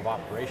the type of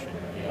operation.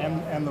 You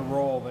know? And the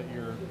role that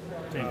you're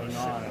taking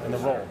on. And the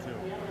role too.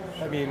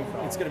 I mean,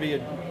 it's going to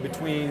be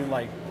between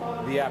like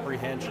the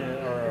apprehension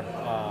or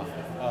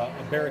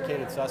a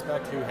barricaded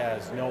suspect who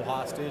has no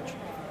hostage.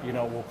 You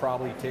know, we'll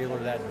probably tailor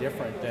that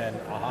different than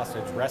a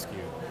hostage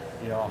rescue.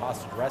 You know, a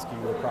hostage rescue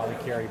will probably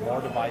carry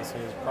more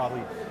devices,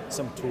 probably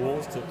some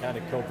tools to kind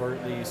of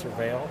covertly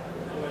surveil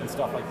and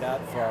stuff like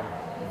that from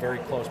very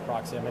close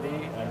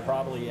proximity, and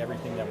probably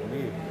everything that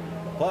we need.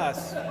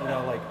 Plus, you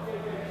know, like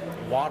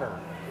water,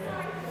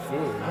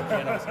 food.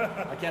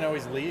 I can't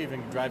always leave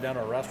and drive down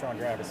to a restaurant,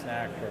 grab a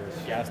snack or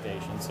a gas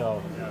station.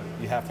 So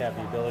you have to have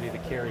the ability to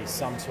carry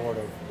some sort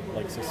of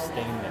like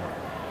sustainment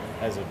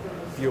as a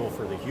fuel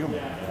for the human,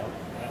 you know?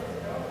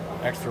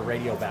 Extra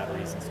radio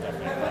batteries and stuff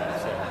like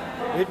that.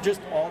 So it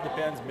just all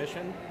depends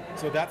mission.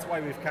 So that's why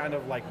we've kind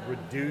of like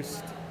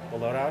reduced the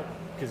loadout,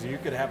 because you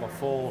could have a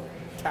full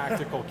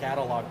tactical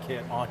catalog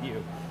kit on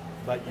you,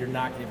 but you're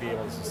not going to be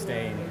able to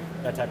sustain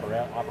that type of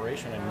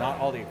operation, and not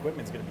all the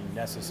equipment is going to be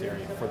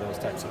necessary for those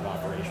types of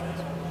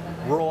operations.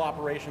 Rural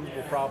operations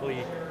will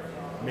probably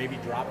maybe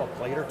drop a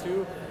plate or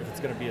two if it's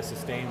going to be a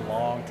sustained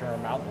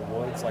long-term out in the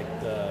woods, like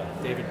the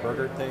David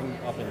Berger thing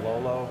up in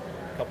Lolo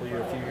a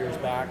few years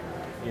back.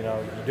 You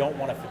know, you don't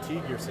want to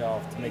fatigue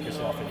yourself to make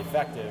yourself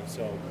ineffective,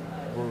 so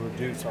we'll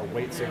reduce our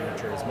weight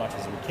signature as much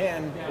as we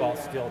can while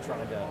still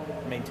trying to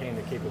maintain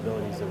the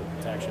capabilities of the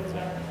protections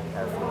that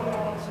are afforded to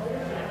us.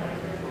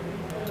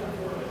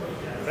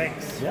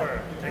 Thanks Yeah.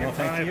 for taking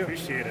time. I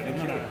appreciate it.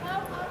 Thank you.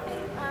 How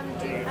often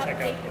do you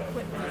update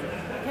equipment?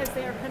 Because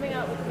they are coming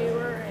out with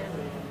newer and,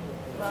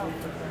 well,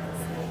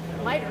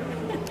 lighter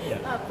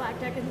black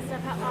deck and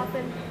stuff. How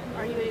often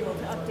are you able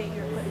to update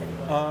your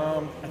equipment?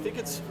 I think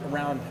it's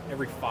around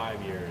every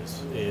 5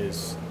 years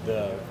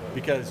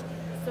because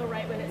so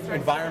right when it starts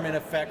environment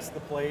affects the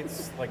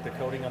plates, like the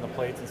coating on the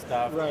plates and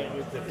stuff. Right.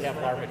 The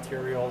Kevlar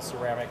material,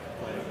 ceramic.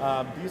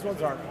 These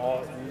ones aren't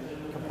all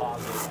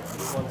composite.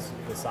 These ones,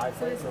 the side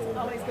So plates this are a is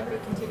little always bit going to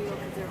be continual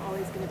because they're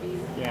always going to be...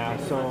 Yeah,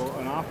 so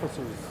an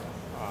officer's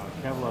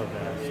Kevlar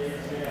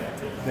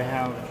vest, they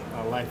have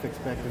a life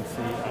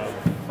expectancy of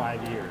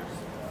 5 years.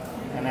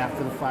 And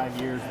after the 5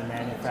 years, the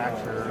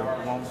manufacturer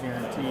won't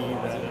guarantee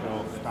that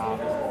it'll stop,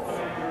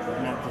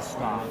 meant to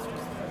stop.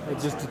 It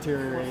just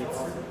deteriorates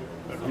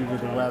due to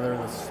the weather,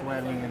 the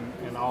sweating,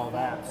 and all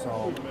that.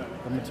 So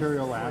the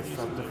material lasts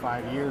up to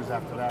 5 years.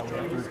 After that, we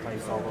have to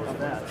replace all those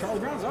vests. Charlie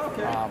Brown's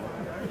okay.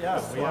 Yeah,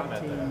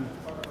 SWAT team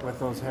with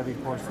those heavy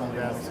porcelain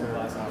vests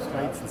or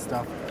plates and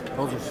stuff,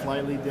 those are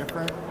slightly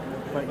different,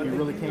 but you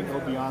really can't go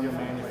beyond the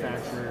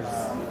manufacturer's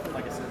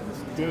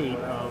date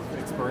of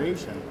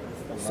expiration.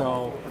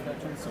 So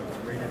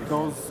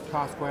those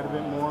cost quite a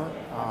bit more.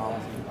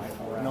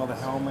 You know, the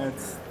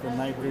helmets, the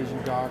night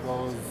vision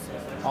goggles,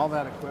 all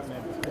that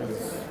equipment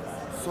is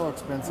so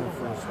expensive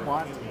for a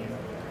SWAT team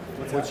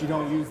which you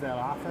don't use that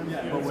often,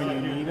 but when you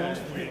need them,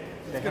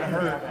 they have to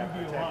have that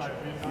protection.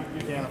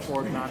 You can't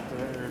afford not to,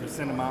 or to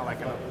send them out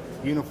like a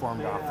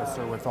uniformed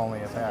officer with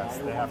only a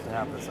vest. They have to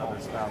have this other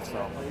stuff,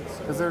 so,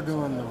 because they're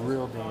doing the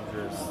real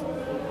dangerous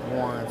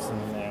warrants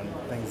and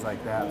things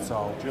like that.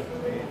 So,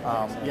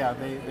 yeah,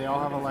 they all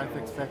have a life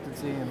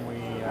expectancy, and we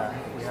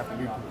have to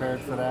be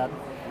prepared for that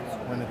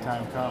when the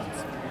time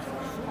comes.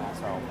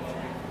 So.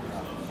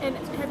 And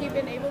have you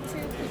been able to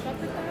keep up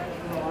with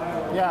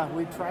that? Yeah,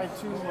 we try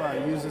to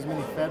use as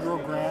many federal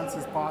grants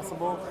as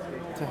possible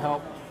to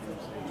help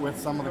with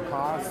some of the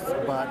costs,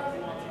 but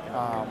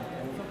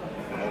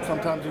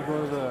sometimes we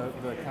go to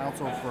the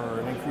council for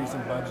an increase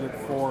in budget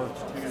for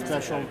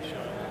special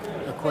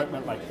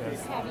equipment like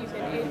this. Have you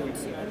been able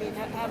to? I mean,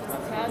 have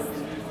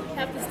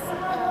the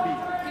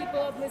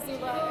people of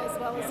Missoula as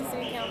well as the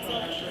city council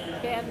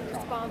been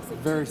responsive?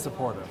 Very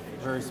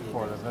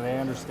supportive, and they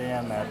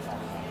understand that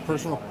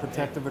personal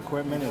protective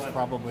equipment is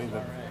probably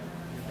the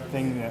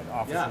thing that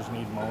officers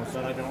need most,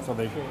 so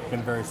they've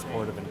been very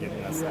supportive in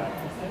getting us that.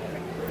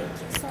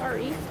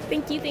 Sorry.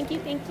 Thank you.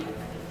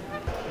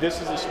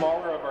 This is the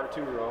smaller of our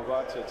two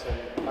robots. It's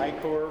an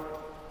Icor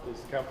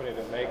is the company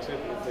that makes it.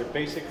 They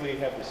basically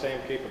have the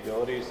same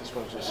capabilities. This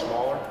one's just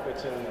smaller.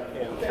 It's in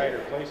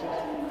tighter places.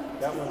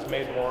 That one's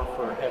made more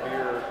for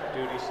heavier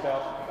duty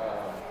stuff.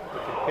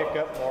 It can pick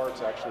up more.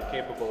 It's actually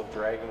capable of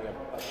dragging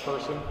a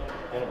person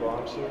in a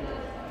bomb suit.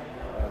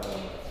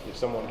 If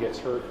someone gets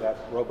hurt, that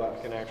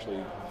robot can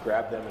actually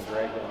grab them and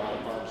drag them out of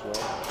harm's way.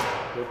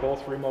 They're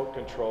both remote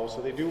control,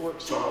 so they do work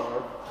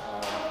similar.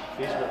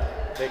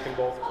 They can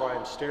both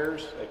climb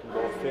stairs. They can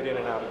both fit in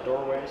and out of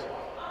doorways.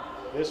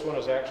 This one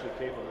is actually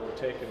capable of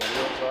taking the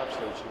wheels off so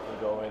that you can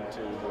go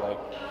into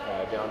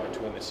down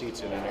between the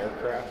seats in an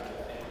aircraft.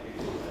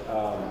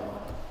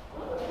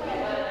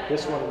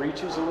 This one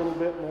reaches a little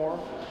bit more.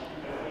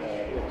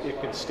 It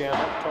can stand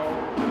up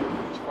taller,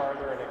 reach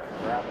farther, and it can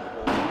grab it.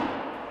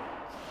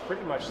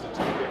 Pretty much the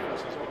two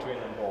differences between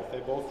them both. They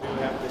both do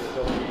have the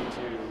ability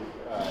to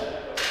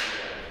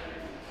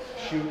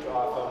shoot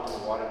off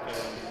of water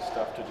cannons and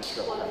stuff to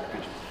disrupt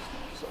packages.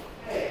 So.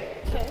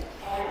 Okay.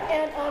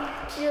 And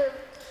your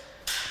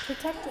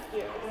protective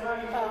gear,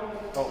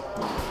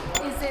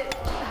 is it,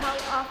 how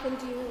often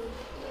do you,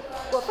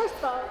 well, first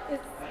of all,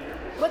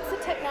 what's the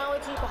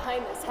technology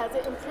behind this? Has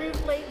it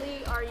improved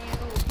lately? Are you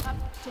up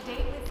to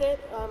date with it?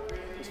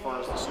 As far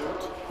as the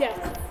suits?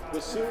 Yes. The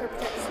suit,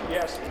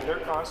 yes, they're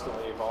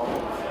constantly evolving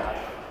with that.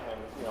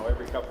 And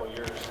every couple of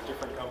years,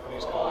 different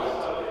companies come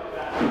out with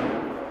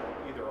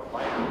either a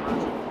lighter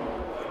version,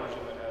 or a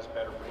version that has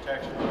better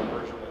protection, or a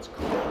version that's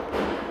cooler.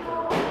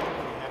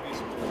 They're heavy,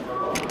 so they're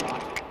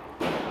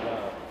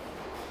hot.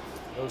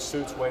 Those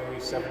suits weigh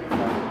 75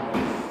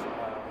 pounds.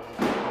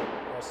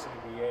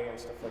 SCBA and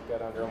stuff like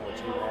that under them, which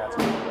even adds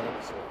more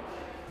weight. So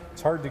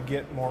it's hard to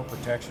get more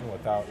protection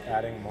without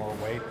adding more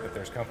weight, but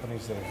there's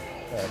companies that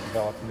have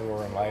developed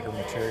newer and lighter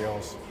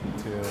materials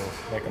to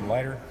make them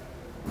lighter,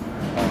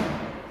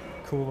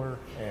 cooler,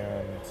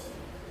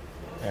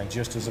 and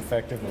just as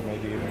effective, or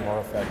maybe even more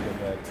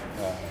effective at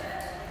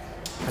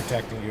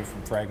protecting you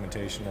from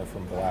fragmentation or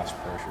from blast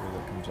pressure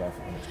that comes off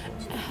of an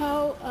explosive.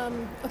 How,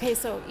 okay,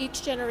 so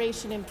each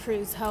generation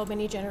improves. How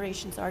many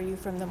generations are you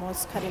from the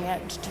most cutting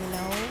edge, do you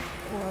know?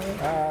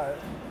 Or?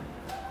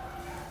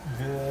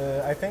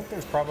 I think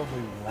there's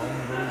probably one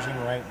version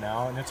right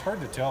now, and it's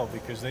hard to tell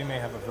because they may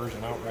have a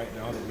version out right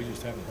now that we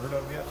just haven't heard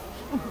of yet.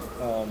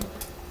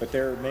 But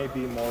there may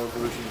be more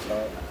versions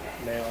out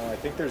now. I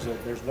think there's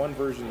one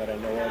version that I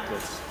know of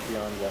that's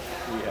beyond what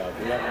we have.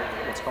 We have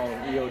what's called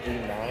an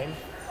EOD 9.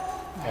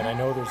 And I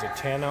know there's a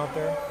 10 out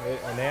there,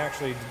 and they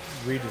actually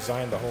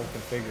redesigned the whole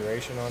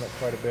configuration on it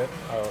quite a bit,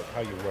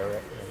 how you wear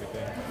it and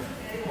everything.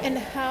 And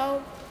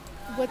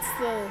what's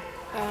the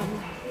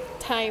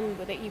time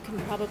that you can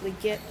probably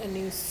get a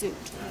new suit?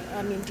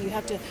 I mean, do you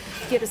have to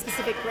get a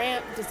specific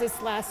grant? Does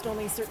this last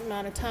only a certain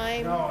amount of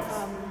time? No,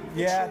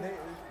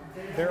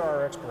 there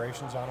are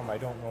expirations on them. I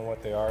don't know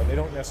what they are. They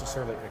don't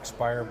necessarily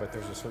expire, but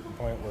there's a certain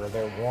point where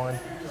they're worn.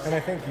 And I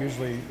think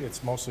usually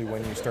it's mostly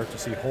when you start to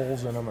see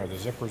holes in them or the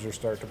zippers are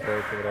start to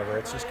break or whatever.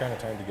 It's just kind of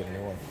time to get a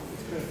new one.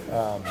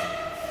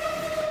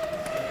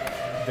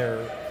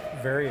 They're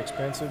very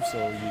expensive, so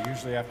you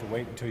usually have to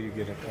wait until you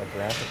get a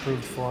grant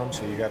approved for them.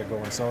 So you got to go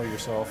and sell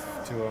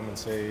yourself to them and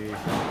say,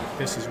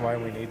 this is why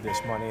we need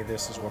this money.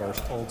 This is what our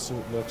old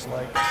suit looks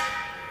like.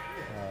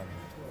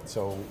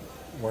 So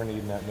we're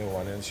needing that new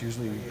one, and it's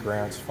usually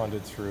grants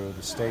funded through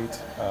the state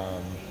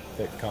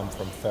that come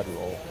from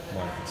federal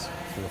monies.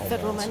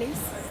 Federal monies?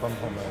 From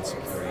Homeland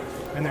Security.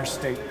 And there's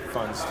state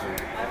funds too.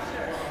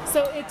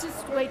 So it's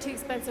just way too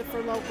expensive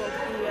for local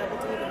to be able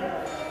to even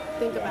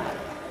think about it.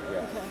 Yeah.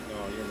 Okay.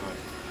 No, you're not.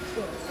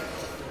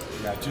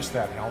 Yeah, just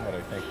that helmet,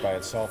 I think, by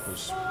itself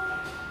was,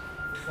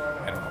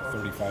 I don't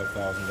know,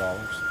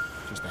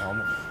 $35,000. Just a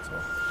helmet. So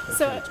it's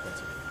pretty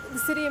expensive. The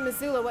city of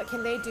Missoula, what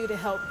can they do to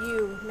help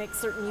you make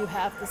certain you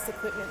have this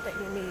equipment that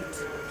you need?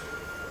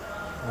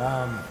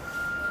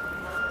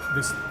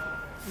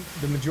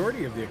 The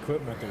majority of the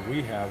equipment that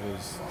we have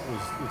is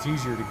it's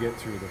easier to get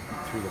through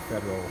the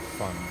federal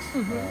funds.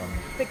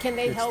 But can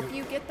they help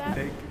you get that?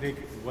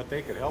 What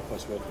they could help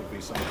us with would be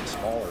some of the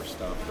smaller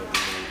stuff that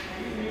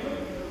we need.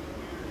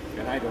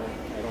 And I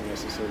don't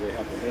necessarily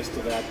have the list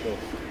of that, but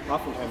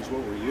oftentimes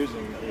what we're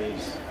using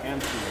is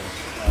hand tools.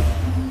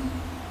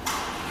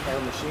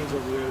 Our machines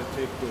over there that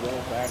take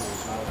DeWalt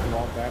batteries. If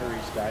DeWalt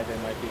batteries die, they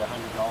might be $100,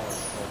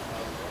 but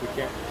we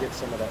can't get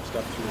some of that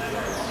stuff through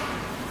there.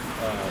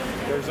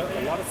 There's a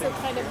lot of things.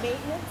 So kind of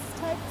maintenance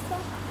type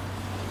stuff?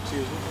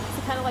 Excuse me?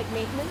 So kind of like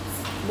maintenance?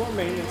 More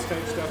maintenance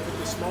type stuff, but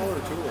the smaller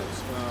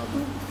tools.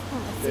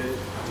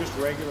 Just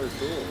regular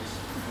tools.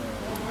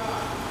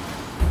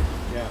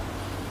 Yeah.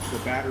 The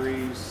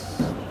batteries,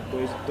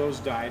 those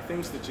die,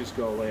 things that just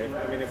go away.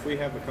 I mean, if we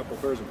have a couple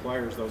pairs of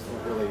pliers, those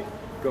don't really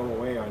go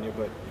away on you,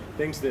 but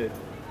things that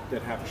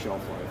have a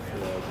shelf life,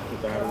 the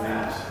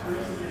batteries.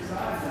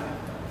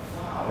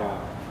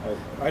 Yeah.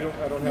 I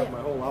don't have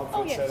my whole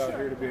outfit set out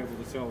here to be able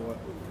to tell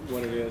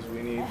what it is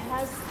we need.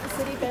 Has the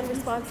city been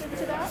responsive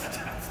to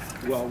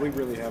that? Well, we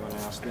really haven't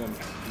asked them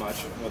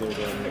much other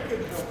than,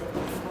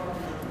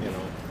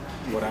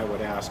 what I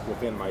would ask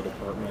within my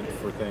department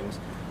for things.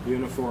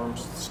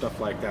 Uniforms, stuff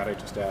like that, I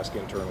just ask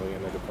internally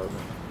in the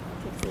department.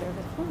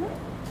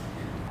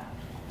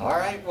 All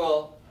right,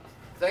 well,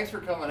 thanks for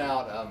coming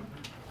out.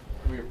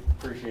 We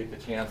appreciate the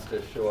chance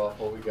to show off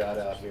what we got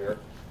out here.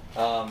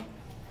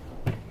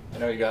 I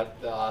know you got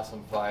the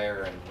awesome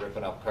fire and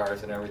ripping up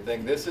cars and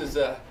everything. This is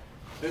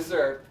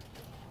our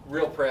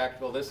real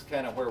practical. This is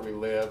kind of where we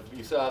live.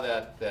 You saw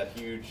that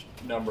huge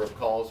number of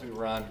calls we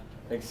run.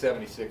 I think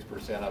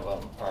 76%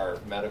 of them are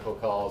medical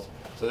calls.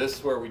 So this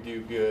is where we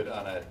do good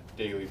on a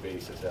daily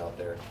basis out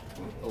there.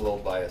 I'm a little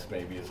biased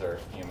maybe as our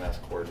EMS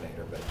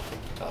coordinator, but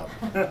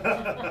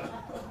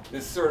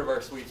this is sort of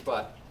our sweet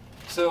spot.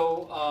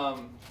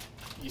 So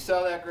you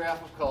saw that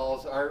graph of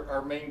calls.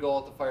 Our main goal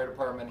at the fire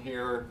department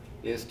here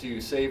is to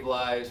save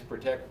lives,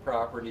 protect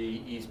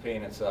property, ease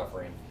pain and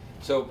suffering.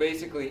 So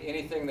basically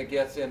anything that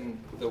gets in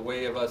the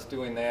way of us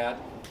doing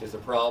that is a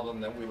problem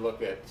that we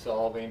look at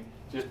solving.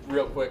 Just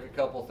real quick, a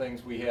couple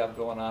things we have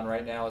going on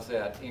right now is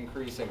that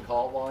increase in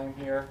call volume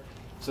here.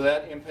 So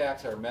that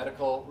impacts our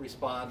medical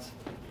response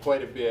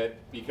quite a bit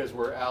because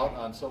we're out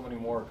on so many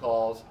more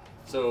calls.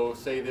 So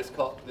say this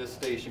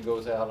station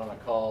goes out on a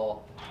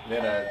call,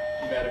 then a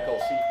medical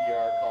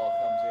CPR call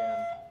comes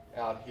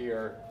in out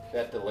here,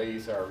 that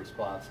delays our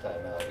response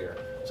time out here.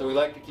 So we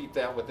like to keep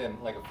that within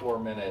like a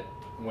 4-minute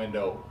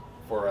window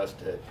for us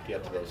to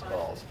get to those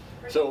calls.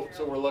 So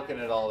we're looking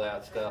at all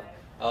that stuff.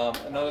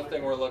 Another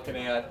thing we're looking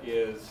at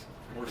is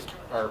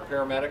our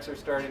paramedics are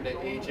starting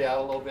to age out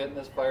a little bit in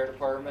this fire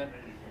department.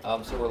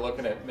 So we're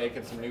looking at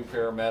making some new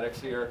paramedics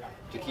here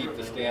to keep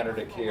the standard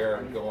of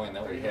care going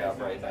that we have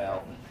right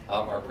now.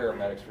 Our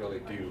paramedics really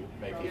do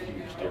make a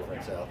huge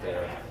difference out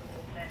there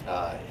in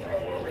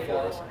the world for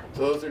us.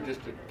 So those are just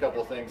a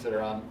couple things that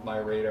are on my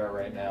radar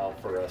right now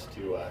for us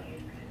to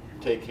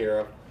take care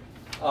of.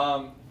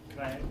 Can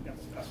I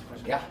ask a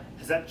question? Yeah.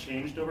 Has that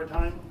changed over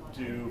time?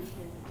 Do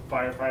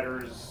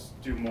firefighters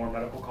do more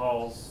medical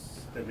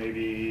calls than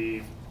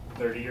maybe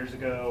 30 years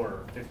ago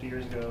or 50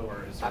 years ago,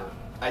 or is there?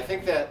 I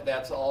think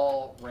that's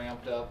all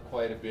ramped up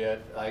quite a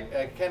bit.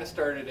 I kind of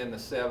started in the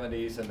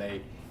 70s, and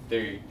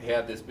they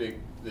had this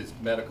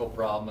medical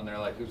problem, and they're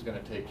like, who's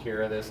going to take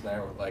care of this? And they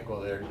were like,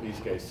 well, there are these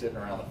guys sitting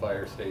around the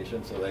fire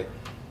station, so they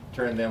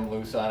turned them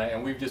loose on it,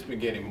 and we've just been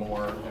getting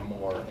more and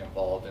more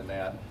involved in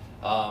that.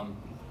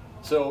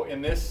 So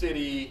in this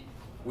city,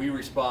 we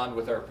respond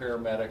with our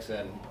paramedics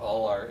and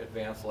all our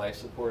advanced life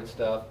support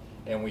stuff,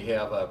 and we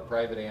have a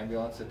private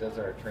ambulance that does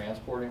our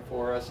transporting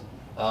for us.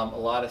 A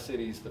lot of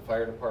cities, the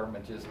fire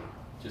department just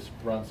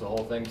runs the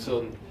whole thing.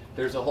 So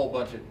there's a whole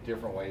bunch of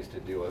different ways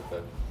to do it,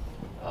 but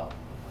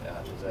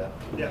yeah, does that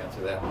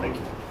answer that? Thank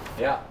you.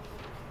 Yeah.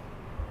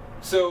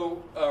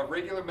 So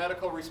regular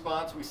medical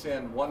response, we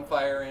send 1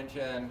 fire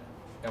engine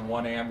and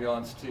 1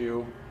 ambulance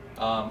to.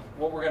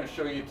 What we're going to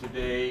show you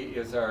today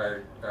is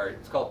our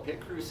it's called pit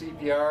crew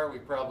CPR. We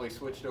probably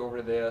switched over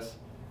to this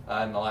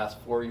in the last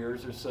 4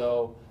 years or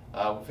so.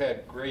 We've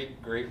had great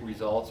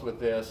results with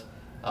this.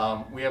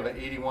 We have an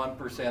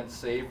 81%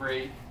 save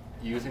rate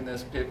using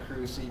this pit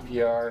crew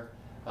CPR.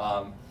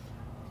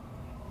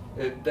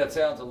 That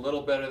sounds a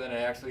little better than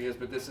it actually is,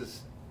 but this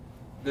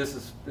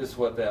is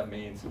what that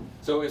means.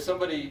 So if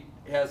somebody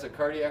has a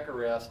cardiac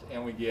arrest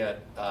and we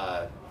get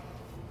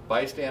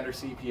bystander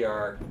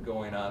CPR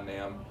going on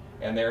them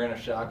and they're in a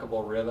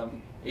shockable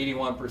rhythm,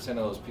 81% of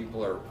those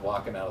people are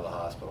walking out of the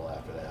hospital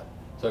after that.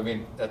 So I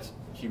mean, that's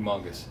a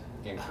humongous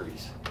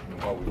increase in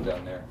what we've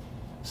done there.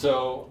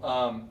 So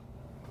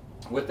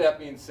with that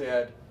being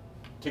said,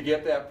 to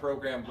get that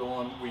program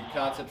going, we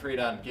concentrate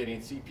on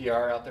getting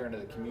CPR out there into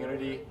the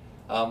community.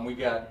 We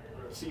got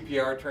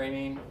CPR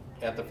training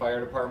at the fire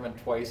department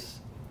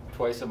twice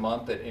a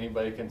month that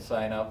anybody can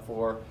sign up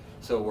for.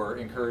 So we're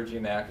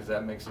encouraging that because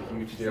that makes a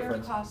huge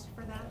difference. Is there a cost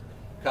for that?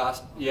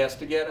 Cost, yes,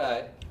 to get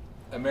a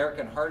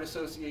American Heart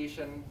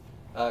Association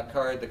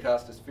card, the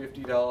cost is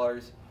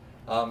 $50.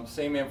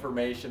 Same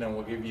information, and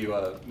we'll give you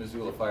a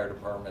Missoula Fire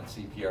Department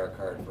CPR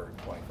card for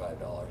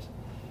 $25.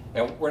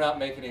 And we're not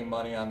making any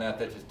money on that.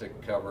 That's just to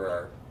cover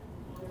our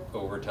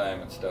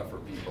overtime and stuff for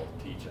people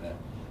teaching it.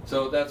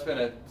 So that's been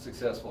a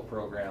successful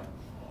program.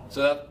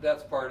 So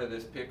that's part of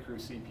this pit crew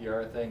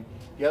CPR thing.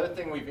 The other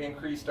thing, we've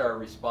increased our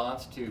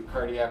response to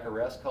cardiac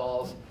arrest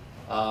calls.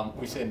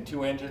 We send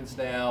 2 engines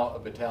now, a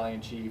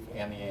battalion chief,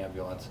 and the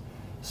ambulance.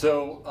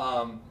 So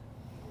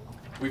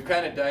we've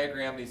kind of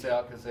diagrammed these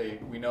out because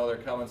we know they're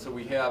coming. So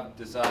we have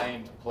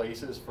designed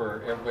places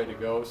for everybody to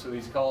go. So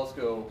these calls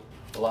go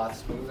a lot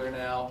smoother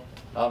now.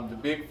 The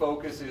big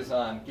focus is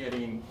on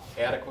getting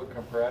adequate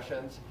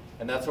compressions.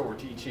 And that's what we're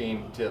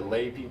teaching to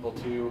lay people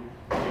to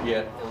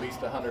get at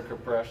least 100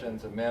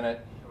 compressions a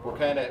minute.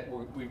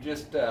 We've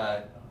just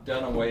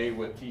done away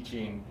with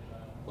teaching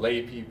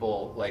lay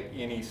people like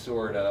any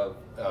sort of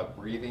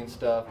breathing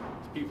stuff.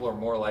 People are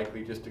more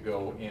likely just to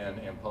go in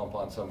and pump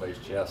on somebody's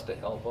chest to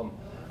help them.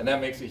 And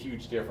that makes a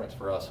huge difference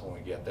for us when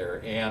we get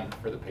there and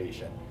for the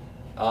patient.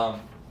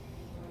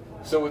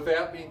 So with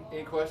that,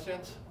 any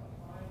questions?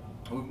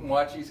 We can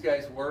watch these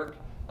guys work.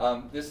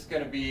 This is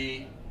going to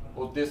be,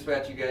 we'll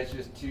dispatch you guys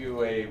just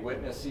to a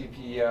witness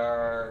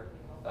CPR,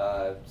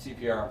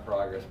 CPR in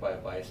progress by a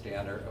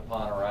bystander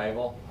upon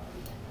arrival.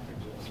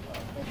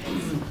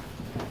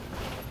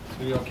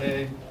 So you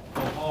okay?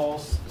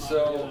 Pulse.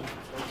 So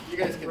you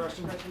guys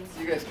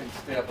can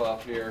step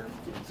up here.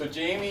 So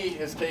Jamie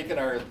has taken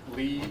our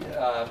lead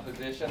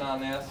position on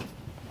this.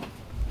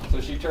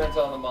 So she turns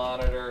on the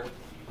monitor.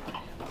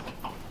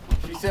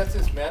 She sets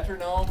this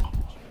metronome.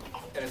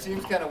 And it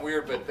seems kind of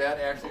weird, but that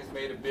actually has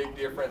made a big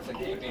difference in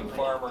keeping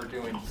Farmer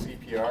doing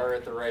CPR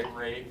at the right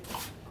rate.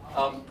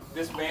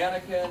 This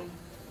mannequin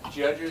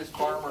judges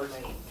Farmer's,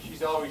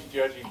 she's always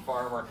judging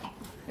Farmer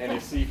and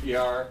his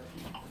CPR.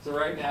 So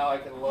right now I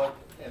can look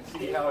and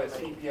see how his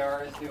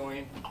CPR is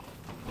doing.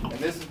 And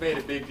this has made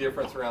a big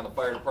difference around the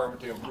fire department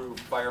to improve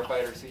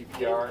firefighter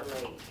CPR.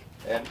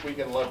 And we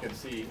can look and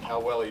see how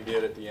well he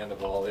did at the end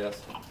of all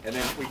this. And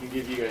then we can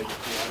give you guys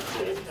a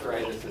chance to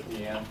try this at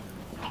the end.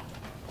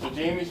 So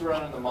Jamie's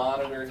running the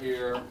monitor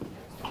here.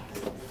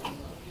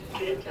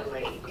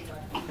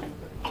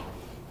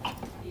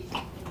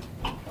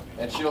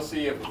 And she'll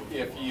see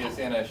if he is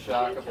in a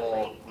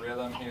shockable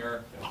rhythm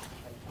here.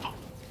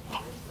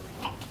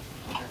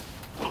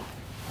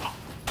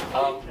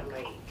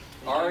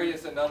 Ari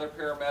is another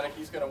paramedic.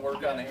 He's going to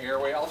work on the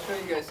airway. I'll show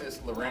you guys this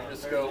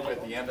laryngoscope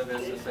at the end of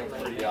this. This thing's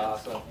pretty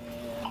awesome.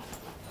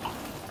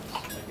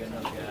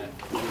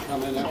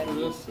 Come in after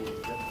this?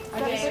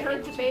 Okay, for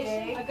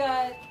intubation? I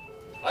got.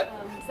 What?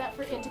 Is that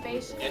for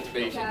intubation?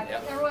 Intubation,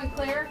 yeah. Everyone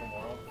clear?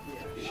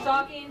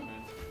 Shocking.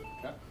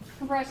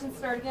 Compression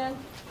start again.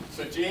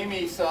 So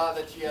Jamie saw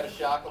that she had a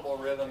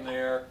shockable rhythm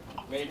there,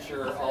 made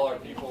sure all our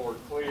people were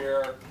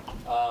clear,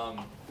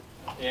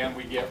 and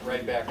we get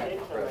right back on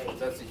compressions.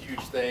 That's a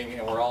huge thing,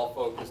 and we're all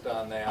focused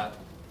on that.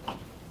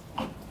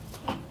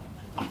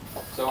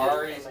 So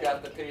Ari's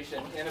got the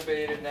patient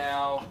intubated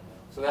now,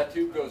 so that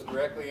tube goes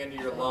directly into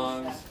your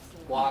lungs,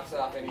 blocks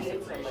off any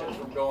secretions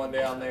from going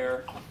down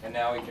there, and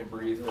now he can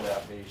breathe for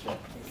that patient.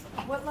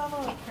 What level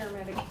of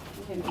paramedic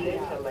can be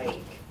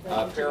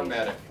at?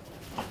 Paramedic.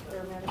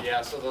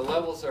 Yeah, so the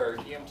levels are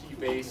EMT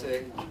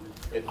basic,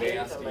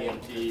 advanced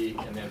EMT,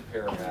 and then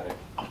paramedic.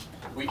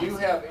 We do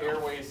have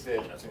airways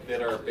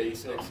that are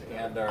basics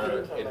and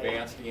our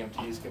advanced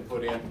EMTs can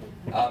put in.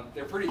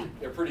 They're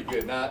pretty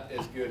good, not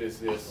as good as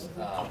this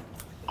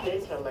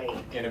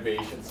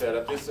innovation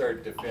setup. This is our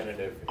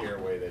definitive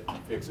airway that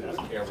fixes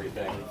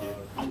everything.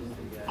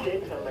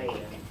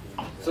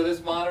 So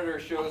this monitor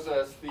shows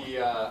us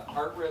the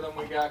heart rhythm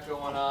we got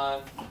going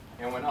on,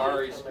 and when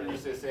Ari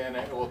screws this in,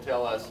 it will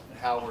tell us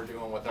how we're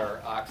doing with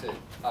our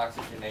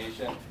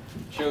oxygenation.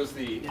 Shows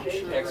the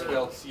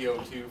expelled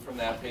CO2 from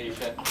that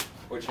patient,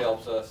 which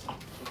helps us.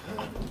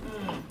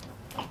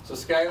 So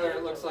Skylar,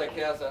 it looks like,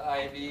 has an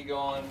IV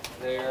going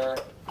there.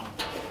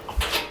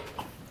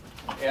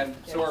 And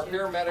so our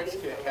paramedics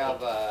could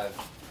have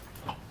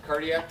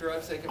cardiac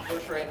drugs they can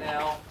push right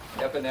now.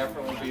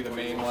 Epinephrine would be the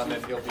main one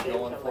that he'll be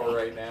going for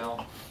right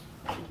now.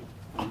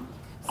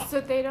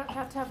 So they don't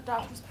have to have a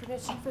doctor's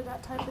permission for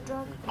that type of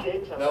drug?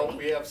 No,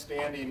 we have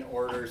standing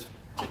orders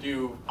to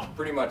do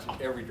pretty much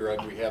every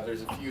drug we have.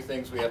 There's a few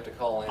things we have to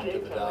call in to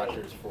the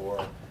doctors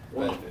for,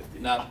 but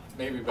not,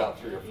 maybe about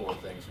 3 or 4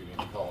 things we need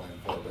to call in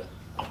for.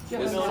 But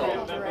this is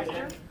all.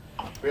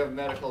 We have a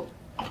medical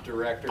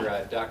director,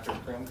 Dr.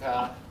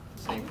 Krimkott.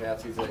 St.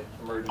 Patsy's an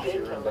emergency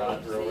room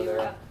doctor over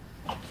there.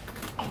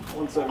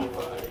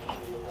 175.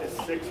 Is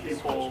 6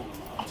 people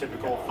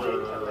typical for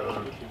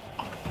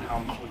how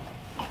much?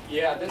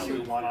 Yeah, this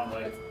would one on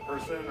like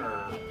person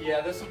or?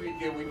 Yeah, this would be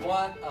good. We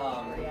want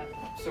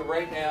so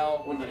right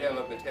now we would have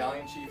a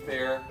battalion chief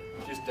there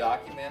just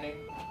documenting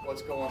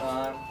what's going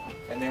on,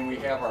 and then we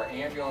have our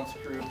ambulance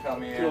crew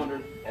come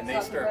in and they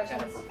start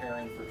kind of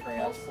preparing for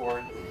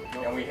transport.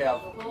 And we have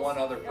one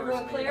other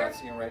person that you're not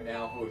seeing right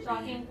now who would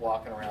be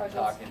walking around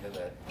talking to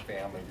the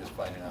family, just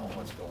finding out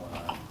what's going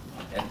on,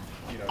 and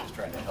just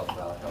trying to help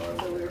out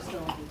however.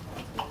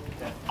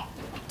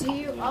 Do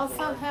you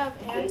also have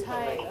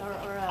anti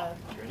or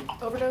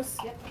overdose?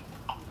 Yep.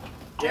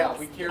 Yeah,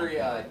 we carry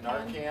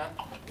Narcan.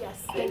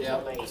 Yes.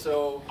 Yeah,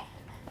 so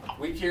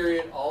we carry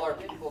it, all our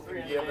people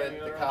can give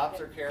it, the cops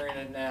are carrying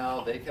it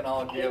now, they can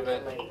all give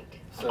it.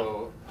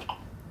 So,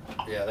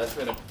 yeah, that's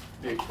been a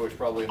big push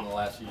probably in the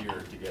last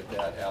year to get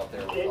that out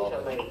there with all the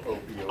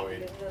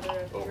opioid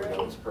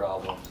overdose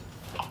problems.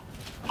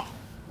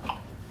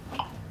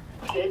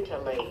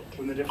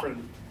 When the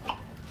different,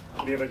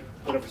 when you have a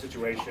whatever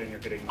situation you're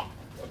getting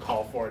a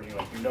call for, and you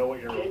know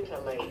what you're,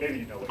 maybe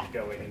you know what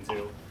you're going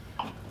into.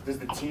 Does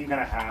the team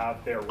kind of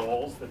have their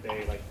roles that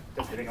they like,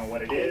 depending on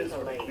what it is,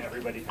 or can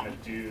everybody kind of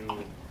do?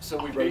 So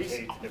we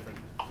rotate to different.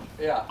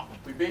 Yeah,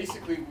 we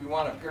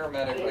want a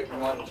paramedic, like we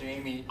want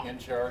Jamie in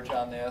charge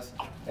on this,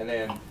 and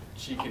then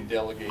she can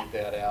delegate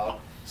that out.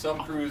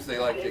 Some crews, they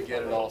like to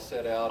get it all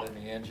set out in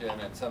the engine,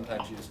 and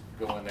sometimes you just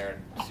go in there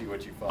and see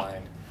what you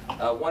find.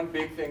 One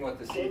big thing with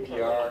the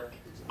CPR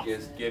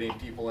is getting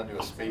people into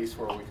a space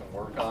where we can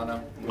work on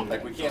them.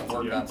 Like we can't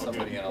work on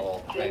somebody in a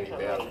little tiny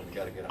bathroom, we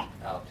gotta get them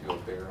out to a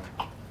bare room.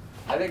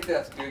 I think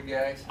that's good,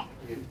 guys.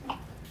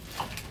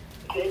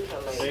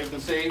 Save the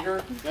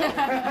savior.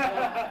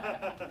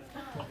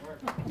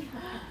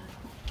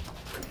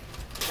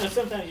 And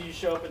sometimes you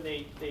show up and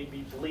they'd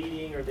be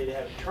bleeding, or they'd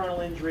have internal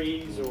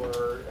injuries,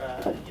 or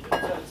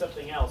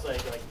something else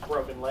like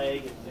broken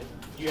leg, and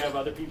you have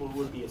other people who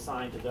would be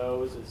assigned to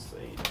those,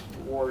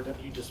 or do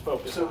you just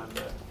focus on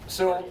the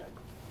So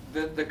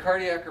the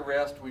cardiac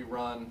arrest we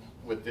run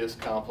with this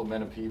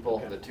complement of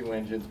people, the 2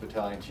 engines,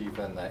 battalion chief,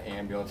 and the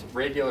ambulance.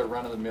 Regular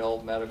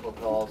run-of-the-mill medical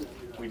calls,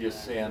 we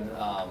just send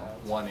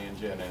 1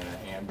 engine and an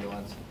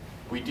ambulance.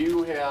 We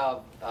do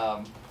have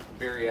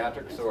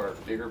bariatrics, or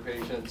bigger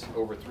patients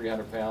over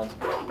 300 pounds.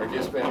 Our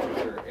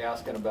dispatchers are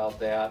asking about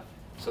that.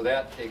 So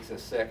that takes a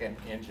 2nd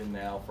engine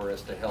now for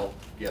us to help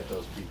get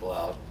those people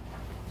out.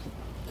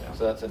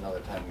 So that's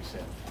another time we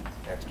send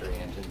extra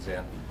engines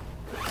in.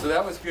 So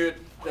that was good.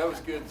 That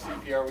was good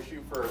CPR. We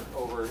shoot for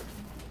over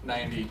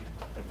 90%.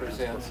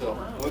 So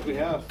what do we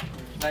have?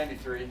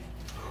 93.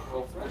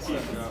 Well,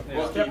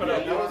 step it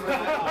up.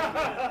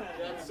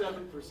 That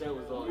 7%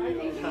 was all I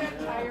think you got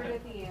tired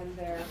at the end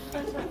there.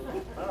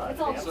 It's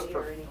all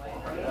picture anyway.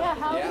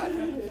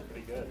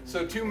 Yeah.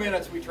 So 2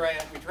 minutes, we try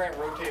and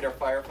rotate our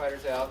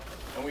firefighters out,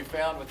 and we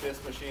found with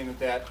this machine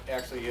that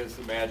actually is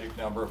the magic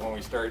number when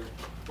we start.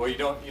 Well,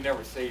 you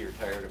never say you're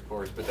tired, of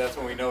course, but that's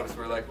when we notice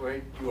we're like,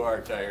 wait, you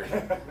are tired.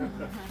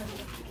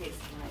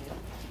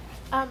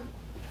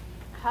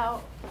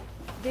 How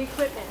the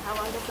equipment? How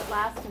long does it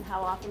last, and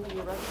how often do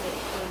you rotate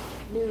for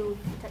new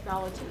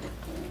technology?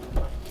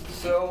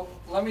 So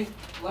let me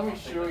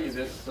show you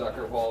this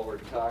sucker while we're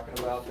talking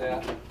about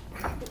that.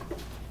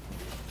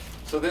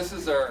 So this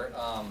is our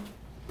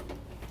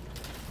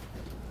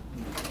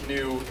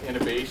new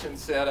innovation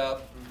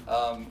setup.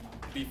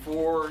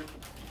 Before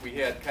we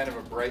had kind of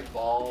a bright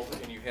bulb,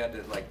 and you had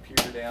to like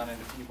peer down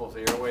into people's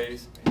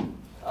airways.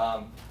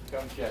 Come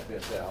check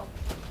this out.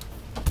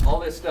 All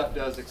this stuff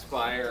does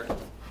expire.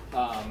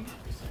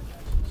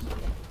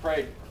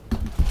 Probably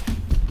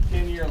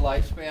 10-year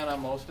lifespan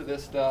on most of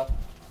this stuff.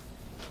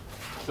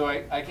 So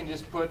I can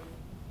just put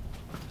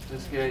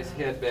this guy's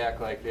head back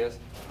like this.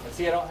 And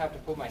see, I don't have to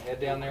put my head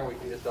down there. We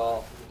can just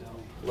all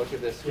look at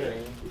this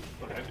screen.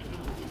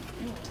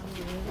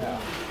 Yeah.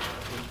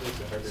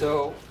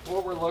 So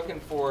what we're looking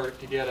for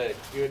to get a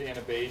good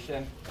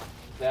intubation,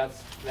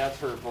 that's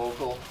her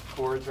vocal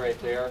cords right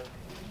there.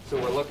 So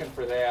we're looking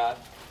for that,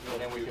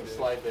 and then we can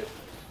slide the,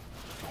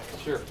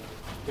 sure.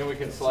 Then we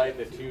can slide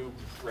the tube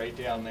right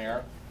down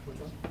there.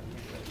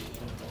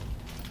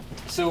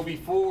 So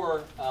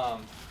before,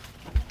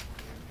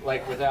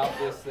 like without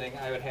this thing,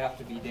 I would have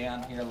to be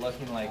down here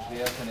looking like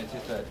this, and it's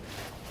just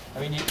I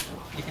mean,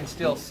 you can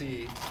still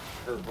see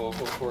her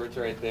vocal cords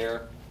right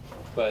there,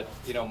 but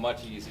you know,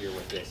 much easier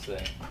with this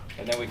thing.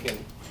 And then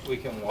we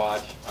can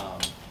watch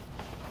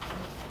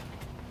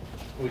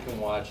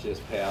this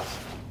pass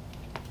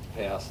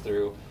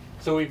through.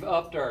 So we've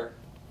upped our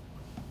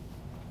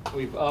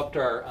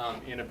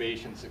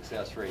intubation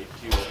success rate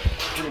to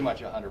pretty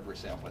much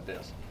 100% with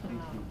this,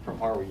 from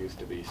where we used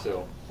to be.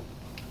 So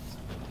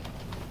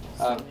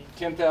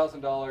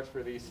 $10,000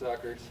 for these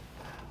suckers,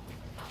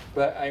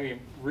 but I mean,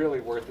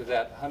 really worth it.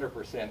 That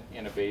 100%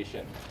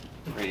 intubation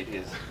rate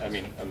is, I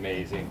mean,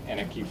 amazing, and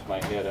it keeps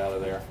my head out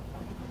of there.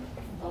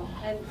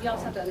 And you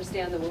also have to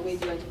understand that when we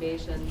do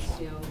intubations,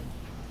 you know,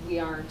 we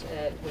aren't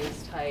at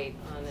waist height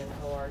on an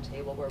OR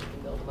table where we can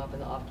build them up in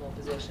the optimal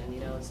position.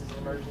 You know, this is an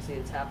emergency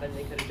that's happened.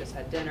 They could have just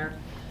had dinner.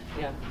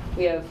 You know,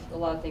 we have a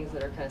lot of things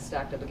that are kind of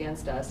stacked up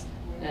against us,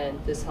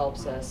 and this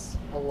helps us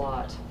a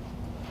lot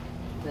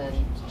than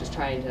just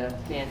trying to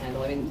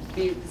manhandle. I mean,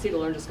 you see the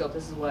laryngoscope.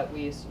 This is what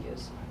we used to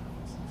use.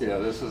 Yeah,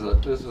 this is a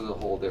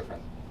whole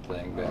different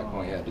thing back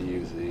when we had to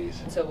use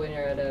these. So when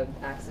you're at an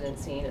accident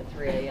scene at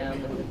 3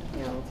 a.m. and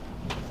you know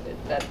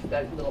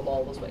that little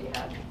ball was what you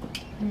had.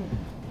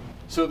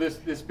 So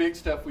this big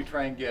stuff we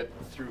try and get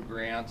through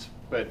grants,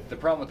 but the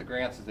problem with the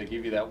grants is they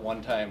give you that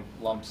one-time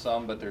lump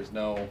sum, but there's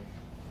no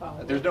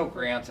There's no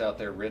grants out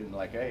there written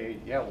like, hey,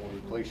 yeah, we'll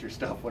replace your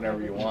stuff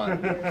whenever you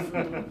want.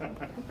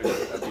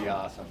 That'd be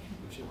awesome.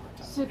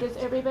 So does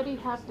everybody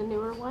have the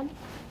newer one?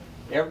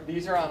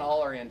 These are on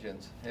all our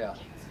engines, yeah.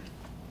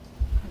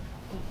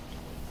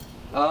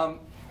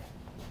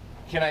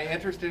 Can I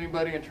interest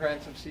anybody in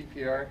trying some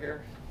CPR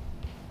here?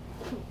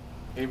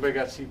 Anybody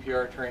got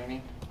CPR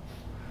training?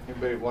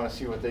 Anybody want to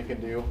see what they can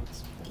do?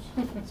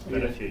 It's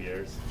been a few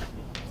years.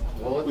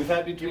 Well, we've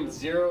had between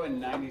 0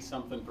 and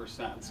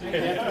 90-something%. So you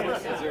can't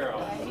have to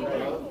 0.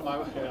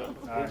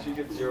 Did you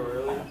get 0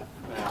 earlier?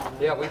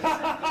 Yeah,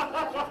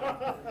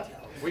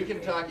 we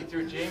can talk you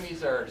through.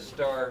 Jamie's our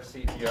star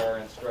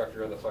CPR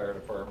instructor of the fire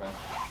department.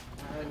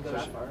 I wouldn't go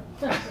that far.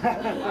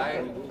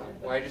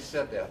 I just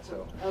said that,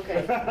 so. Okay,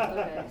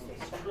 okay.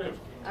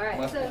 All right,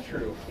 Must so. be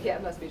true. Yeah,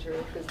 it must be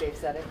true, because Dave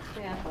said it.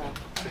 Yeah, well,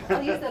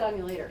 I'll use that on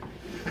you later.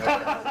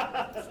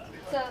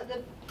 So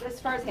as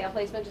far as hand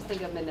placement, just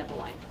think of mid-nipple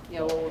line, you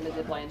know, where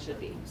mid-nipple line should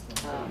be.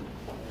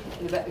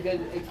 A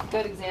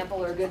good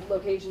example or a good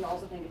location to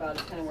also think about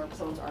is kind of where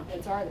someone's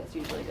armpits are. That's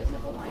usually a good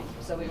nipple line.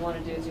 So what you want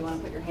to do is you want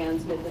to put your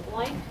hands mid-nipple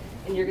line,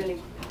 and you're going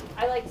to,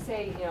 I like to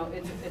say, you know,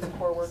 it's a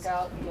core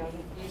workout. You know,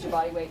 use your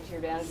body weight to your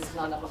advantage. It's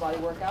not an upper body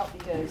workout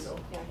because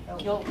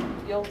you know,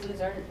 you'll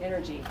lose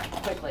energy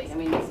quickly. I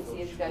mean, you can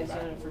see these guys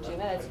doing it for 2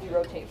 minutes. We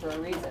rotate for a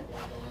reason.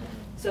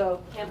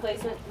 So hand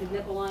placement,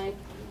 mid-nipple line,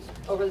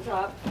 over the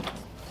top.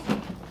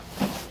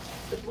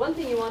 The one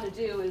thing you want to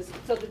do is,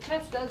 so the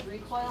chest does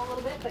recoil a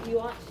little bit, but you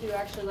want to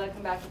actually let it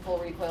come back to full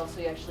recoil so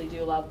you actually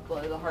do allow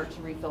the heart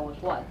to refill with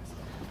blood.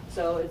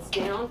 So it's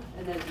down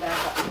and then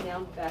back up,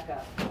 down, back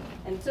up.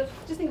 And so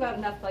just think about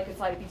enough like a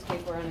slide a piece of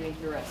paper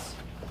underneath your wrist.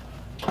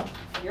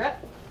 You're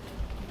up.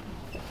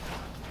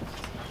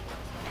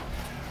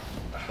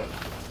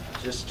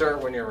 Just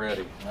start when you're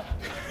ready.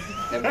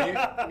 And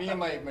me and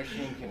my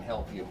machine can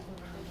help you.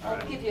 I'll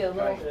give you a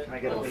little, Can I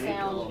get a beat?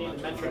 sound. Need a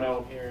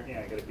metronome here. Yeah,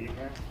 I get a beat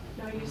here.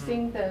 No, you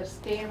sing the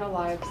Staying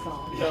Alive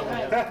song.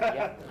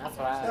 Yeah, that's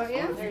what I Oh,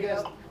 yeah, there you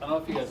go. I don't know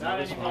if you guys Not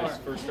noticed when I anymore.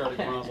 first started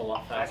going, I was a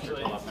lot faster.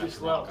 Actually, a lot it's too faster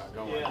slow. got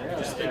going. Yeah.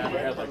 Just think in your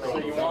head like, So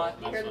you want-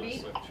 You hear the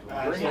beat?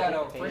 Bring that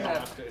out. Bring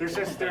that. there's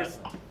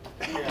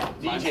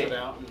DJ.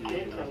 out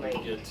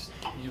and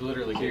you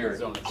literally get your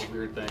zone. It's a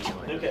weird thing.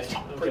 Like, Okay. it's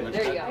pretty much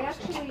There you that go.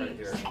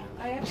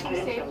 I actually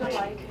saved a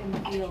life in the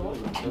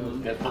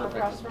field That's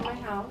across perfect. from my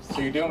house.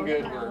 So you're doing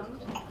good. Going We're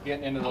around.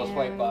 getting into those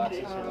white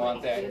boxes. We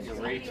want that. Your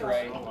rates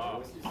right.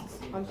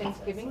 On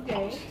Thanksgiving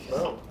Day.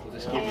 We'll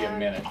just give you a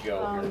minute,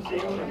 Joe.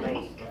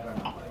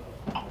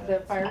 The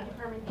fire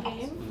department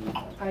came.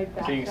 I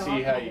backed So you can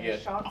see how off, you and get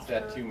the shots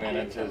that were- 2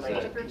 minutes is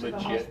a took her to the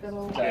legit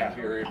hospital. time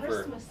period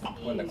for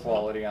when the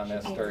quality on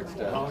this starts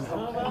to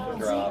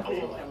drop.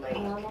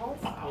 Normals.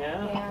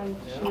 Yeah. And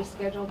she was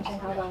scheduled to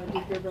have a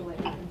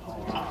defibrillator.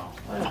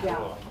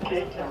 Yeah.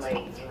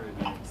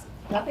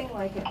 Nothing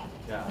like it.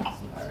 Yeah.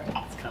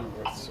 It's kind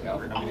of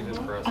super. I mean, it is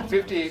for us.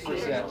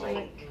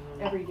 58%.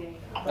 Every day.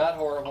 Not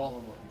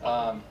horrible.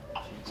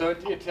 So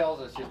it tells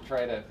us just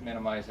try to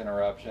minimize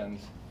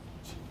interruptions.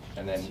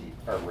 And then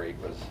our rate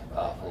was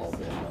off a little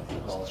bit.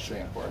 That's all it's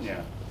saying for us.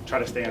 Yeah. Try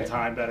to stay on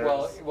time better.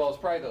 Well, it's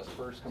probably those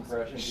first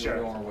compressions Sure.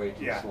 you're doing way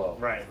too Yeah, slow.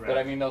 right. But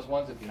I mean, those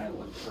ones at the end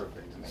look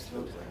perfect to me.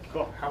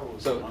 Cool.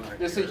 So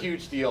this is a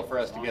huge deal for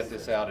us to get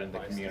this out in the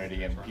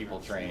community and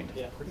people trained.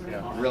 It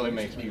really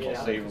makes people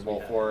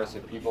savable for us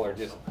if people are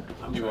just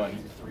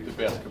doing the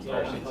best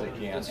compressions they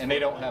can. And they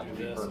don't have to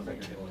be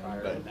perfect.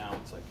 But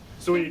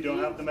So when you don't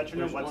have the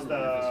metronome, what's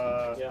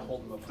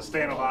the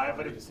staying alive?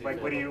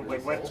 What do you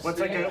like?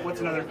 What's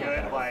another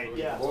good like?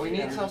 Well, we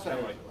need something.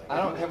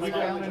 Have we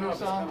found a new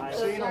song?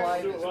 Staying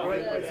Alive is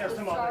great.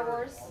 Star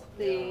Wars,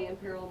 the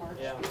Imperial March.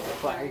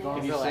 Are you going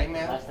Can you for sing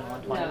like that? less than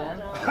 120 then?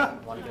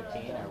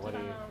 115 or what do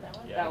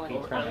you? That one.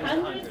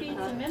 100 beats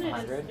a minute is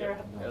 100? their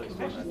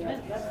compressions a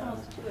minute. That's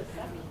almost 2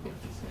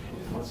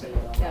 a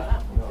second.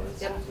 Yeah.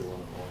 Yep.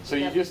 So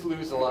you just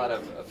lose a lot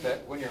of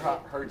effect. When your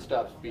heart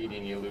stops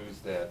beating, you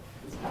lose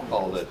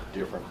all the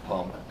different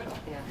pump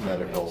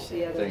medical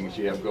things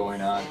you have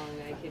going on.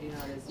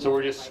 So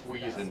we're just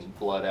squeezing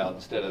blood out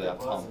instead of that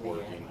pump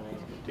working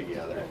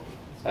together.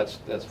 That's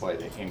why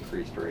the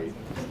increased rate.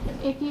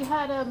 If you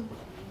had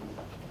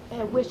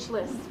a wish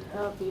list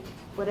of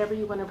whatever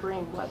you want to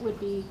bring, what would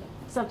be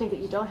something that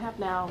you don't have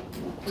now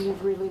and you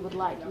really would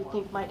like, you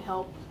think might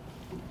help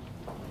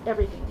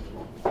everything?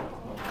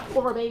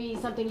 Or maybe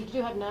something you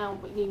do have now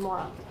but need more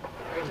of?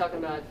 Are you talking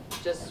about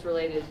just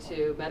related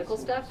to medical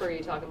stuff, or are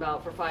you talking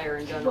about for fire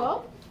in general?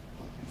 Well,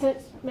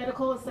 since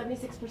medical is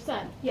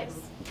 76%, yes.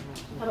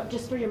 How about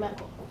just for your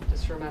medical?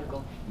 Just for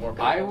medical.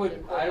 I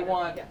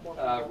want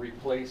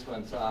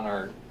replacements on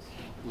our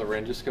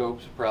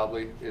laryngoscopes.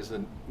 Probably is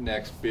the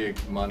next big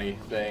money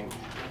thing.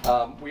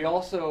 We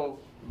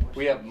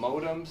have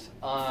modems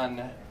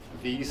on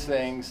these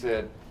things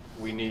that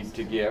we need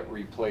to get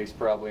replaced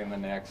probably in the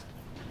next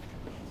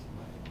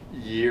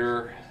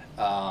year,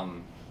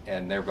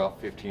 and they're about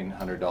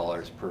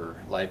 $1,500 per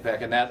light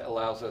pack, and that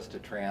allows us to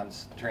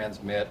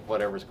transmit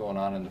whatever's going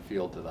on in the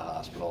field to the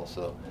hospital.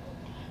 So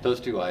those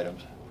two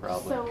items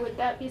probably. So would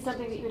that be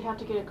something that you would have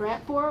to get a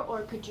grant for,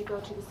 or could you go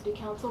to the city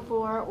council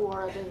for,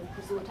 or the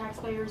Missoula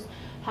taxpayers?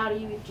 How do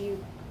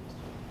you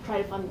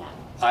try to fund that?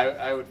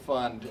 I would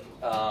fund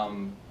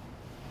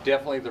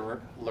definitely the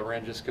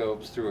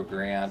laryngoscopes through a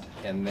grant,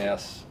 and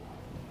this,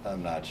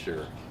 I'm not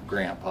sure,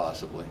 grant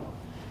possibly.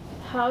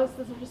 How has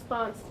the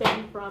response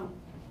been from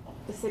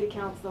the city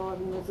council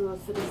and Missoula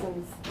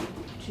citizens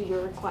to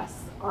your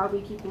requests? Are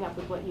we keeping up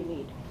with what you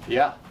need?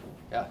 Yeah,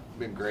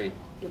 been great.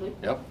 Really?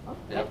 Yep, Okay.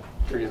 yep.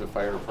 Treated the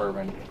fire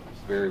department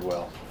very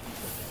well.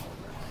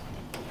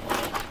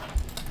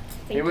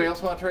 Anybody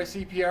else want to try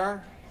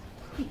CPR?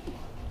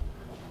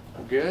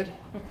 Good?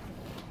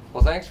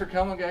 Well, thanks for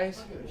coming,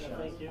 guys.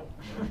 Thank you.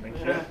 All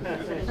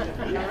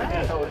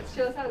right,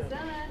 show us how it's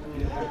done.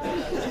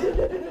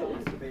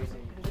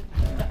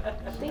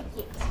 Thank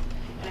you.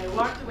 And I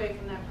walked away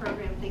from that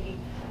program thinking,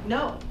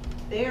 no,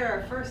 they are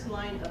our first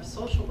line of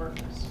social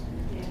workers.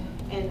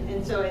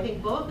 And so I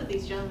think both of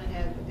these gentlemen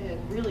have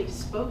really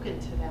spoken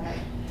to that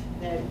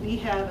we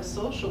have a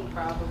social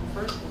problem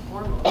first and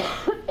foremost.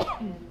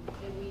 And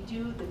we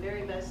do the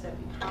very best that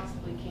we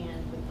possibly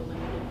can with the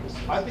limited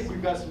resources. I think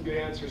we've got some good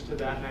answers to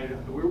that,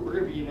 and we're going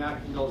to be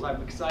enacting those.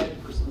 I'm excited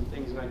for some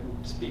things, and I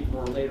can speak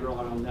more later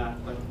on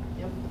that. But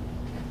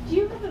Do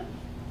you have a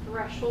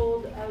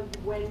threshold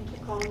of when to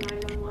call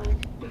 911?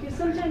 Because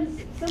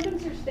sometimes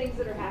there's things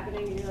that are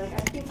happening and you're like,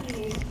 I think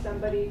we need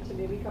somebody to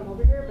maybe come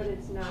over here, but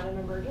it's not an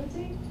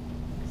emergency.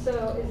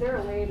 So is there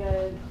a way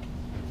to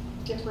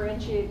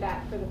differentiate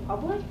that for the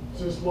public?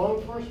 Is this law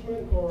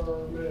enforcement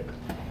or medical?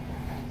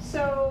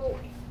 So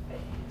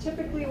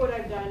typically what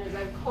I've done is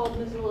I've called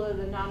Missoula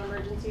the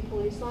non-emergency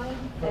police line,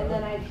 and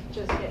then I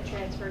just get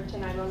transferred to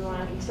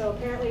 911. So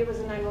apparently it was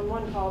a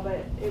 911 call,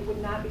 but it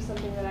would not be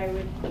something that I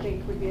would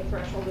think would be a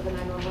threshold of a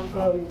 911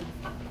 call.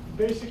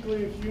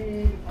 Basically, if you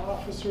need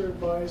officer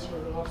advice or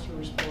an officer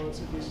response,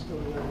 it needs to go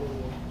to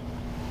 911.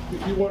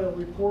 If you want to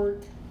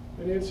report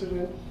an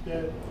incident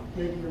that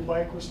maybe your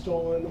bike was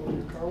stolen or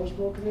your car was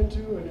broken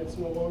into and it's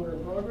no longer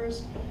in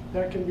progress,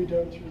 that can be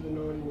done through the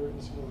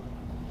non-emergency line.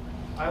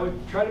 I would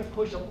try to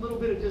push a little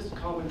bit of just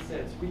common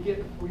sense. We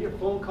get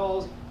phone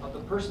calls of the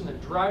person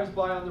that drives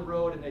by on the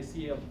road and they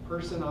see a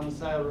person on the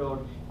side of the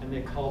road and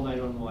they call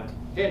 911.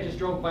 Hey, I just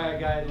drove by a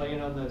guy laying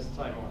on the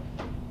sidewalk.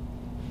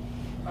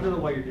 I don't know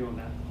why you're doing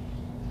that.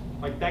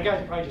 Like, that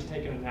guy's probably just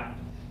taking a nap.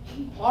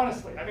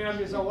 Honestly, I mean,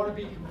 I want to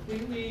be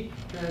completely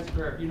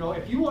transparent. You know,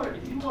 if you want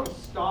to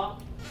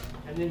stop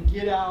and then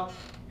get out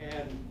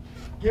and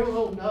give a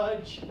little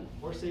nudge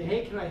or say,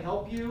 hey, can I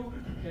help you?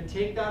 And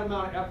take that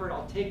amount of effort,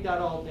 I'll take that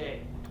all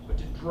day. But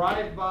to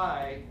drive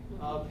by,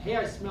 hey,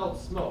 I smelled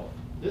smoke.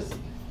 This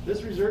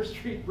Reserve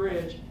Street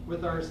Bridge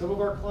with some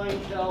of our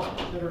clientele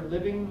that are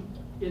living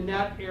in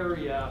that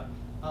area,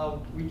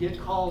 we get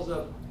calls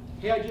of,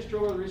 hey, I just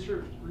drove over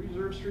the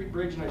Reserve Street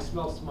Bridge and I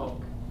smell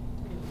smoke.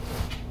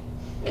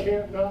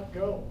 Can't not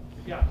go.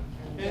 Yeah,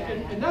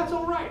 and that's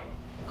all right.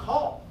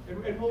 Call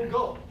and we'll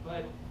go.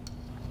 But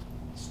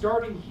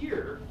starting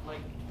here,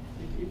 like,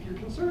 if you're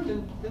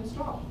concerned, then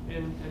stop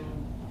and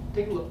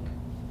take a look,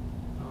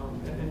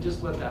 and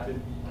just let that.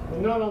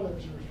 We're not on the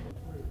Reserve Street.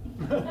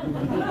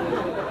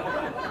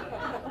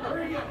 Where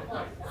are you getting?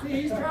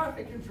 See, he's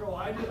traffic control.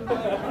 I didn't know. I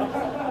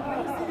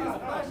see this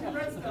flashing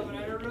red stuff, and I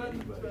don't run.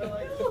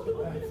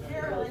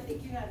 Carol, I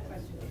think you had a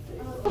question.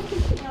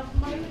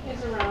 Mine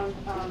is around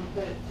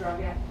the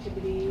drug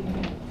activity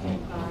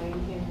and crime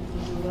in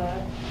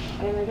Missoula,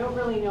 and I don't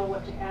really know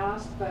what to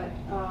ask, but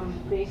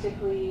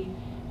basically,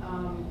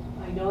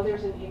 I know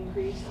there's an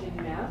increase in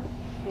meth,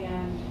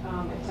 and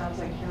it sounds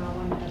like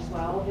heroin as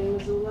well in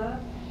Missoula.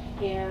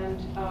 And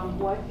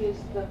what is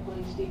the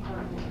police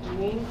department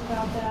doing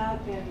about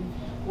that, and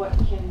what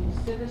can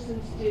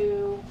citizens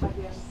do? I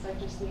guess I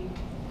just need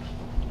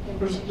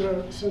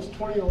information. Since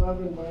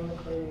 2011, violent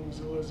crime in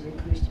Missoula has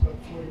increased about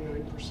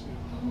 49%.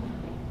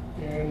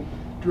 And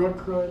drug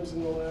crimes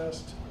in the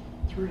last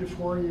 3 to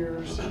 4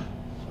 years,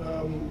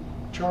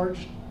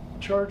 charged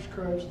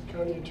crimes with the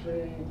county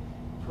attorney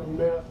from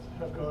meth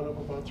have gone up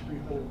about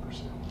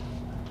 300%.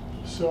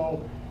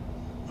 So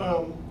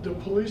the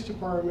police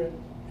department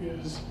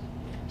is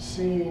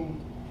seeing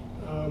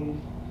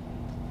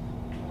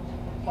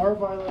our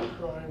violent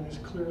crime is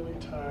clearly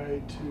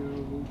tied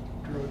to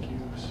drug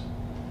use.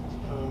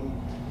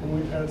 And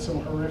we've had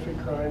some horrific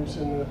crimes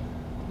in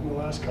the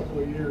last couple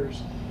of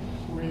years.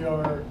 We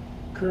are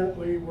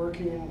currently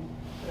working,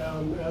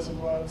 as of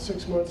about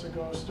 6 months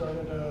ago,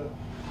 started a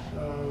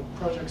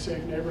Project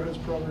Safe Neighborhoods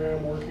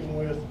program working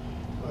with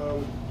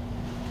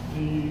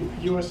the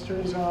U.S.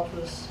 Attorney's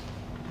Office,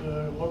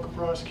 the local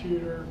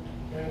prosecutor,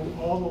 and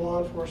all the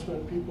law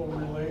enforcement people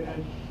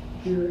related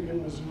here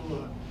in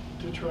Missoula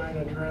to try and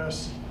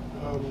address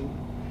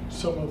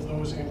some of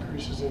those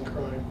increases in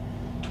crime.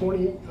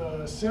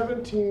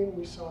 2017,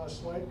 we saw a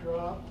slight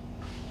drop,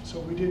 so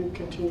we didn't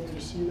continue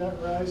to see that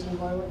rise in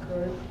violent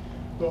crime,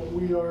 but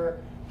we are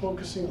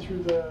focusing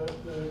through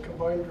the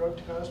combined drug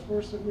task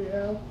force that we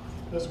have,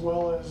 as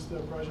well as the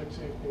Project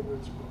Safe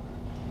Neighborhoods program.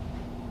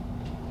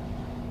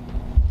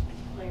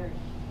 Larry.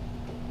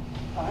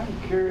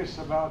 I'm curious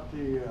about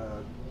the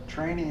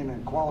training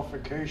and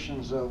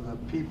qualifications of the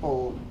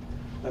people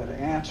that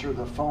answer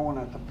the phone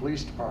at the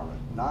police department,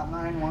 not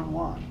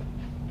 911.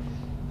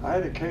 I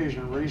had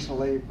occasion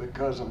recently,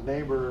 because a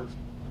neighbor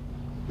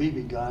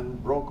BB gun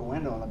broke a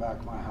window in the back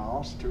of my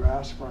house, to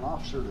ask for an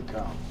officer to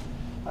come.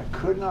 I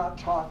could not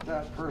talk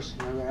that person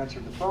who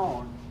answered the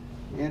phone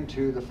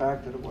into the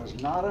fact that it was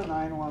not a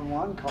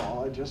 911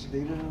 call, I just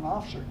needed an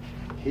officer.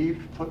 He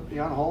put me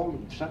on hold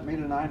and sent me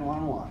to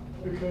 911.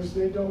 Because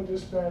they don't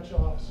dispatch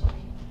officers.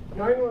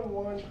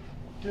 911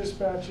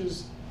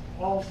 dispatches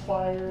all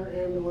fire,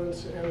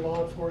 ambulance, and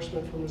law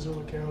enforcement from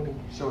Missoula County.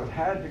 So it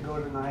had to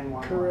go to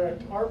 911?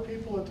 Correct. Our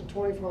people at the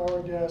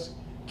 24-hour desk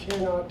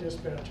cannot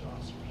dispatch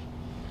officers.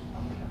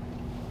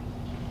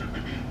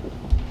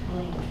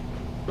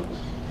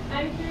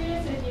 I'm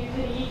curious if you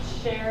could each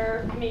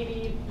share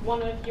maybe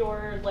one of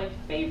your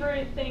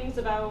favorite things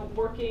about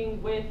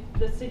working with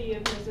the city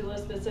of Missoula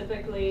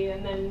specifically,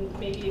 and then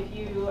maybe if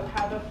you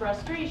have a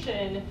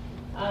frustration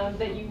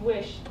that you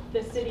wish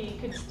the city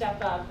could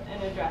step up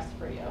and address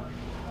for you.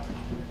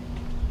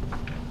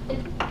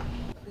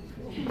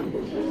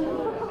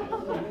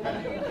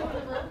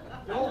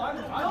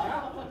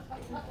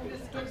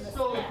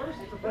 So the first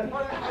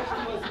part of the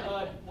question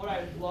was what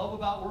I love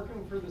about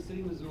working for the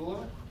city of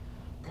Missoula.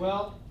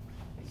 Well,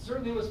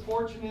 certainly was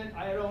fortunate.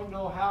 I don't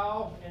know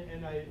how,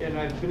 and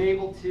I've been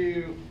able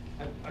to.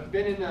 I've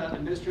been in an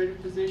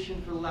administrative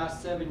position for the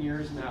last 7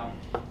 years now,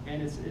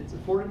 and it's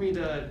afforded me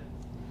the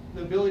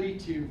ability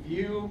to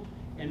view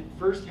and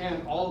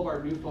firsthand all of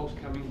our new folks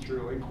coming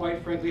through. And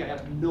quite frankly, I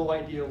have no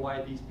idea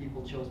why these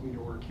people chose me to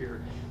work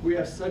here. We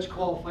have such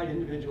qualified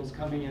individuals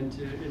coming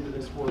into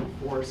this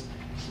workforce,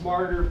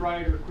 smarter,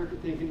 brighter, quicker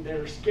thinking.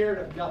 They're scared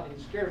of nothing,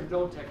 scared of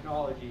no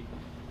technology,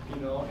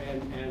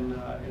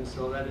 and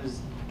so that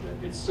is,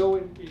 it's so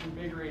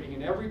invigorating.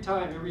 And every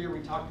year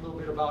we talk a little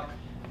bit about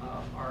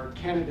our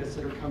candidates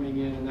that are coming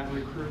in and that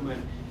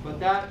recruitment, but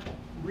that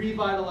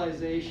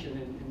revitalization,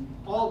 and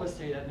all of us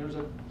say that, and there's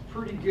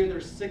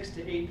 6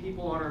 to 8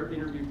 people on our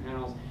interview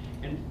panels,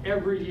 and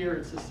every year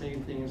it's the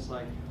same thing. It's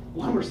like,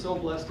 one, we're so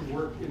blessed to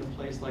work in a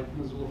place like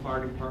the Missoula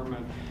Fire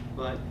Department,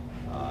 but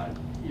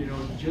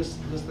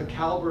just the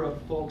caliber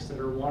of folks that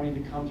are wanting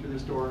to come through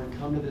this door and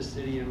come to this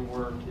city and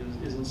work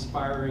is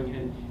inspiring,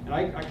 and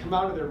I come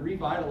out of there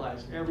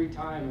revitalized every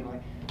time, and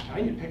like, I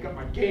need to pick up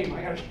my game.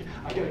 I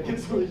gotta get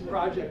some of these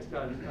projects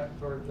done, that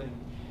sort of thing.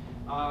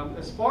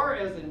 As far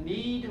as a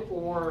need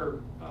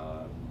or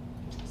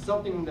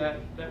something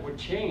that would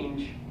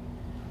change,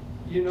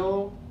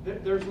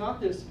 there's not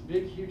this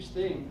big, huge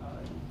thing.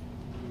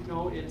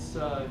 It's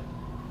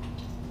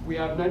we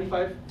have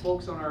 95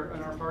 folks on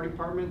our fire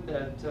department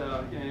that,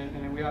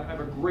 and we have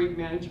a great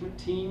management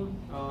team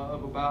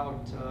of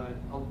about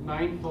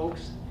 9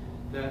 folks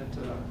that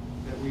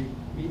we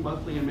meet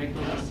monthly and make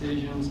those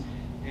decisions,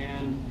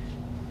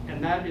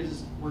 and that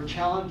is, we're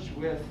challenged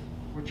with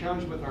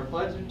our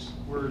budgets,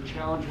 we're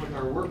challenged with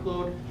our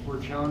workload,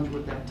 we're challenged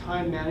with that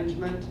time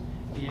management,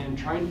 and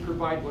trying to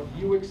provide what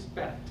you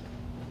expect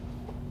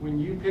when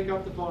you pick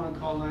up the phone and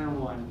call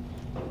 911.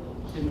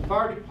 In the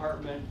fire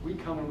department, we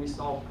come and we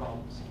solve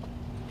problems.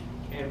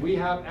 And we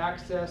have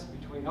access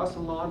between us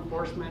and law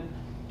enforcement.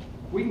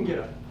 We can get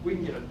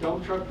a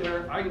dump truck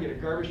there, I can get a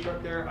garbage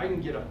truck there, I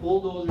can get a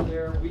bulldozer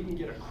there, we can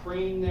get a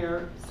crane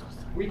there,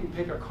 we can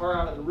pick a car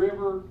out of the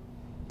river.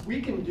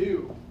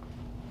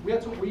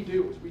 That's what we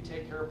do, is we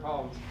take care of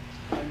problems.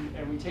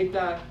 And we take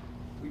that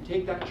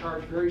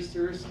charge very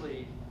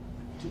seriously,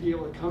 to be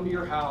able to come to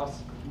your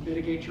house,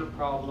 mitigate your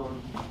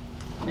problem,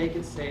 make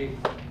it safe,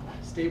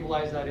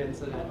 stabilize that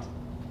incident,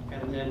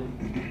 and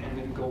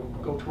then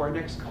go to our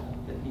next call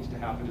that needs to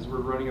happen, as we're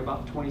running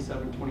about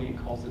 27, 28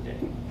 calls a day.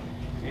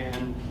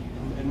 And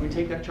we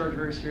take that charge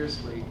very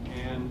seriously.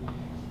 And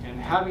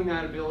having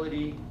that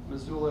ability,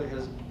 Missoula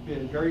has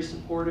been very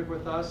supportive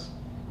with us.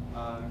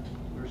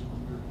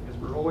 As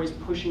we're always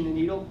pushing the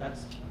needle,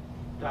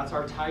 that's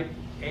our type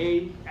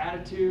A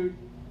attitude,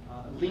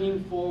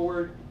 leaning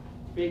forward,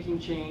 making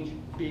change,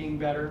 being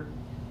better,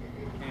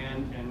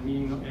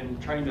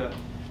 and trying to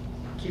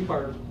keep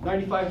our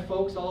 95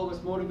 folks, all of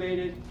us,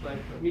 motivated, but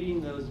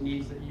meeting those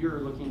needs that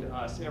you're looking to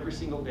us every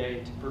single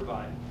day to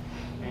provide.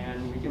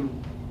 And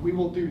we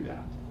will do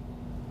that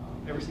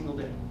every single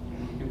day,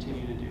 and we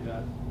continue to do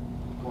that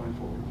going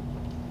forward.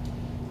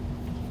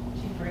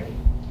 Great.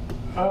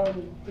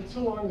 It's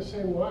along the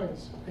same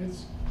lines.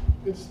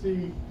 It's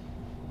the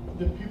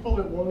people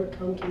that want to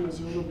come to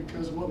Missoula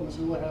because of what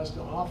Missoula has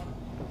to offer,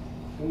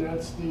 and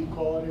that's the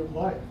quality of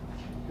life.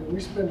 And we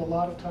spend a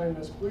lot of time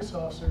as police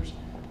officers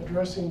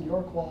addressing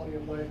your quality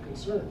of life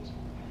concerns.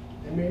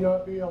 It may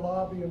not be a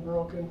law being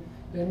broken,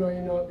 they may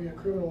not be a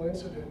criminal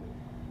incident,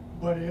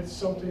 but it's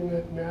something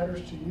that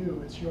matters to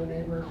you. It's your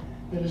neighbor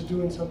that is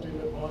doing something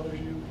that bothers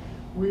you.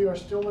 We are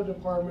still a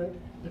department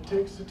that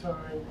takes the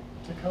time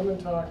to come and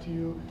talk to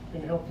you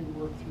and help you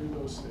work through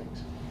those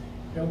things.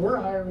 And we're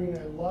hiring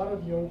a lot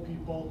of young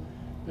people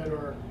that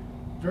are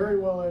very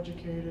well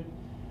educated.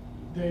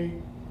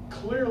 They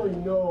clearly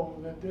know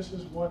that this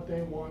is what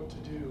they want to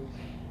do.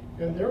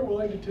 and they're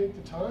willing to take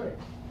the time.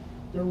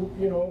 They're,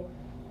 you know,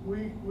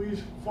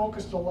 we've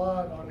focused a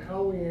lot on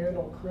how we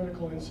handle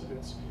critical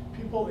incidents,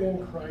 people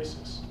in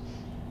crisis.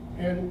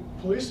 And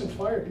police and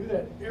fire do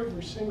that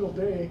every single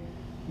day,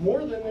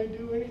 more than they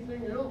do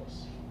anything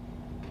else.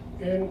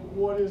 And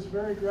what is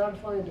very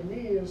gratifying to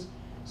me is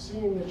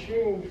seeing the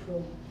change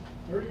from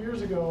 30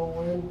 years ago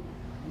when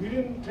we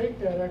didn't take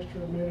that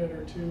extra minute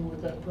or two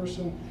with that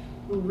person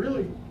who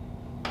really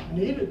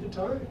needed the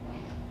time.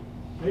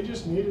 They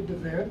just needed to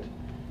vent.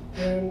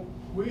 And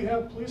we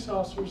have police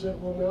officers that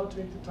will now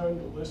take the time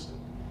to listen,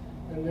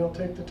 and they'll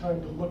take the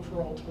time to look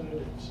for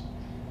alternatives.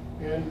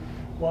 And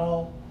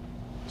while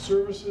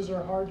services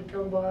are hard to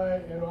come by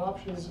and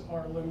options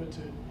are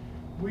limited,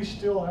 we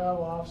still have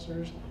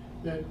officers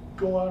that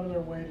go out of their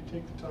way to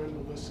take the time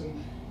to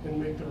listen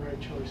and make the right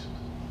choices.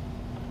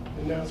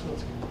 And that's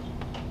what's good.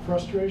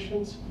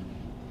 Frustrations,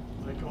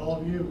 like all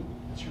of you,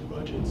 it's your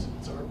budgets,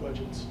 it's our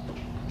budgets.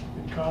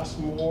 It costs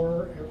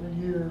more every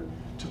year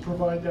to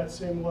provide that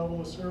same level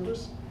of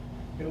service,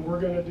 and we're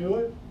going to do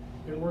it,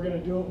 and we're going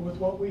to do it with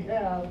what we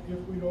have if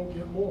we don't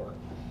get more,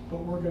 but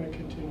we're going to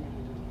continue to do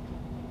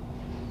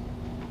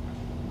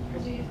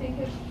it. Do you think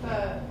if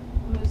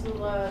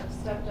Missoula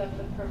stepped up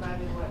and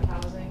provided what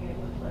housing, it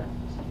would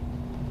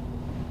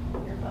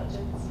lift your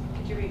budgets?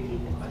 Could you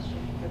repeat the question?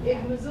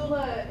 If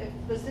Missoula, if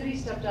the city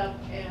stepped up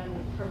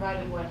and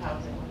provided what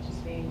housing, which is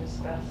being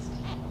discussed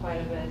quite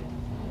a bit,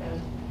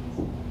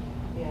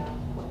 yeah.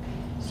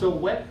 So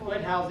wet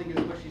housing is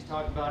what she's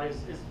talking about, is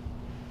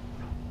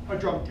a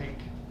drum tank,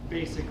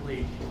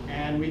 basically.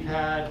 And we've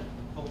had,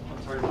 oh,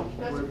 I'm sorry.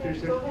 That's okay,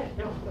 go ahead.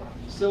 No, go ahead.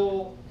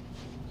 So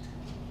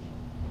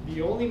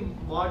the only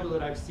module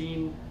that I've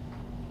seen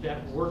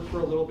that worked for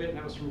a little bit, and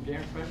that was from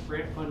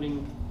grant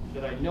funding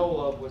that I know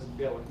of, was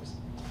Billings.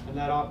 And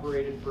that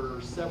operated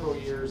for several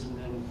years, and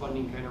then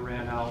funding kind of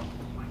ran out,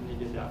 and they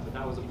did that, but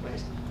that was a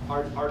place.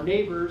 Our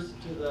neighbors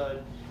to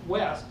the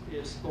west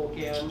is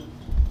Spokane,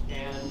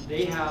 and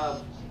they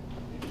have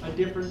a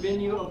different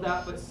venue of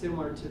that, but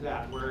similar to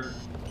that, where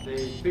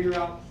they figure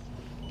out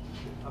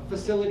a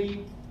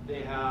facility,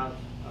 they have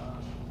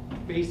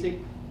basic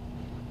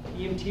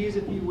EMTs,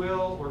 if you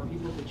will, or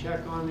people to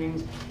check on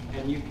things,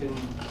 and you can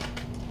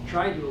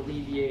try to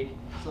alleviate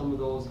some of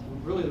those,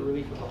 really the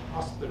relief of the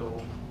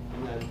hospital.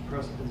 And then,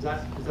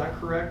 is that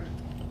correct?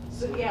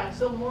 So yeah,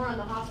 so more on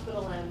the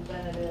hospital end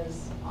than it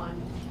is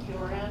on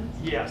your end?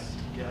 Yes,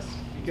 yes,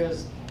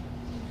 because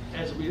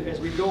as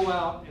we go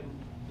out, and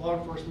law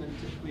enforcement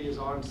typically is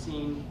on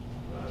scene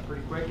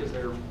pretty quick as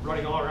they're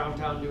running all around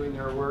town doing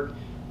their work,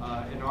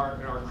 and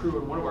our crew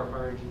and one of our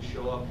fire engines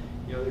show up,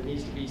 you know, there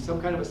needs to be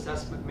some kind of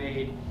assessment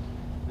made,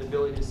 the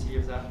ability to see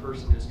if that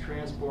person is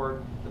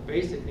transport. The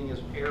basic thing is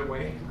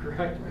airway,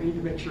 correct? We need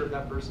to make sure if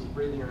that person's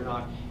breathing or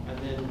not, and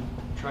then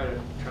try to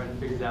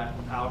figure that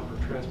out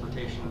for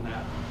transportation and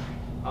that.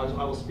 I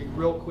will speak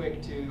real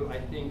quick to, I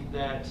think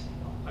that,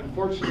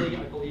 unfortunately,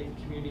 I believe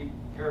the community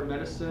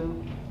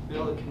paramedicine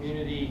bill, the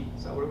community,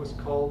 is that what it was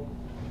called?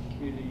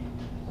 Community,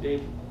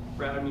 Dave,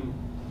 Brad, I mean,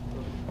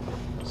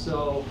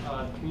 so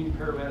community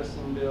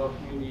paramedicine bill,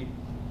 community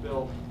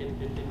bill,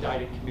 it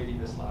died in committee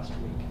this last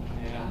week.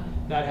 And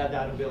that had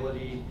that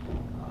ability,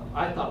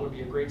 I thought would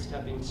be a great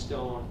stepping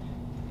stone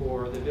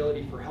for the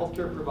ability for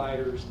healthcare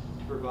providers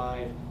to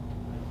provide,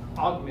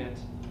 augment,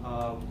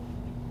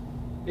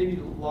 maybe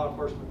law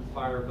enforcement and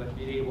fire, but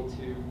be able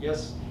to,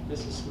 yes,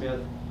 Mrs. Smith,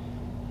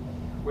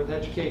 with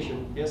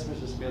education, yes,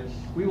 Mrs. Smith,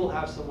 we will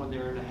have someone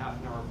there in a half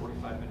an hour,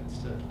 45 minutes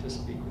to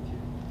speak with you,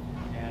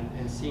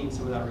 and seeing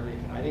some of that relief.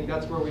 And I think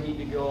that's where we need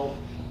to go.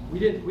 We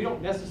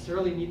don't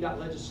necessarily need that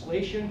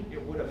legislation.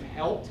 It would have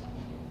helped,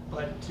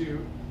 but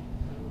to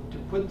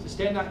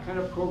stand that kind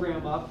of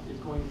program up is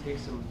going to take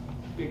some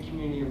big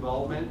community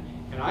involvement.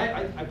 And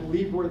I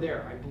believe we're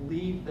there. I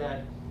believe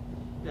that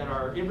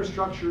our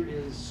infrastructure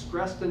is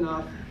stressed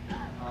enough,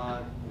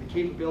 the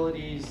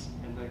capabilities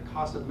and the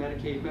cost of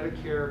Medicaid,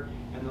 Medicare,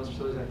 and those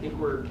facilities. I think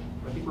we're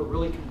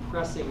really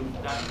compressing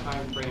that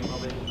time frame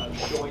of it, of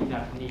showing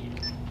that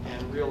need,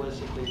 and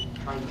realistically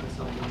trying to put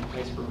something in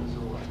place for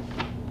Missoula.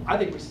 I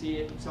think we see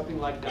it, something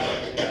like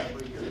that in the next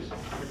 3 years.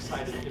 I'm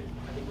excited.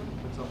 I think we can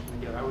put something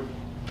together.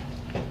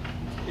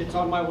 It's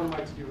on one of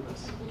my to-do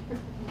lists.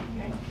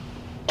 Okay.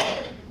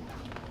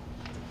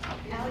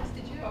 Alex,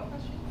 did you have a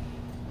question?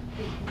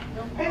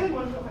 No. I have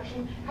one quick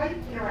question. How do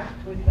you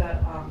interact with the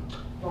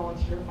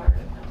volunteer fire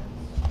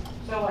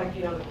departments? So like,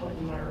 you know, the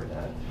Clinton or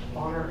the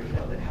Bonner, you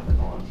know, that have the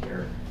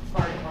volunteer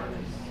fire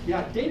departments.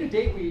 Yeah, day to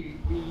day we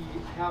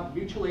have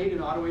mutual aid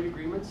and auto aid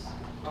agreements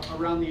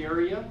around the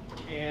area,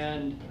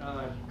 and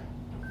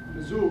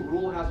Missoula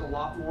Rural has a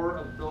lot more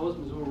of those,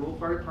 Missoula Rural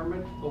Fire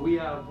Department, but we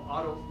have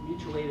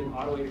mutual aid and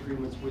auto aid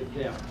agreements with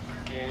them.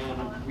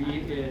 And we,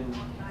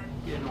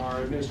 in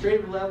our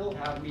administrative level,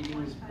 have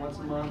meetings once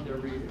a month,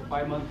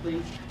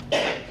 bi-monthly,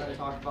 to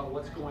talk about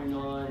what's going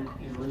on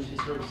in emergency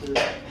services.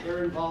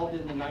 They're involved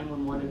in the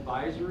 911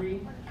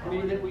 advisory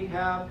committee that we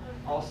have,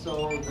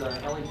 also the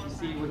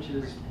LAPC, which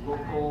is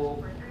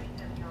Local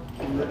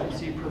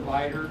Emergency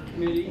Provider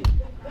Committee.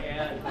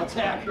 and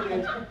attack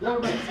and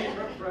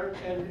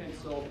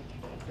so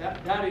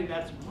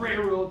that's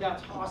railroad,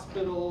 that's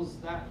hospitals,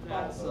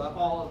 that's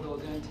all of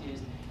those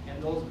entities,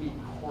 and those meet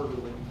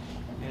quarterly.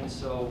 And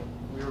so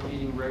we're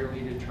meeting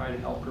regularly to try to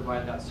help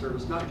provide that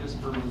service, not just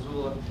for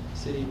Missoula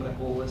City, but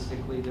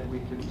holistically that we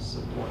can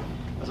support.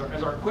 As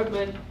our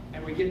equipment,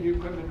 and we get new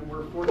equipment, and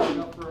we're fortunate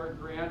enough for our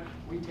grant,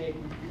 we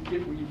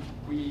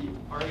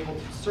are able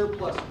to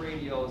surplus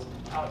radios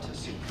out to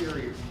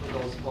Superior for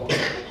those folks.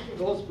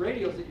 Those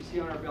radios that you see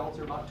on our belts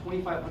are about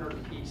 $2,500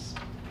 a piece.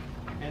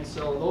 And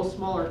so those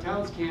smaller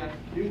towns can't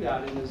do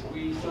that, and as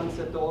we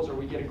sunset those, or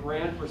we get a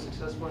grant, we're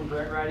successful in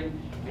grant writing,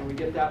 and we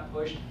get that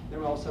pushed,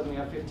 then all of a sudden we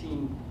have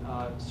 15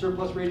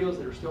 surplus radios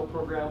that are still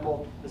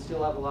programmable, that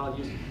still have allowed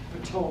use.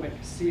 Potomac,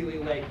 Sealy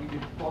Lake, we do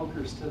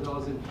bunkers to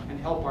those and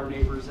help our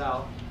neighbors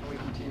out, and we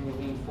continue to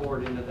lean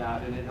forward into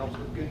that, and it helps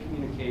with good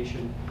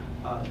communication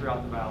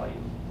throughout the valley.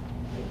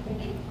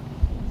 Thank you.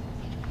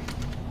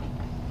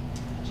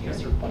 Yes,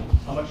 sir.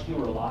 How much do you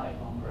rely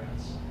on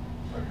grants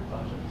for your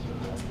budgets?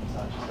 It's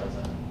not just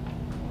as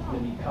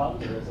when you come,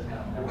 or is it kind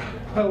of never?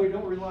 Well, we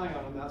don't rely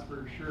on them, that's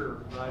for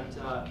sure.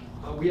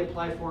 But we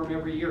apply for them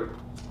every year,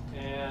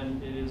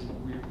 and it is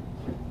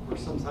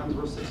sometimes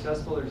we're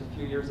successful. There's a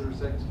few years that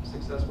are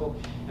successful,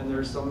 and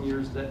there's some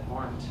years that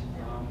aren't.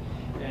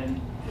 And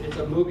it's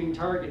a moving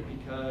target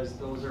because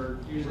those are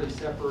usually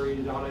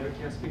separated out. I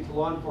can't speak to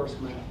law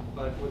enforcement,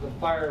 but with the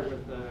fire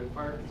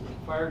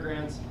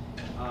grants,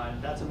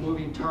 that's a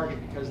moving target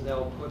because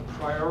they'll put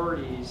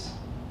priorities.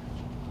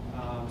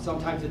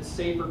 Sometimes it's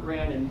safer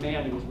grant and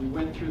manning. We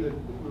went through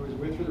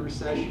the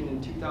recession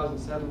in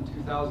 2007,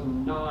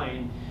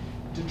 2009.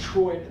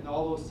 Detroit and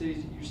all those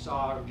cities that you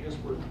saw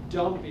just were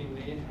dumping.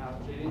 They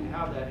didn't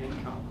have that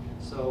income.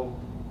 So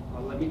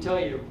let me tell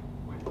you,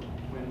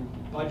 when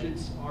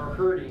budgets are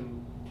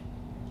hurting,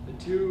 the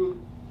two,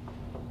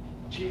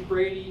 Chief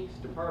Brady's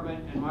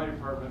department and my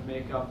department,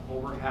 make up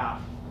over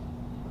half,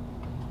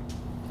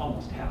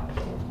 almost half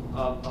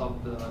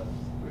of the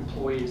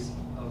employees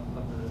of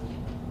the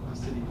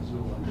city of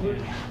Missoula.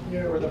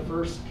 And we're the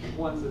first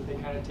ones that they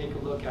kind of take a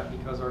look at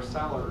because our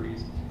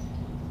salaries,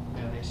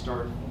 and they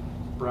start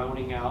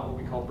browning out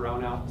what we call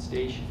brownout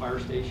fire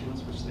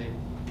stations, which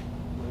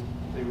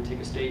they would take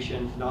a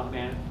station, not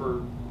man it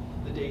for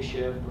the day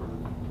shift or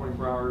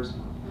 24 hours,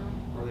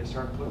 or they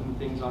start putting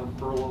things on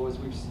furlough, as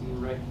we've seen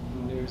right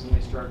in the news, and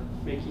they start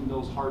making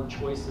those hard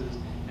choices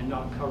and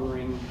not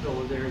covering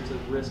there. It's a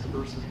risk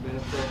versus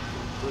benefit,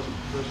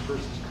 risk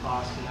versus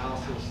cost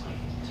analysis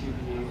to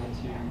be able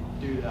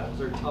to do that.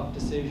 Those are tough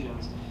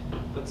decisions.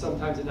 But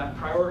sometimes in that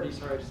priority,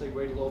 sorry, I just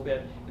wait a little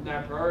bit, in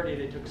that priority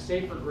they took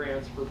safer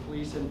grants for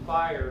police and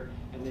fire,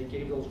 and they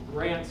gave those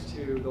grants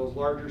to those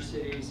larger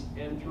cities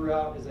and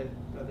throughout as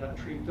that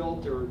tree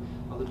filter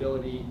of the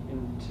ability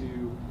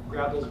to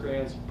grab those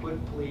grants,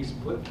 put police,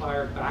 put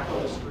fire back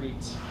on the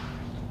streets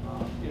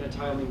in a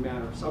timely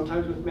manner.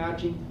 Sometimes with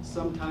matching,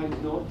 sometimes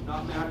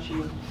not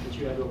matching, but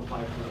you had to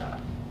apply for that.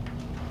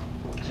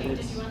 Chief,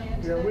 did you want to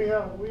answer Yeah,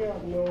 that? we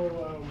have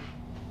no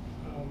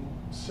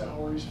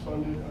salaries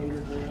funded under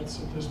grants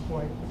at this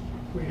point.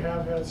 We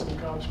have had some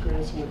COPS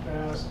grants in the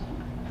past.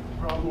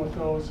 The problem with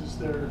those is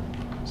they're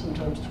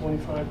sometimes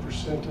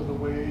 25% of the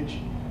wage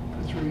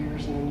for 3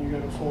 years, and then you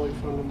got to fully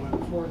fund them by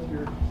the 4th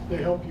year. They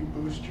help you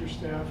boost your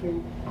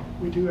staffing.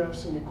 We do have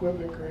some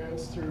equipment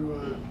grants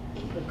through,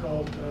 they're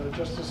called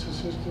Justice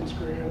Assistance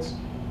Grants.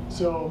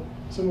 So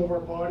some of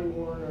our body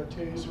worn, our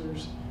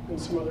tasers, and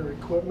some other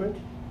equipment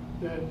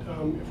that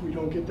if we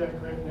don't get that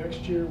grant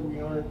next year,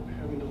 we aren't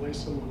having to lay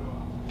someone off.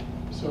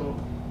 So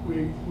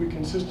we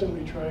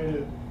consistently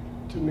try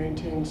to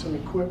maintain some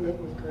equipment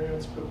with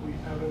grants, but we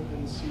haven't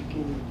been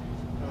seeking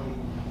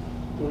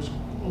those.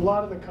 A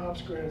lot of the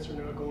COPS grants are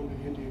now going to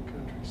Indian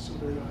countries, so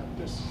they're not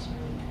necessarily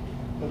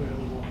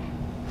available.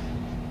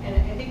 And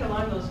I think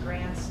along those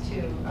grants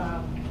too,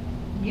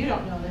 you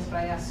don't know this, but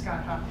I asked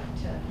Scott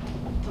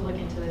Hoffman to look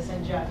into this,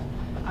 and Jeff,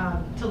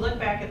 to look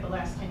back at the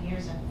last 10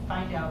 years and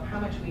find out how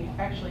much we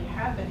actually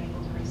have been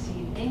able to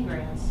receive in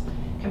grants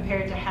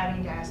compared to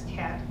having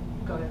to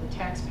go to the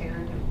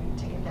taxpayer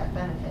to get that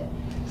benefit.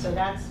 So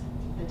that's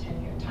the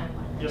 10-year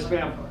timeline. Yes,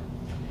 ma'am.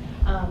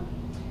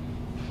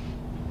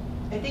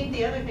 I think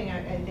the other thing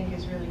I think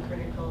is really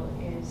critical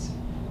is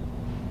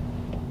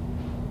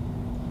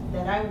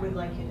that I would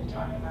like you to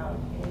talk about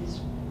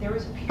is there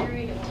was a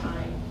period of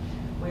time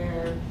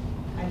where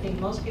I think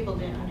most people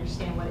didn't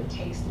understand what it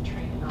takes to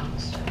train an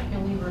officer,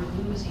 and we were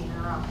losing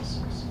our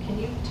officers. Can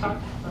you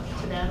talk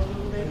to that a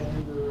little bit?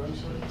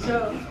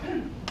 So,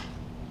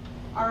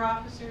 our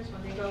officers,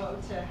 when they go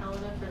out to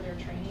Helena for their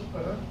training,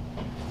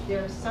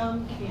 there are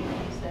some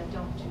communities that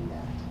don't do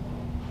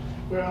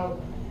that. Well,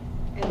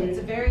 and it's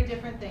a very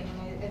different thing,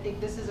 and I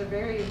think this is a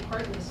very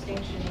important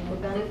distinction and a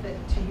benefit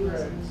to you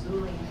as a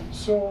Missoulian.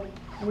 So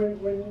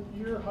when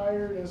you're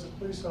hired as a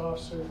police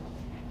officer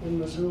in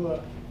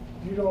Missoula,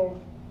 you don't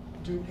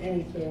do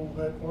anything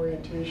but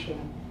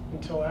orientation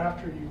until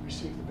after you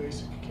receive the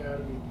basic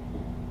academy.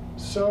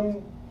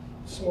 Some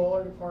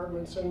smaller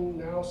departments and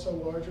now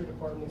some larger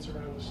departments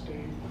around the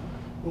state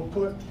will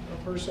put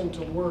a person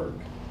to work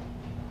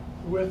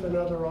with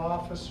another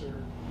officer,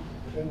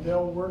 and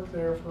they'll work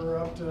there for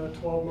up to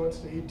 12 months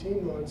to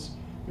 18 months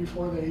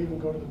before they even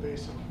go to the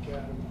basic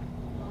academy.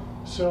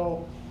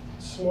 So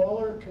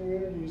smaller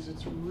communities,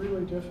 it's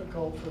really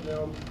difficult for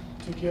them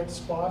to get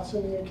spots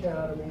in the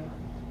academy,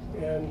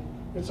 and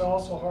it's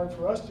also hard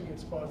for us to get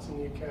spots in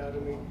the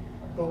academy,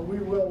 but we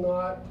will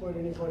not put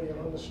anybody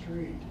on the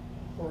street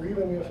or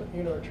even if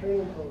in our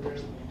training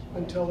program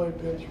until they've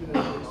been through the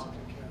basic academy.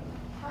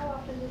 How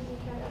often does the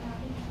academy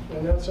happen?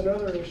 And that's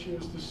another issue,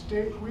 is the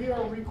state, we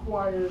are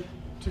required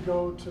to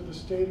go to the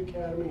state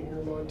academy here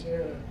in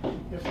Montana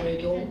if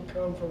they don't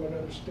come from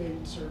another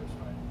state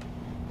certified.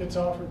 It's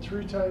offered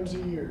 3 times a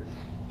year,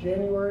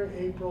 January,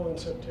 April, and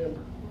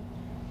September.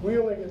 We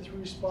only get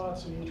 3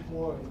 spots in each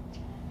one,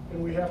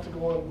 and we have to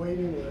go on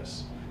waiting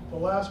lists. The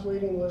last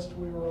waiting list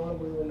we were on,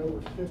 we were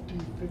number 50,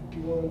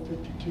 51,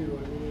 52.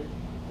 I mean,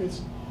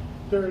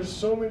 there's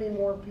so many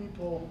more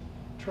people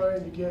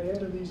trying to get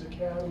into these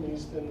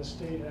academies than the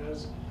state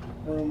has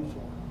room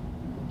for.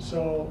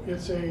 So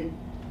it's a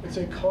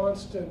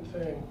constant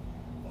thing.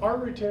 Our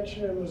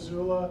retention in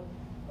Missoula,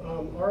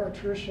 our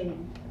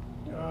attrition,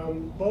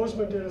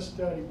 Bozeman did a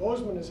study.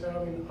 Bozeman is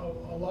having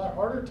a lot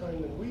harder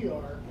time than we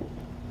are.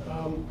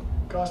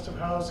 Cost of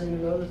housing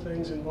and other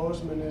things in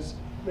Bozeman is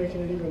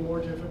making it even more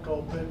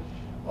difficult. But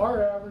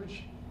our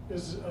average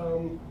is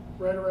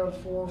right around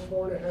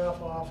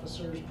 4.5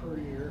 officers per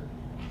year.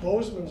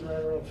 Bozeman's right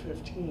around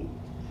 15.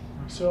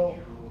 So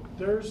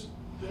there's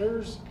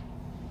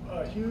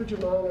a huge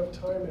amount of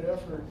time and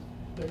effort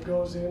that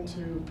goes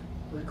into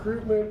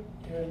recruitment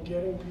and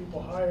getting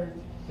people hired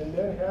and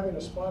then having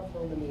a spot for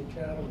them in the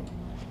academy.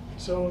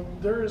 So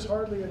there is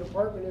hardly a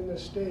department in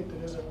this state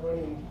that isn't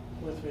running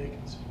with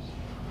vacancies.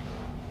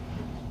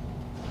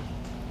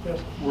 Yes?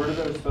 Where do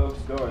those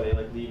folks go? Are they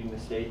like leaving the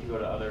state to go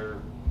to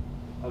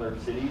other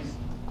cities?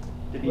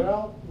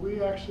 Well,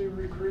 we actually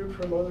recruit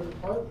from other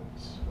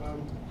departments.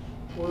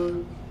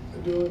 We're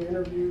doing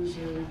interviews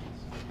in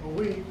a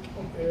week,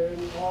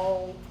 and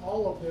all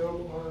of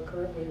them are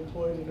currently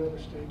employed in other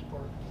state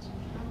departments.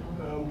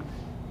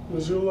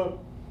 Missoula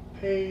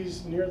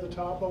pays near the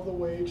top of the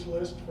wage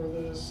list for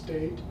the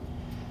state.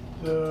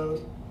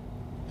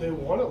 They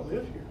want to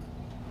live here.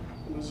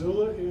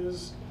 Missoula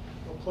is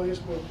a place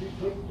where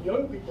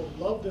young people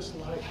love this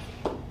life.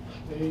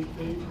 They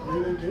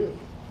really do.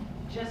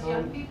 Just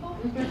young people?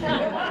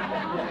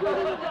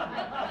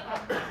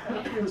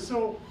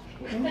 So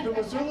the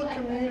Missoula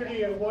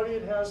community and what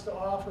it has to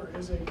offer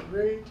is a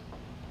great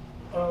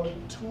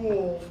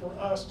tool for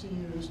us to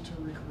use to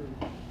recruit,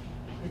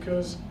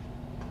 because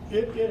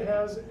it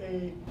has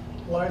a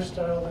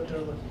lifestyle that they're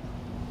looking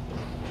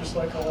for, just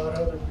like a lot of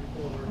other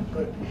people are.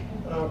 But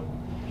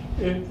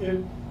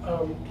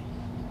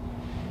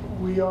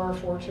we are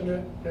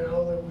fortunate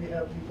now that we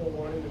have people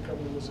wanting to come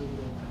to Missoula.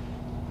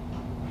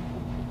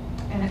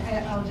 And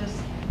I'll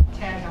just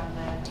tag on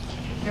that.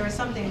 There was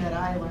something that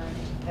I learned,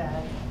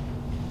 that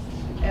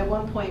at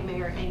one point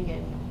Mayor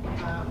Engen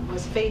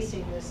was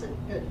facing this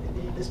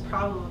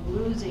problem of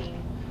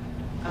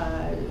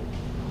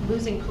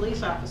losing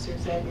police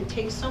officers, that it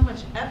takes so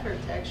much effort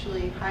to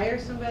actually hire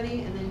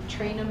somebody and then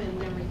train them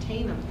and then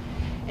retain them.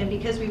 And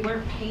because we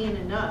weren't paying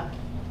enough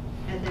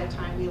at that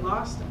time, we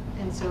lost them.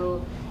 And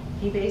so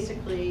he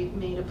basically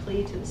made a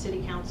plea to the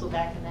city council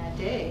back in that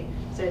day,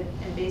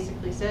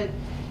 basically said,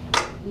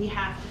 we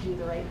have to do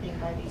the right thing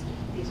by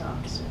these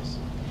officers.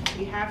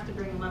 We have to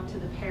bring them up to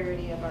the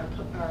parity of our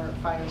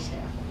fire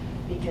staff,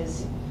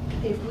 because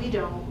if we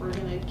don't, we're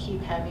going to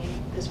keep having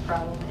this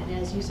problem. And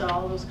as you saw,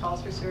 all those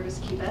calls for service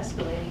keep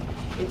escalating.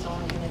 It's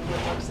only going to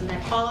get worse, and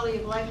that quality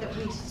of life that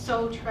we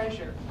so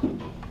treasure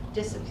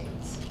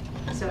dissipates.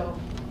 So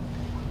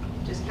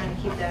just kind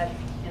of keep that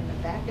in the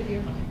back of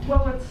your mind.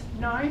 Well, it's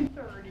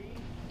 9:30.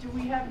 Do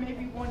we have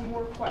maybe one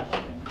more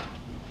question?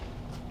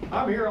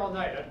 I'm here all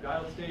night.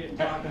 I'll stay and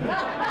talk.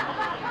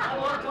 I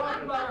love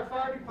talking about our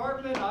fire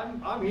department.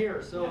 I'm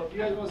here. So if you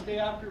guys want to stay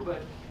after,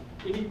 but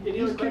any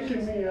other questions?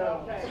 He's kicking me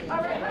out. Okay. All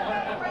right.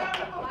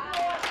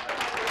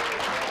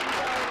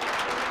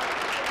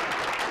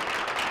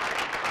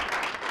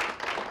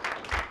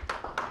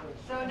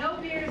 So no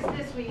beers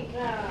this week.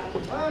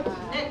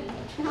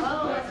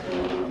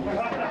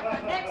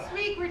 Next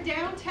week we're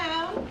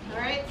downtown. All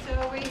right.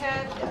 So we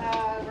had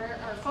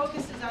our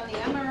focus is on the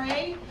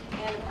MRA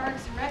and the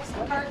Parks and Recs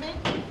Department,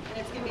 and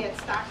it's going to be at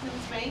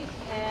Stockman's Bank.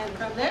 And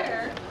from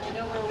there, I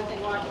know we're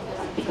within walking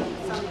distance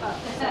of some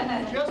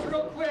pubs. Just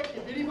real quick,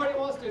 if anybody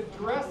wants to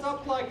dress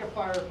up like a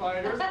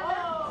firefighter,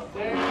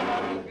 they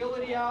have the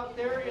ability out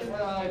there in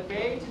the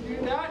bay to do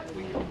that.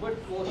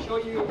 We'll show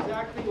you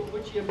exactly. We'll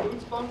put you in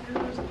boots,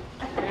 bunkers,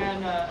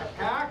 and a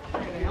pack,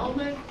 and a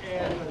helmet,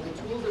 and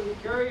the tools that we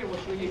carry, and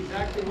we'll show you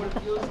exactly what it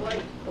feels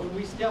like when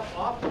we step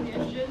off the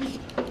engine.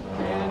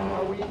 And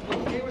are we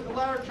okay with the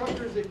ladder truck,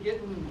 or is it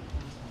getting?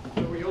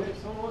 Are we okay? If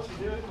someone wants to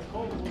do it in the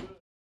cold, we'll do it.